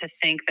me want to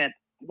think that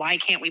why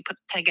can't we put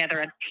together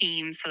a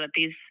team so that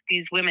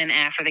these women,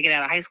 after they get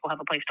out of high school,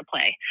 have a place to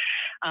play?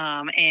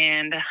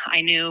 And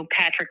I knew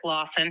Patrick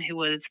Lawson, who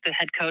was the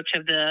head coach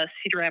of the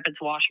Cedar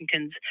Rapids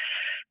Washington's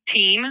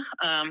team,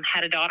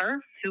 had a daughter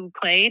who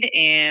played.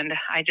 And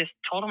I just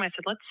told him, I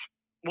said,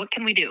 what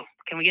can we do?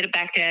 Can we get it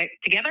back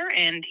together?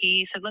 And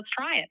he said, let's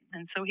try it.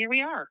 And so here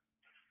we are.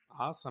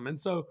 Awesome. And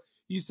so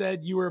you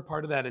said you were a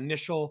part of that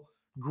initial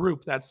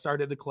group that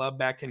started the club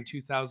back in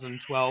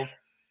 2012.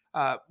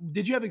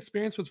 Did you have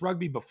experience with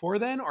rugby before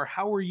then, or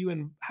how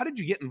did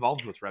you get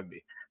involved with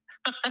rugby?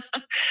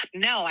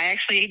 No, I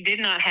actually did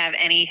not have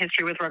any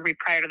history with rugby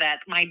prior to that.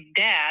 My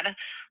dad,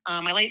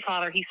 my late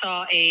father, he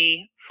saw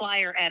a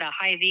flyer at a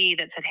Hy-Vee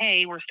that said,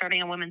 "Hey, we're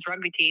starting a women's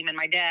rugby team." And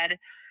my dad,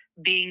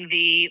 being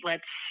the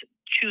let's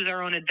choose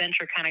our own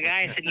adventure kind of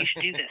guy, said, "You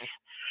should do this."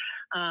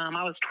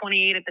 I was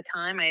 28 at the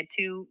time. I had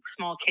two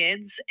small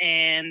kids,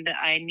 and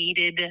I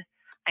needed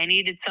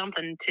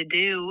something to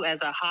do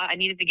as a I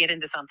needed to get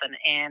into something,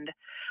 and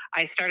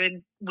I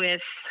started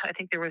with, I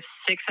think there was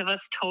 6 of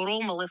us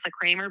total. Melissa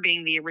Kramer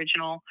being the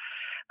original,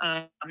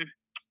 um,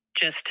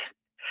 just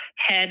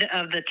head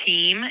of the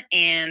team,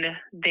 and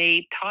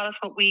they taught us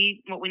what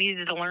we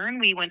needed to learn.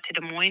 We went to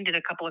Des Moines, did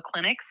a couple of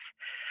clinics,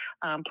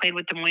 played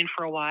with Des Moines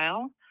for a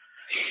while,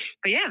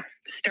 but yeah,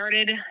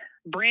 started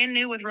brand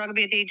new with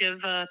rugby at the age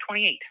of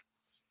 28.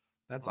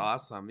 That's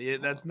awesome.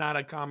 That's not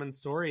a common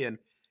story. And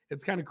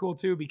it's kind of cool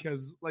too,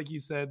 because like you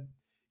said,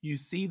 you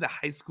see the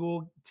high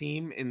school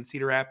team in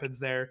Cedar Rapids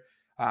there,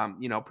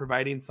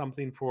 providing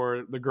something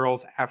for the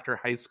girls after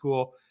high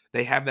school.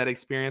 They have that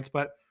experience,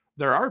 but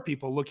there are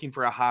people looking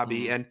for a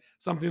hobby and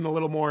something a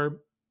little more,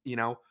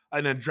 an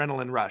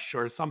adrenaline rush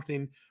or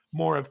something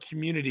more of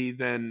community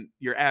than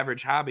your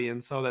average hobby.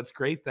 And so that's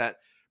great that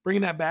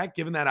bringing that back,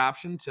 giving that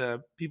option to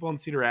people in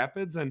Cedar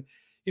Rapids. And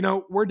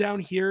we're down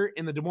here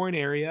in the Des Moines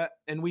area,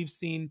 and we've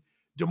seen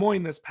Des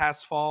Moines this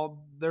past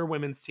fall, their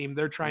women's team,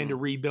 they're trying to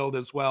rebuild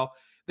as well.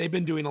 They've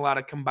been doing a lot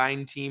of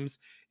combined teams.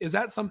 Is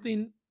that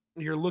something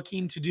you're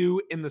looking to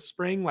do in the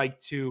spring, like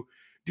to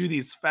do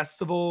these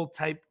festival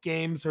type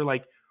games, or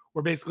like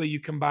where basically you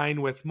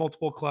combine with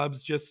multiple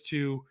clubs just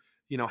to,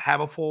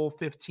 have a full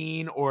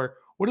 15? Or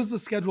what does the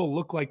schedule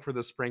look like for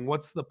the spring?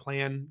 What's the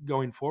plan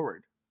going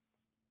forward?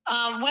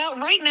 Well,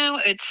 right now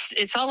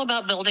it's all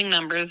about building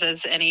numbers,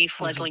 as any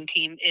fledgling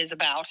team is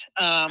about.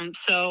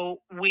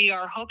 So we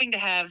are hoping to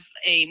have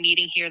a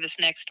meeting here this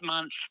next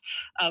month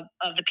of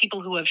the people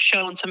who have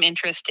shown some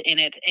interest in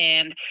it.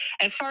 And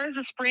as far as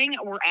the spring,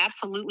 we're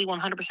absolutely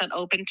 100%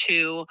 open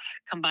to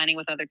combining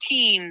with other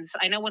teams.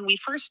 I know when we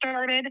first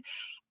started,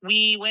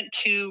 we went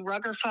to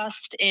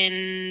Ruggerfest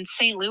in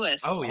St.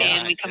 Louis,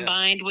 and we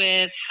combined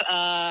with,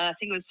 I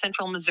think it was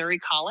Central Missouri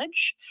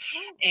College.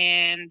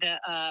 And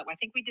I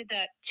think we did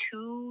that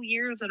 2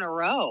 years in a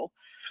row.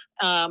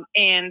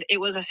 And it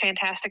was a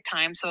fantastic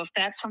time. So if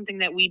that's something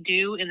that we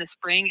do in the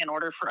spring in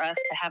order for us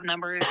to have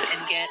numbers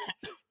and get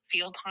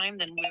field time,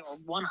 then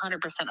we're 100%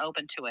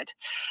 open to it.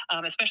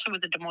 Especially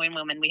with the Des Moines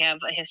women, we have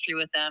a history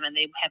with them, and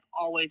they have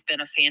always been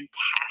a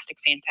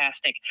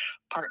fantastic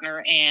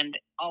partner, and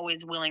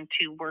always willing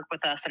to work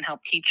with us and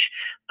help teach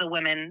the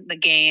women the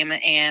game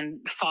and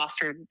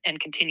foster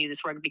and continue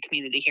this rugby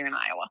community here in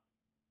Iowa.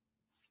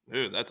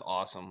 Dude, that's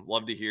awesome.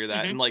 Love to hear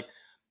that. And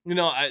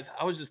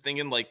I was just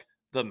thinking, like,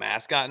 the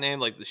mascot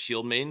name, like the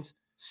Shieldmaidens,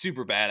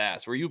 super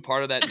badass. Were you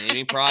part of that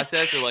naming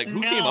process, or like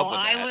who came up with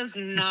that? I was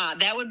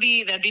not. That'd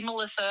be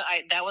Melissa.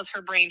 That was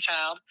her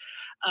brainchild.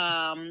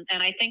 And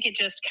I think it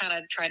just kind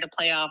of tried to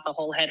play off the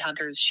whole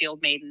Headhunters,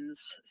 Shieldmaidens,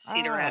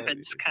 Cedar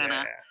Rapids kind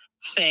of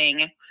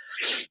thing.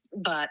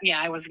 But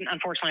yeah,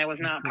 unfortunately I was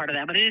not part of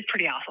that, but it is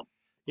pretty awesome.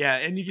 Yeah,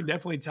 and you can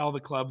definitely tell the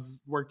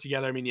clubs work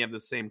together. I mean, you have the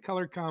same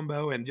color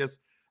combo, and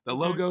just the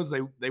logos,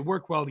 they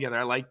work well together.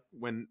 I like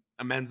when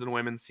a men's and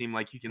women's team,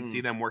 like you can see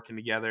them working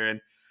together.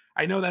 And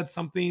I know that's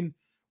something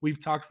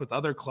we've talked with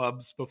other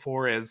clubs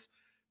before is,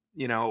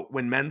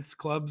 when men's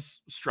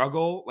clubs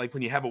struggle, like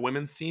when you have a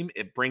women's team,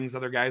 it brings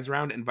other guys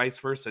around, and vice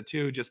versa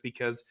too, just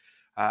because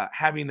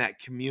having that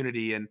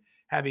community and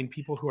having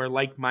people who are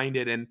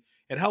like-minded, and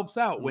it helps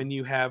out when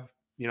you have,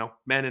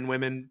 men and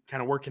women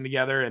kind of working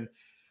together. And,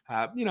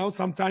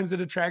 sometimes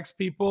it attracts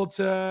people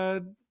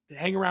to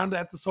hang around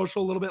at the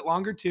social a little bit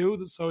longer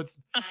too. So it's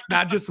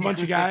not just a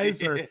bunch of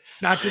guys or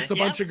not just a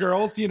bunch of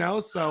girls,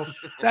 so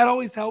that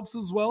always helps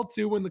as well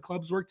too, when the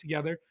clubs work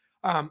together.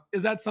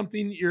 Is that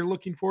something you're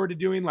looking forward to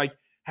doing? Like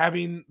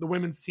having the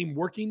women's team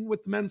working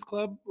with the men's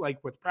club,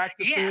 like with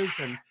practices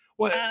and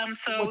what,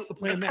 what's the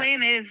plan?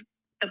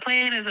 The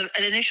plan is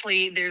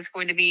initially there's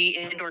going to be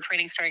indoor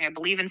training starting, I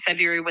believe, in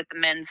February with the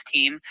men's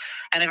team.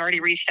 And I've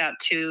already reached out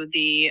to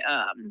the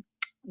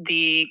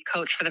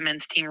coach for the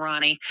men's team,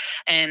 Ronnie,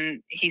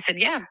 and he said,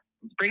 yeah,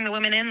 bring the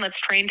women in, let's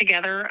train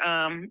together.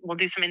 We'll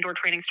do some indoor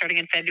training starting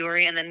in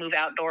February and then move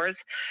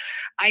outdoors.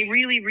 I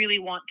really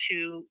want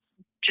to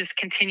just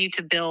continue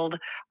to build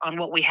on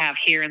what we have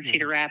here in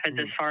Cedar Rapids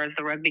as far as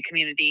the rugby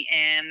community,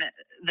 and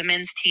the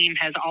men's team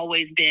has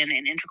always been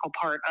an integral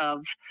part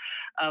of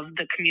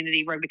the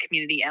community, rugby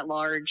community at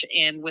large.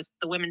 And with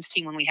the women's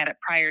team, when we had it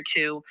prior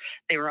to,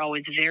 they were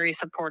always very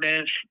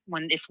supportive.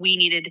 If we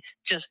needed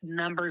just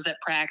numbers at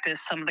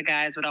practice, some of the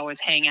guys would always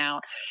hang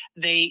out.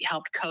 They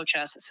helped coach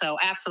us. So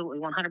absolutely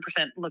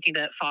 100% looking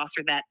to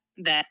foster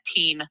that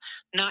team,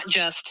 not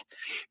just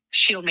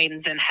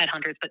Shieldmaidens and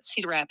Headhunters, but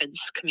Cedar Rapids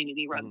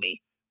community rugby.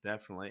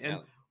 Definitely.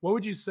 And what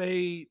would you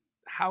say,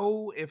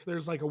 if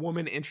there's like a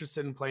woman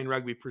interested in playing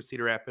rugby for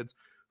Cedar Rapids,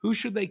 who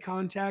should they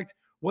contact?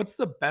 What's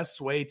the best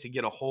way to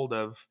get a hold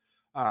of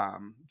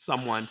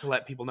someone to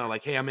let people know,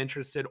 like, hey, I'm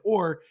interested?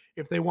 Or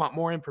if they want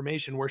more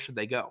information, where should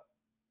they go?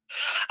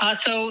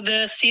 So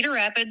the Cedar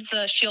Rapids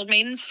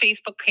Shieldmaidens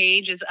Facebook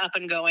page is up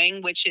and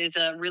going, which is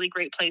a really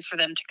great place for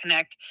them to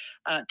connect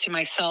to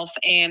myself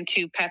and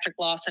to Patrick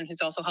Lawson,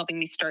 who's also helping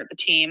me start the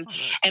team. Oh, nice.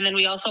 And then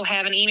we also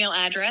have an email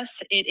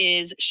address. It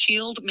is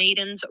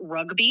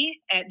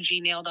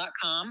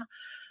shieldmaidensrugby@gmail.com.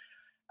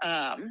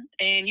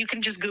 And you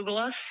can just Google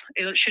us.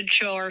 It should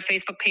show our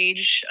Facebook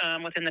page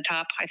within the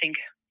top, I think,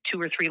 2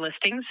 or 3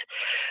 listings.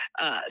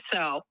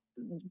 So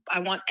I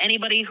want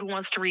anybody who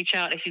wants to reach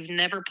out. If you've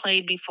never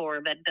played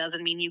before, that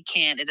doesn't mean you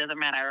can't. It doesn't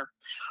matter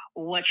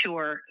what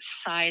your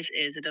size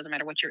is. It doesn't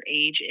matter what your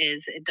age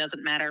is. It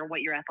doesn't matter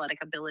what your athletic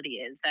ability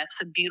is. That's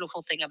the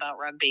beautiful thing about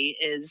rugby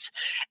is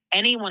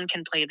anyone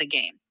can play the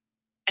game.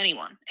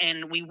 Anyone.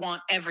 And we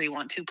want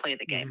everyone to play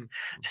the game.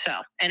 Mm-hmm.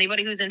 So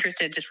anybody who's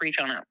interested, just reach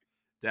on out.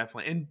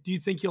 Definitely. And do you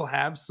think you'll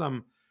have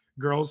some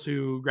girls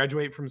who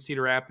graduate from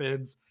Cedar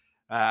Rapids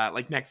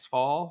like next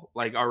fall,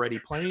 like already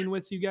playing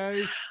with you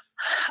guys?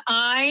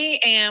 I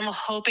am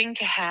hoping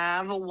to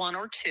have 1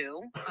 or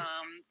 2.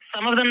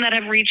 Some of them that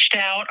have reached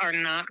out are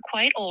not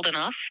quite old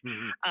enough,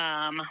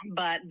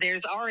 but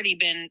there's already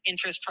been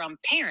interest from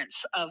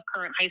parents of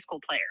current high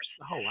school players.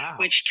 Oh, wow.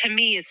 Which to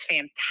me is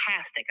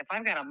fantastic. If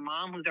I've got a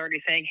mom who's already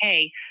saying,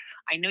 hey,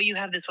 I know you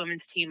have this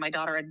women's team. My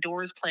daughter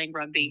adores playing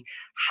rugby.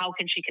 How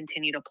can she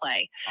continue to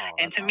play? Oh,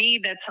 and to me,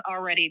 that's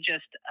already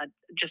just a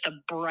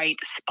bright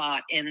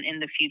spot in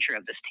the future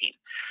of this team.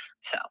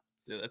 So.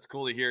 Dude, that's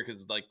cool to hear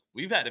because like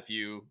we've had a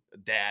few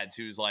dads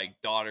whose like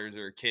daughters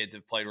or kids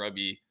have played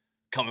rugby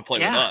come and play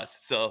with us.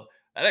 So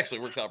that actually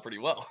works out pretty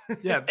well.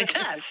 Yeah, it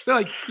does. They're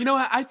like, you know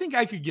what? I think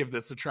I could give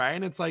this a try.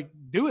 And it's like,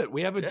 do it.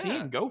 We have a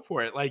team. Go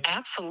for it. Like,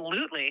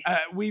 absolutely.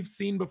 We've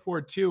seen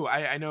before too.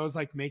 I know it's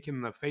like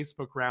making the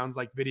Facebook rounds,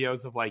 like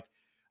videos of like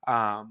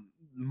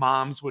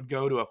moms would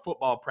go to a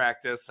football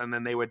practice and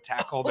then they would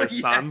tackle their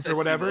sons or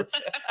whatever.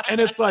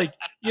 And it's like,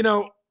 you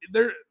know,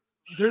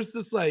 there's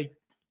this like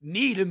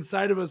need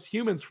inside of us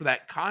humans for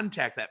that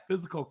contact, that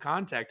physical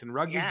contact, and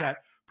rugby's that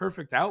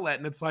perfect outlet.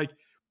 And it's like,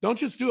 don't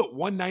just do it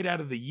one night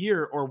out of the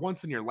year or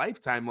once in your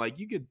lifetime. Like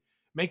you could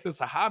make this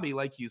a hobby,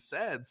 like you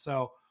said.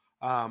 So,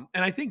 and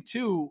I think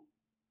too,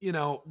 you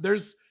know,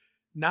 there's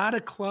not a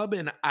club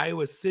in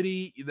Iowa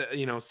City,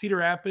 you know, Cedar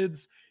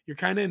Rapids, you're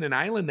kind of in an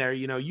island there.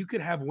 You know, you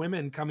could have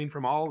women coming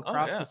from all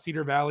across the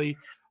Cedar Valley,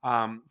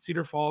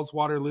 Cedar Falls,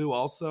 Waterloo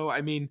also. I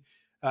mean,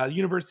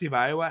 University of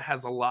Iowa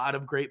has a lot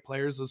of great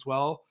players as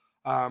well.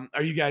 Are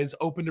you guys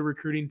open to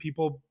recruiting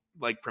people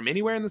like from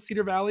anywhere in the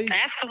Cedar Valley?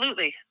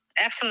 Absolutely.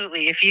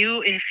 Absolutely. If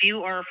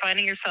you are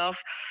finding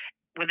yourself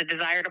with a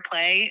desire to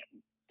play,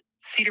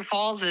 Cedar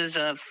Falls is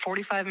a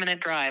 45-minute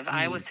drive.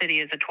 Iowa City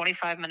is a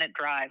 25-minute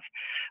drive.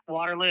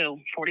 Waterloo,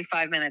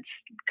 45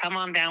 minutes. Come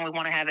on down. We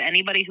want to have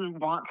anybody who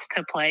wants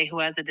to play, who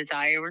has a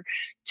desire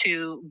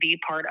to be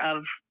part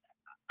of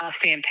a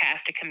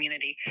fantastic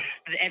community.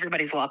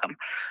 Everybody's welcome.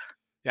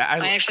 Yeah,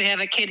 I actually have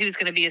a kid who's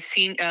going to be a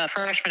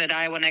freshman at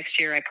Iowa next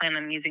year. I plan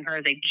on using her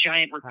as a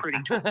giant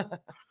recruiting tool.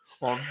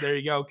 Well, there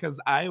you go. Because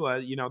Iowa,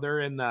 you know,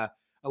 they're in the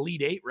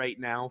Elite 8 right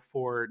now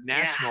for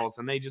nationals,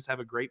 and they just have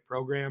a great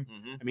program.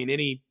 I mean,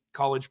 any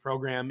college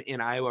program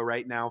in Iowa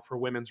right now for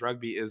women's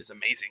rugby is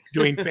amazing,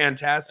 doing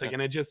fantastic.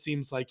 And it just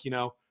seems like, you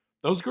know,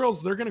 those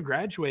girls, they're going to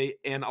graduate,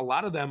 and a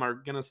lot of them are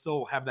going to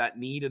still have that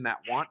need and that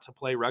want to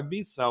play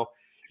rugby. So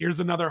here's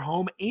another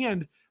home.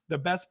 And the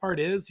best part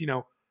is, you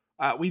know,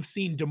 we've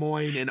seen Des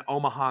Moines and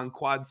Omaha and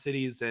Quad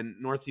Cities and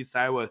Northeast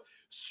Iowa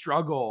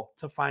struggle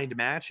to find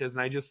matches.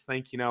 And I just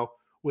think, you know,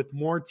 with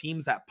more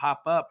teams that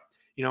pop up,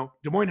 you know,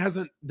 Des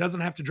Moines doesn't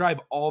have to drive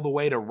all the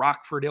way to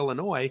Rockford,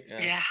 Illinois.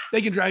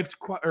 They can drive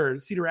to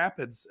Cedar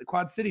Rapids.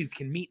 Quad Cities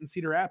can meet in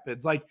Cedar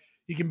Rapids. Like,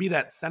 you can be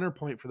that center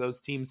point for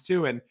those teams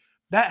too. And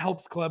that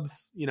helps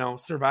clubs, you know,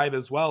 survive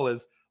as well,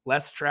 as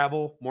less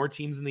travel, more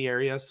teams in the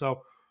area.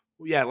 So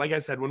yeah, like I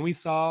said, when we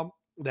saw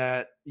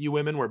that you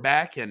women were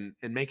back and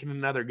making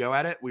another go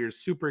at it, we were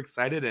super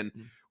excited, and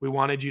we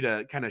wanted you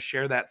to kind of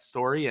share that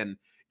story and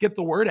get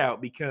the word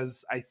out,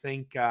 because I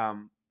think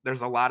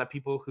there's a lot of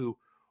people who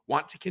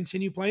want to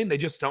continue playing. They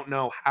just don't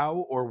know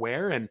how or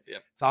where. And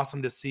it's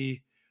awesome to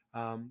see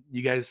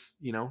you guys,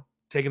 you know,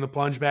 taking the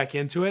plunge back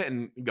into it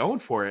and going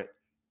for it.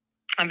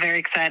 I'm very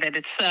excited.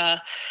 It's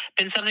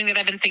been something that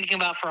I've been thinking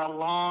about for a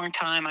long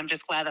time. I'm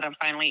just glad that I'm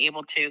finally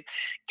able to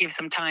give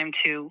some time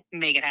to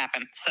make it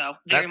happen. So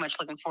very much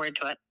looking forward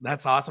to it.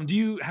 That's awesome. Do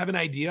you have an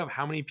idea of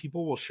how many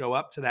people will show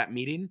up to that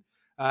meeting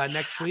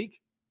next week?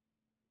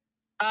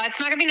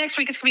 It's not going to be next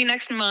week. It's going to be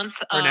next month.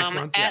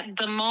 At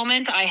the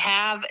moment, I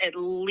have at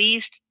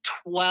least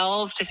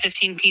 12 to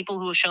 15 people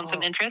who have shown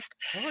some interest.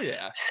 Oh,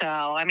 yeah. So,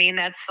 I mean,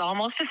 that's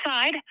almost a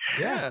side.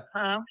 Yeah.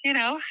 You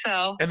know,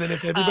 so. And then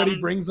if everybody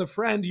brings a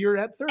friend, you're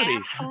at 30.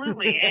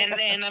 Absolutely. And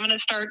then I'm going to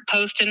start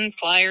posting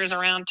flyers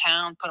around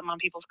town, put them on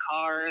people's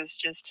cars,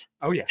 just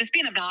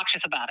being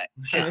obnoxious about it.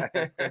 So.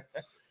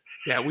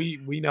 Yeah,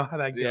 we know how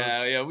that goes.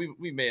 Yeah,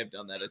 we may have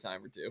done that a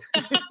time or two.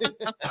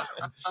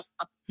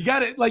 You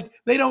got it. Like,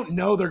 they don't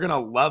know they're gonna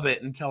love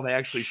it until they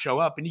actually show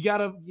up, and you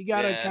gotta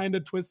kind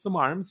of twist some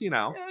arms, you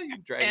know. Yeah, you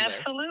drag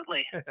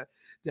absolutely.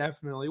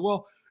 Definitely.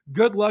 Well,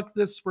 good luck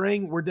this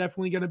spring. We're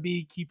definitely going to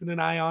be keeping an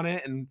eye on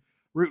it and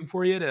rooting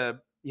for you to,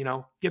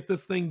 get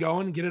this thing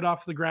going, get it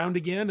off the ground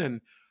again.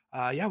 And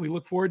yeah, we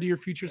look forward to your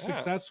future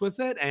success with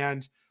it.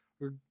 And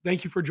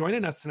thank you for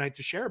joining us tonight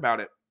to share about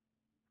it.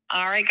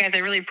 All right, guys. I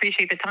really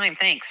appreciate the time.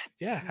 Thanks.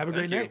 Yeah. Have a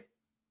great night.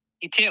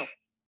 You too.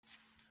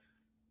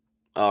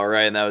 All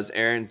right. And that was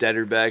Erin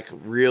Detterbeck.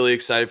 Really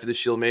excited for the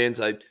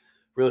Shieldmaidens. I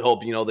really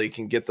hope, they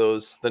can get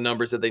the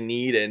numbers that they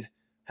need and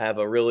have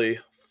a really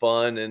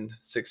fun and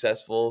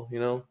successful,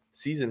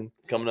 season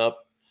coming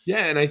up.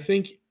 Yeah. And I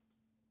think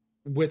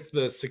with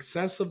the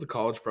success of the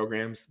college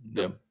programs,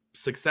 the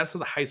success of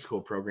the high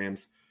school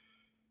programs,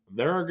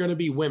 there are going to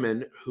be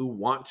women who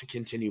want to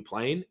continue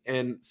playing.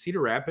 And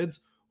Cedar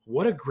Rapids,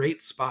 what a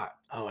great spot.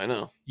 Oh, I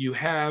know. You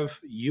have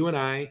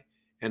UNI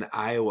and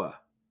Iowa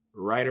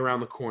right around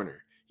the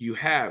corner. You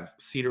have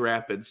Cedar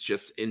Rapids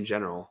just in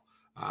general,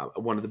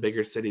 one of the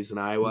bigger cities in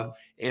Iowa,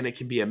 and it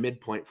can be a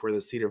midpoint for the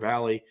Cedar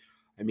Valley.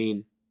 I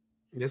mean,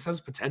 this has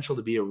potential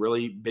to be a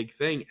really big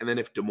thing. And then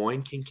if Des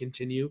Moines can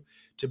continue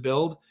to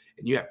build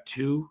and you have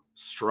 2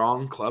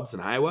 strong clubs in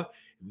Iowa,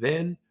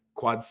 then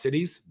Quad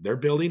Cities, they're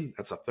building.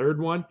 That's a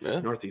third one,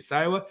 Northeast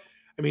Iowa.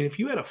 I mean, if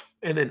you had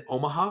and then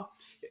Omaha,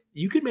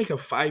 you could make a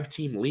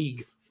 5-team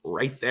league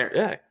right there.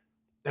 Yeah.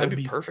 That'd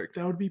be perfect.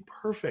 That would be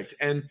perfect.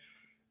 And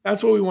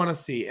that's what we want to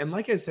see. And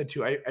like I said,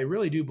 too, I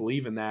really do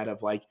believe in that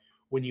of like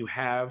when you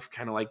have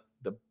kind of like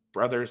the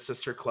brother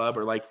sister club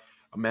or like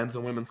a men's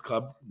and women's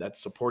club that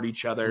support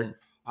each other.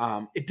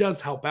 It does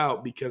help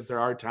out because there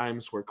are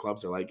times where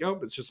clubs are like, oh,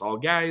 it's just all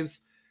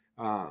guys.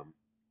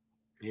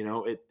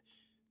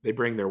 They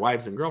bring their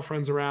wives and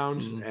girlfriends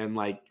around and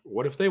like,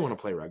 what if they want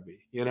to play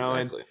rugby,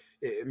 Exactly.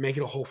 and make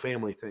it a whole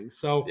family thing.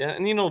 So yeah.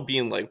 And,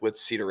 being like with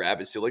Cedar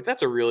Rapids too, like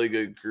that's a really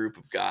good group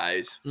of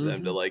guys for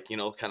them to like,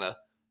 kind of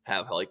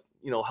have like,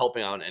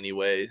 helping out in any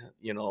way,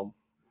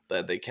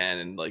 that they can.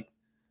 And like,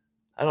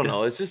 I don't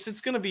know. I think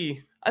it's going to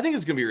be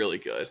really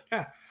good.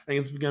 Yeah. I think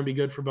it's going to be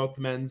good for both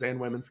the men's and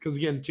women's. Cause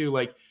again, too,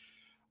 like,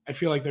 I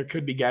feel like there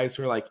could be guys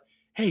who are like,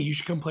 hey, you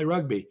should come play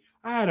rugby.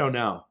 I don't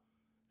know.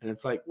 And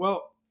it's like,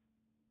 well,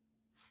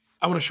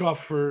 I want to show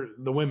off for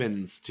the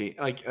women's team.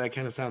 Like, that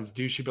kind of sounds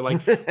douchey, but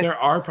like, there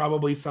are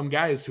probably some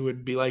guys who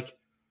would be like,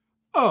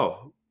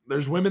 oh,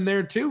 there's women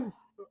there too.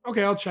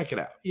 Okay. I'll check it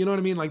out. You know what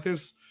I mean? Like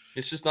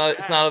it's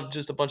not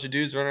just a bunch of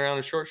dudes running around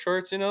in short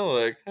shorts,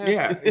 like,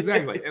 yeah,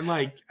 exactly. And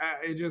like,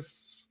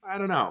 I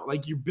don't know,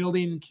 like you're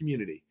building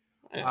community.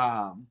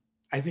 Yeah.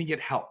 I think it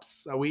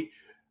helps.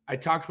 I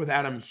talked with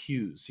Adam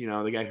Hughes,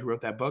 the guy who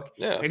wrote that book.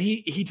 Yeah. And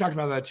he talked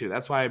about that too.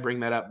 That's why I bring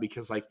that up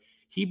because like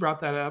he brought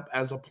that up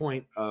as a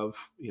point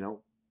of,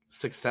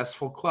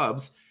 successful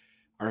clubs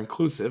are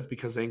inclusive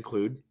because they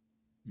include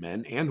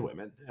men and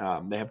women.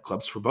 They have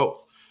clubs for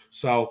both.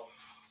 So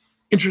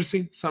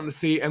interesting, something to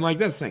see. And like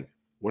this thing,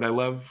 would I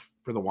love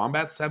for the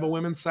Wombats to have a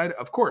women's side?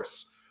 Of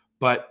course.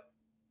 But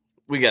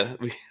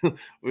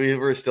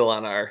we're still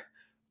on our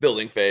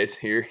building phase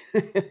here.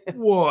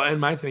 Well, and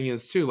my thing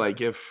is too,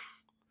 like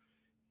if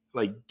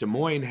like Des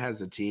Moines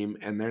has a team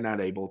and they're not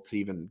able to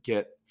even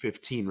get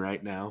 15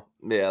 right now.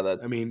 Yeah,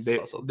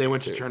 they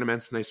went to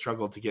tournaments and they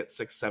struggled to get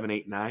 6, 7,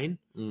 8, 9.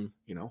 Who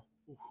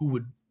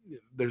would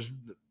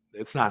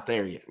it's not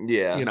there yet.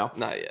 Yeah. Not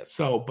yet.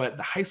 So, but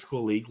the high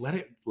school league, let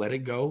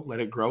it go, let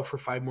it grow for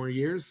 5 more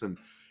years. And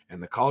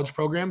the college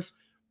programs,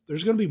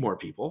 there's going to be more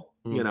people,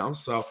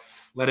 so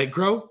let it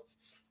grow.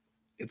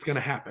 It's going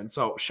to happen.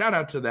 So shout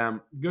out to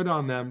them. Good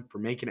on them for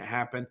making it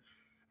happen.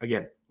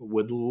 Again,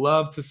 would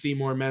love to see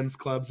more men's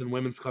clubs and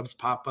women's clubs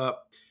pop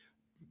up,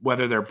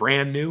 whether they're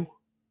brand new,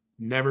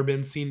 never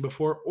been seen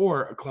before,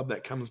 or a club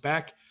that comes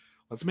back.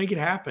 Let's make it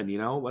happen.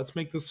 Let's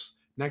make this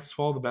next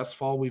fall the best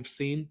fall we've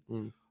seen.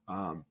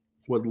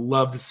 Would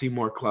love to see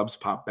more clubs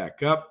pop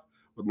back up.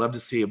 Would love to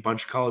see a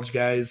bunch of college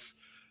guys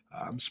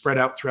spread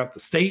out throughout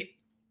the state.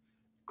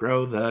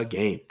 Grow the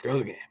game.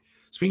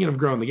 Speaking of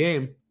growing the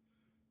game,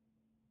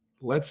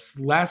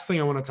 last thing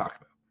I want to talk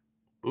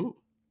about. Ooh.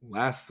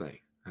 Last thing.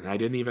 And I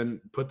didn't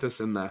even put this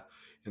in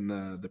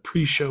the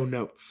pre-show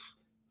notes.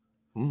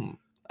 I'm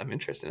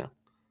interested now.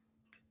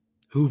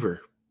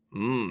 Hoover.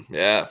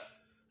 Yeah.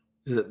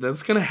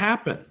 That's going to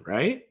happen,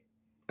 right?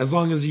 As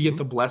long as you get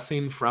the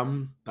blessing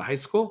from the high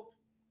school.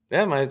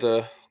 Yeah, I might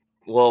I'm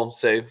going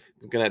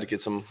to have to get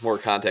some more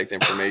contact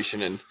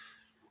information and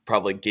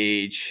probably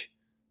gauge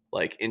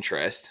like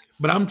interest.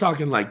 But I'm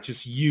talking like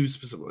just you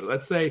specifically.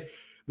 Let's say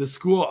the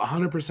school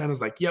 100%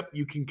 is like, yep,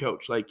 you can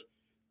coach. Like,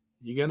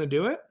 you going to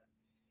do it?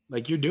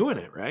 Like, you're doing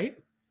it, right?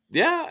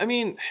 Yeah, I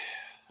mean,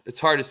 it's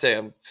hard to say.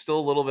 I'm still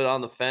a little bit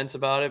on the fence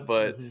about it,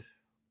 but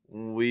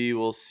we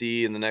will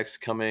see in the next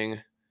coming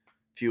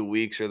few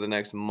weeks or the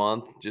next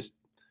month, just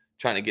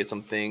trying to get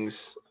some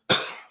things,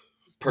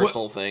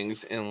 personal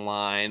things in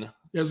line.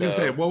 Yeah, I was going to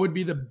say, what would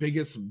be the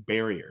biggest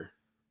barrier?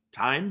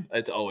 Time?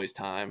 It's always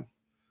time.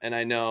 And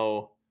I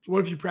know. What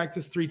if you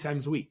practice 3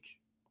 times a week?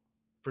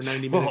 for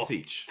 90 minutes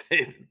each.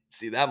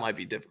 See, that might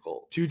be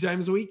difficult. 2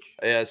 times a week?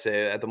 Yeah,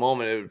 say at the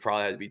moment it would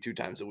probably have to be 2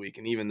 times a week,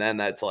 and even then,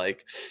 that's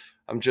like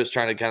I'm just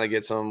trying to kind of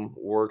get some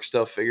work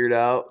stuff figured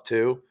out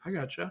too. I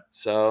gotcha.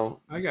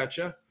 So I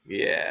gotcha.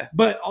 Yeah,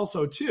 but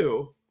also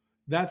too,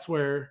 that's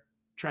where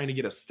trying to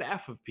get a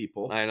staff of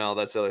people. I know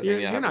that's the other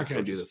thing. You're not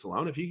going to do this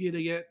alone. If you get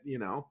to get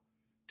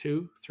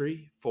 2,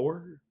 3,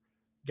 4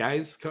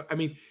 guys. I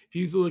mean, if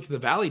you look at the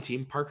Valley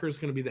team, Parker's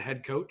going to be the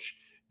head coach.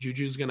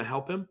 Juju's going to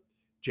help him.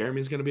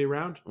 Jeremy's going to be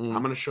around. I'm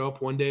going to show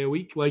up 1 day a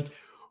week. Like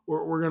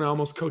we're going to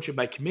almost coach it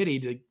by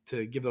committee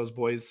to give those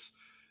boys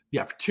the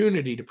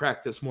opportunity to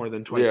practice more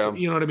than twice.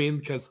 You know what I mean?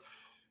 Because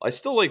I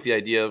still like the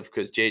idea of,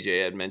 because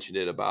JJ had mentioned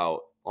it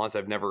about, honestly,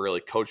 I've never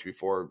really coached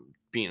before,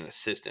 being an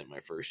assistant my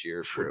first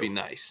year would be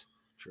nice.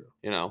 True.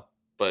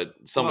 But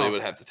somebody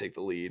would have to take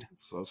the lead.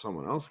 So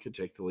someone else could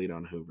take the lead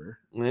on Hoover.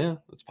 Yeah,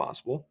 that's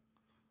possible.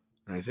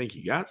 And I think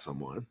you got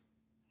someone.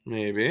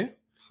 Maybe.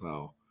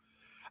 So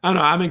I don't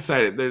know. I'm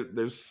excited.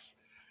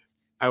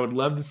 I would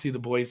love to see the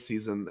boys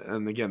season.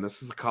 And again,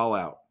 this is a call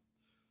out.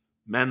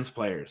 Men's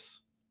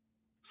players,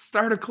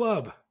 start a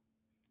club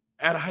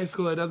at a high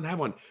school that doesn't have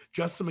one.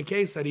 Justin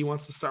McKay said he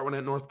wants to start one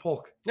at North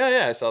Polk.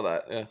 Yeah, I saw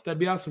that. Yeah, that'd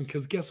be awesome.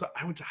 Because guess what?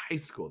 I went to high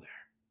school there.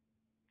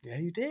 Yeah,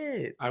 you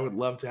did. I would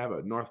love to have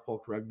a North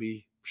Polk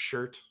rugby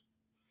shirt,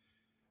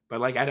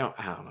 but I don't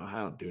know. I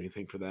don't do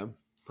anything for them.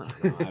 I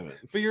haven't.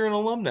 But you're an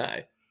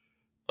alumni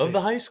of the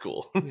high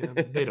school. Yeah,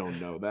 they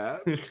don't know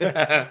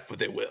that, but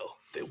they will.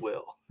 They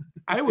will.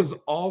 I was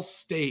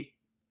all-state.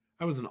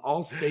 I was an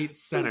all-state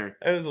center.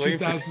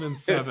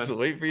 2007. I was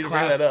waiting for you to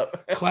bring that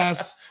up.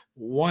 Class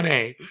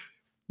 1A.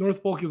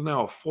 North Polk is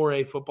now a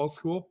 4A football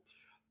school.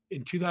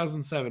 In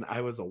 2007,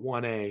 I was a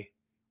 1A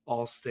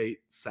all-state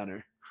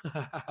center.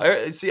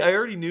 I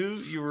already knew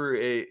you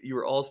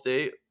were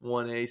all-state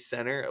 1A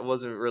center. I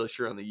wasn't really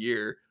sure on the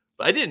year,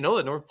 but I didn't know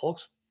that North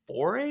Polk's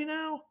 4A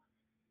now.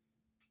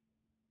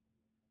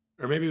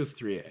 Or maybe it was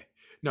 3A.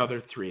 No, they're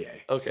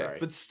 3A. Okay, sorry.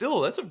 but still,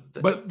 that's a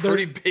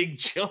pretty big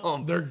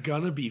jump. They're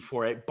gonna be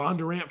 4A.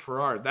 Bondurant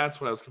Farrar. That's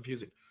what I was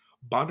confusing.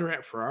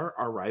 Bondurant Farrar,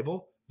 our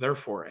rival, they're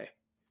 4A.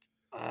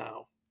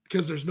 Wow.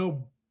 Because there's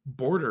no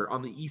border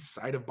on the east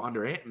side of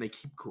Bondurant, and they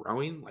keep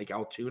growing like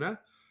Altoona.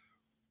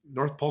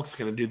 North Polk's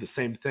going to do the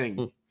same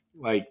thing.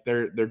 Like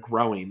they're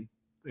growing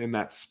in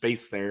that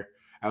space there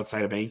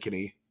outside of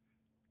Ankeny.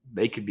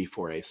 They could be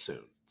 4A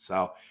soon.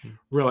 So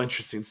real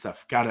interesting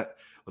stuff.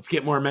 Let's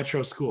get more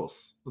metro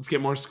schools. Let's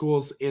get more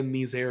schools in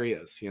these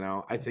areas.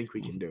 I think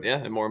we can do it. Yeah,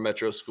 and more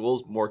metro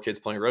schools, more kids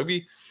playing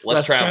rugby,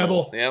 less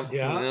travel. Yeah,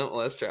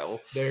 less travel.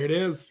 There it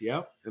is.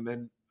 Yep. And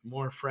then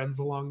more friends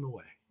along the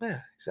way. Yeah,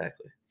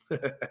 exactly.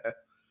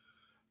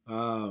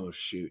 Oh,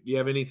 shoot. Do you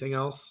have anything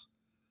else?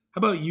 How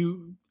about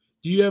you?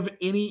 Do you have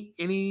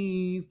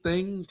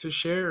anything to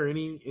share or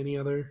any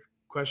other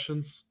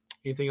questions?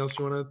 Anything else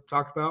you want to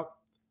talk about?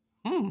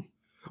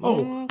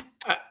 Oh,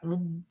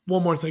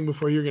 one more thing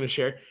before you're going to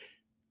share.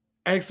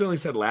 I accidentally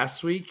said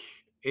last week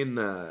when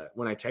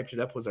I typed it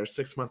up was our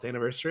 6-month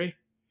anniversary.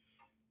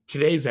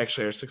 Today's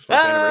actually our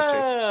 6-month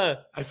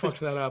anniversary. I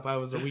fucked that up. I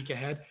was a week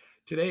ahead.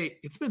 Today,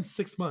 it's been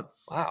 6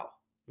 months. Wow.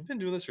 We've been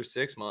doing this for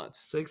 6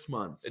 months. 6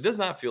 months. It does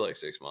not feel like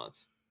 6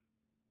 months.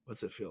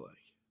 What's it feel like?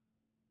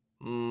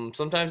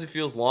 Sometimes it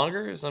feels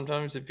longer.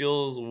 Sometimes it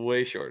feels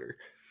way shorter.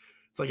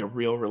 It's like a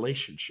real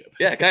relationship.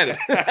 Yeah, kind of.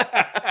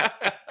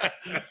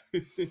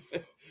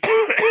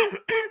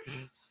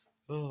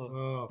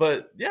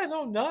 But yeah,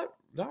 no,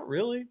 not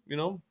really.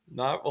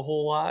 Not a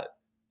whole lot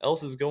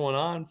else is going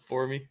on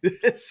for me.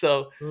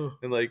 So,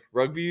 and like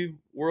rugby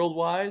world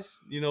wise,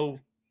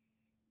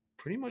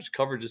 pretty much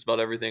covered just about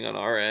everything on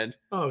our end.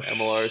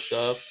 MLR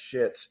stuff.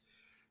 Shit.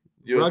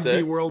 USA.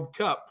 Rugby World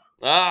Cup.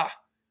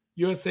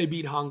 USA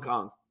beat Hong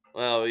Kong.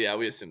 Well, yeah,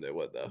 we assumed they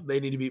would, though. They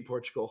need to beat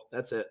Portugal.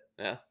 That's it.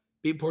 Yeah.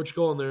 Beat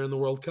Portugal, and they're in the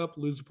World Cup.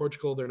 Lose to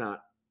Portugal, they're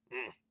not.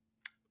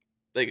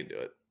 They can do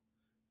it.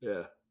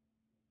 Yeah.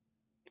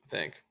 I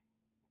think.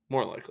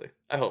 More likely.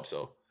 I hope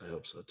so. I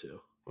hope so,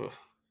 too. Ugh.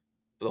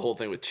 The whole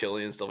thing with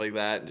Chile and stuff like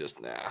that, and just,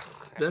 nah.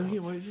 I don't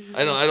want to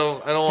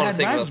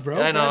think vibes, about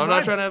bro. I know. Bad I'm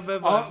not vibes. trying to have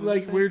bad vibes.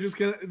 Like, we're just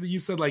going to, you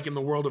said, like, in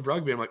the world of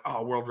rugby. I'm like,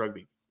 world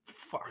rugby.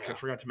 Fuck, yeah. I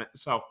forgot to mention.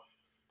 So,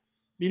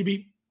 need to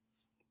beat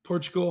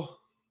Portugal.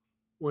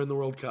 We're in the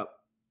World Cup.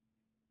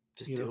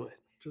 Just do it.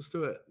 Just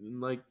do it. And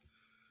like,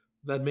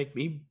 that'd make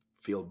me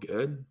feel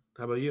good.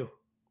 How about you?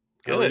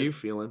 Good. How are you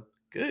feeling?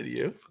 Good,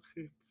 you. Fuck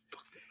that.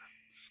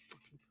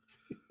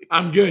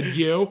 I'm good,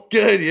 you.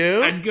 Good,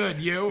 you. I'm good,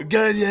 you.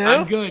 Good, you.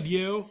 I'm good,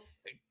 you.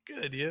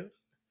 Good, you.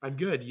 I'm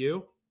good,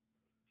 you.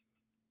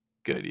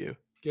 Good, you.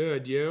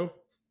 Good, you.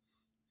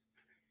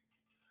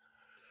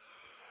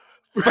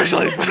 Fresh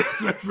legs.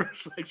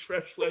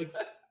 Fresh legs.